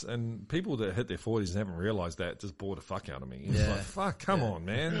 And people that hit their 40s and haven't realised that just bore the fuck out of me. It's Yeah. like, fuck, come on,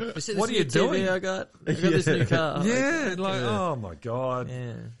 man. You see What are this you new TV doing? I got this new car. Yeah, like, oh my God.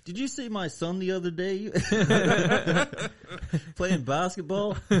 Yeah. Did you see my son the other day? Playing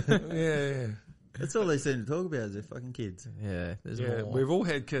basketball? Yeah. That's all they seem to talk about is their fucking kids. Yeah, there's Yeah, more. we've all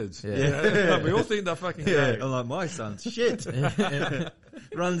had kids. Yeah. We all think they're fucking Yeah, great. I'm like, my son's shit.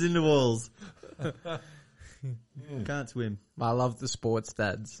 Runs into walls. Can't swim. I love the sports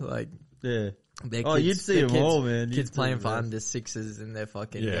dads. Like, Yeah. their Oh, you'd see their them all, man. You'd Kids see playing them for all. under sixes and they're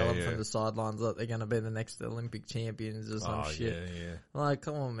fucking Yeah, yelling yeah. from the sidelines like they're going to be the next Olympic champions or some Oh, shit. yeah. Like,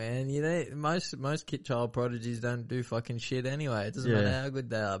 come on, man. You know, most kid child prodigies don't do fucking shit anyway. It doesn't Yeah. matter how good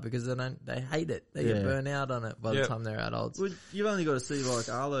they are because they hate it. They get Yeah. burnt out on it by the Yep. time they're adults. Well, you've only got to see like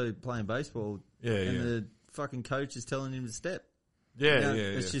Arlo playing baseball Yeah, and yeah. the fucking coach is telling him to step. Yeah, You know, yeah,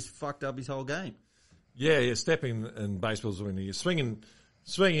 It's yeah. just fucked up his whole game. Yeah, stepping in baseball's when you're swinging,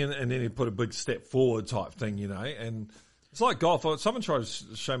 and then you put a big step forward type thing, you know. And it's like golf. Someone tried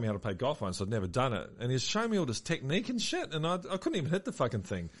to show me how to play golf once. I'd never done it, and he's showing me all this technique and shit, and I couldn't even hit the fucking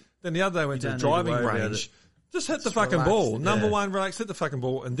thing. Then the other day I went You to a don't need to driving worry about range. it. Just hit the fucking relax, ball. yeah. Number one, relax, hit the fucking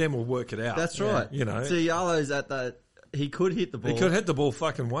ball, and then we'll work it out. That's right. You know, See, Arlo's at that. He could hit the ball. he could hit the ball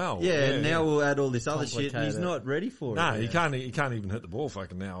fucking well. Yeah, and now we'll add all this other shit, and he's Complicated. not ready for No, it. he can't even hit the ball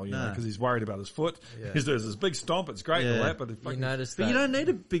fucking now, you know, No. because he's worried about his foot. Yeah. He's doing this big stomp. It's great and all Yeah. that, but it You fucking, notice But that. you don't need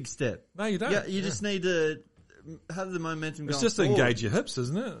a big step. no, you don't. Yeah, you just need to have the momentum It's going just to forward. engage your hips,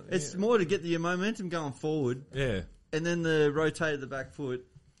 isn't it? It's more to get your momentum going forward, Yeah. and then the rotate of the back foot,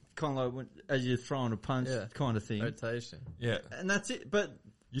 kind of like as you're throwing a punch Yeah. kind of thing. rotation. Yeah. And that's it. But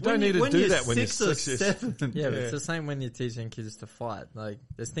You don't need to do that when you're 6 or 7. Yeah, but it's the same when you're teaching kids to fight. Like,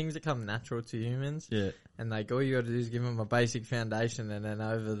 there's things that come natural to humans. Yeah. And like, all you got to do is give them a basic foundation, and then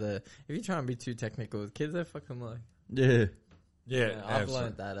if you try and be too technical with kids, they're fucking like. Yeah. Yeah. I've absolutely.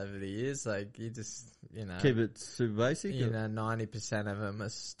 learned that over the years. Like, you just, Keep it super basic. 90% of them are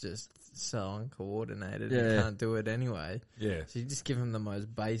just so uncoordinated. Yeah. You can't do it anyway. Yeah. So you just give them the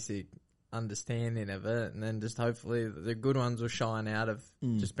most basic understanding of it, and then just hopefully the good ones will shine out of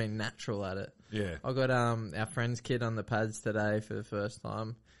just being natural at it. Yeah. I got our friend's kid on the pads today for the first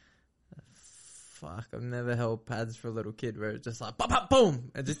time. Fuck, I've never held pads for a little kid where it's just like bop, bop,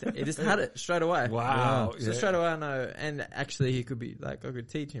 boom. It just had it straight away. Wow. So Yeah. straight away I know, and actually he could be like, I could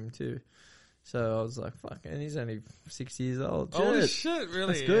teach him too. So I was like, fuck, and he's only 6 years old. Holy Shit. shit,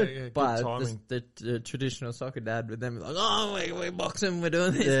 really? That's good. Yeah, But timing. the traditional soccer dad with them like, oh, we're boxing, we're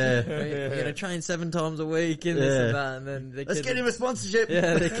doing this. Yeah. We're going to train 7 times a week and this Yeah. and that. And then the Let's kid get him a sponsorship.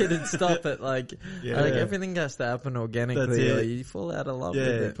 yeah, the kid would stop it. Like, Yeah. like everything has to happen organically. That's it. Or you fall out of love Yeah,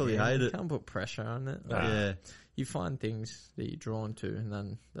 with it. probably man. hate You it. can't put pressure on it. Nah. Like, Yeah. you find things that you're drawn to, and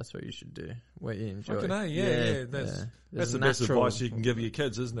then that's what you should do. What you enjoy. Fucking A, yeah. Yeah. That's There's that's the best natural- advice you can give your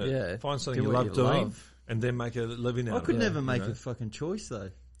kids, isn't it? Yeah. Find something Do you what love you doing love. and then make a living out I of could it. never you make know? a fucking choice though.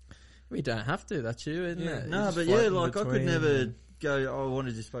 We don't have to. That's you, isn't Yeah. it? No, You but just yeah, float in like I could between never and- go. Oh, I want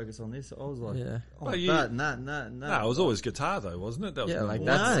to just focus on this. I was like, Yeah. oh, Well, you- that and that and that and that. No, it was always guitar though, wasn't it? That was Yeah, like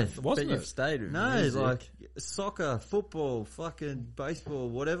number one. that's No, wasn't but you've it? stayed with No, music. like soccer, football, fucking baseball,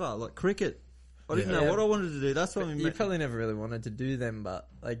 whatever, like cricket. I didn't know what I wanted to do. That's what You probably never really wanted to do them, but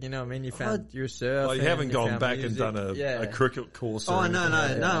like, you know what I mean? You found your surf. Well, you haven't gone found back music. and done a cricket course. Or Oh, no.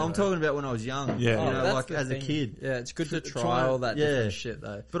 anything. I'm talking about when I was young. Yeah. You know, that's like the as a thing. kid. Yeah, it's good to Try- try all that yeah. different shit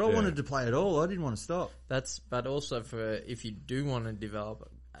though. But I wanted to play it all. I didn't want to stop. But also for if you do want to develop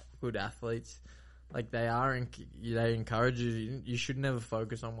good athletes, like they encourage you. You should never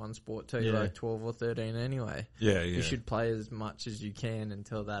focus on one sport till you're like 12 or 13 anyway. Yeah. You should play as much as you can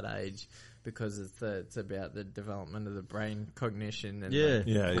until that age, because it's about the development of the brain, cognition, and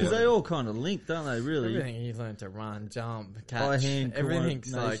Because they all kind of link, don't they? Really. everything you learn to run, jump, catch, Eye-hand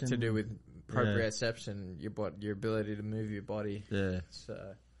everything's like coordination. to do with proprioception, your ability to move your body. Yeah. So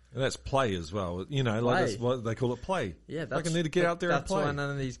And that's play as well. You know, like that's what they call it, play. yeah, Like I need to get out there and play. That's why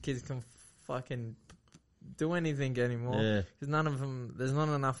none of these kids can fucking do anything anymore. Yeah. Because none of them, there's not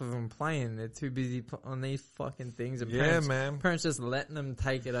enough of them playing. They're too busy on these fucking things. And Yeah, man. Parents just letting them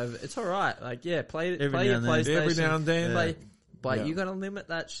take it over. It's all right. Like, yeah, play Every your now and then. PlayStation. Every now and then. Play, but Yeah. you got to limit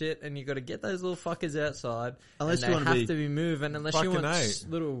that shit, and you got to get those little fuckers outside. Unless and you they wanna have be- to be moving. Unless you Fucking want A.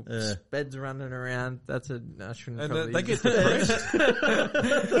 little speds running around. I shouldn't. And probably they get use depressed.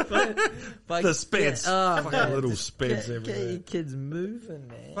 but The speds. Oh, Fucking man, little just speds get everywhere. your kids moving,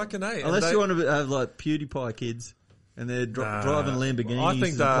 man. Fucking A. And Unless they- you want to have like PewDiePie kids. And they're driving Lamborghinis I think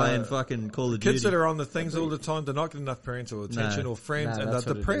and the playing fucking Call of Duty. kids that are on the things all the time, they're not getting enough parental attention or friends, No, and that's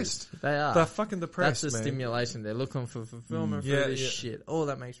they're what it depressed. is. They are. They're fucking depressed, That's the man. stimulation. They're looking for fulfillment Yeah, for this yeah. shit. Oh,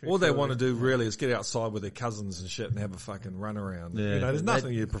 that makes me All they feel want to good. do really is get outside with their cousins and shit and have a fucking run around. Yeah. You know, there's They-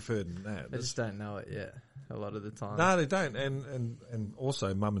 nothing you prefer than that. They just don't know it yet. A lot of the time. No, they don't. And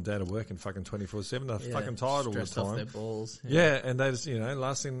also, mum and dad are working fucking 24/7. They're Yeah, fucking tired all the stressed off time. their balls. Yeah, and they just,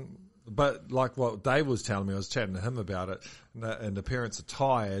 last thing. But like what Dave was telling me, I was chatting to him about it, and the parents are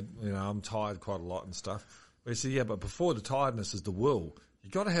tired. I'm tired quite a lot and stuff. But he said, yeah, but before the tiredness is the will. You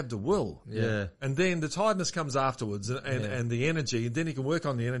got to have the will. Yeah. And then the tiredness comes afterwards and the energy, and then you can work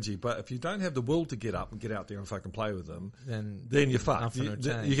on the energy. But if you don't have the will to get up and get out there and fucking play with them, then you're fucked. nothing You will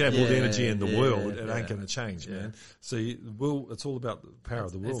change. can have all the Yeah, energy in the yeah, world. yeah, It ain't going to change, man. So it's all about the power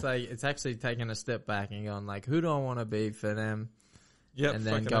of the will. It's like, it's actually taking a step back and going like, who do I want to be for them? Yep, and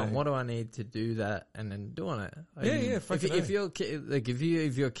then fucking going, A. what do I need to do that? And then doing it. fucking if A. your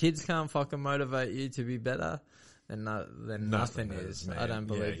if your kids can't fucking motivate you to be better, then nothing is. man. I don't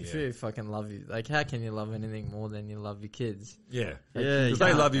believe. Yeah, If yeah. you fucking love you, like, how can you love anything more than you love your kids? Yeah. Yeah, Because they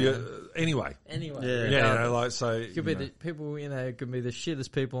can't, love you man. anyway. Anyway, Yeah. Yeah, regardless. so. Could be the people, could be the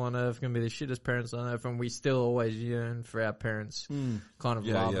shittest people on earth, can be the shittest parents on earth, and we still always yearn for our parents' kind of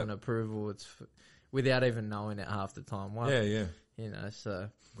Yeah, love yeah. and approval. It's without even knowing it half the time. Why? Yeah. So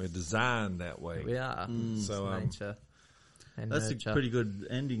We're designed that way. we are. It's So, nature. And That's nurture. a pretty good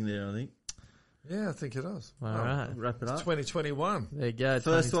ending there, I think. Yeah, I think it is. All right. Wrap it up. 2021. There you go.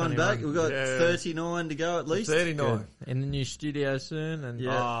 First one back. 2021. We've got Yeah. 39 to go at least. 39. Good. In the new studio soon, and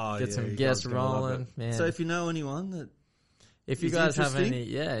Yeah. Oh, get yeah, some you guests guys are gonna love rolling. it. Man, So if you know anyone that if you is guys have interesting-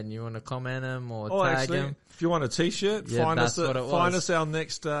 any, and you want to comment them or Oh, tag actually, them, if you want a T-shirt, Yeah, find that's us. what it Find was. us our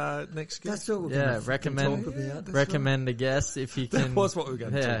next guest. that's what we're yeah, gonna recommend talk about. recommend a guest if you can. That was what we were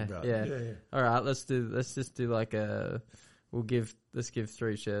going to yeah, talk about. Yeah. All right, let's just do like a. Let's give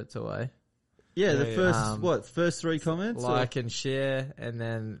 3 shirts away. Yeah, the Yeah. first 3 comments? or- Like and share, and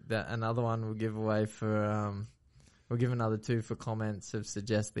then another one we'll give away for. We'll give another 2 for comments of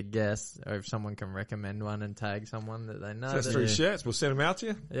suggested guests, or if someone can recommend one and tag someone that they know. So that's that- 3 shirts. We'll send them out to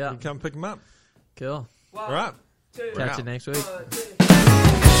you. Yeah. You come pick them up. Cool. All right. Catch out. you next week.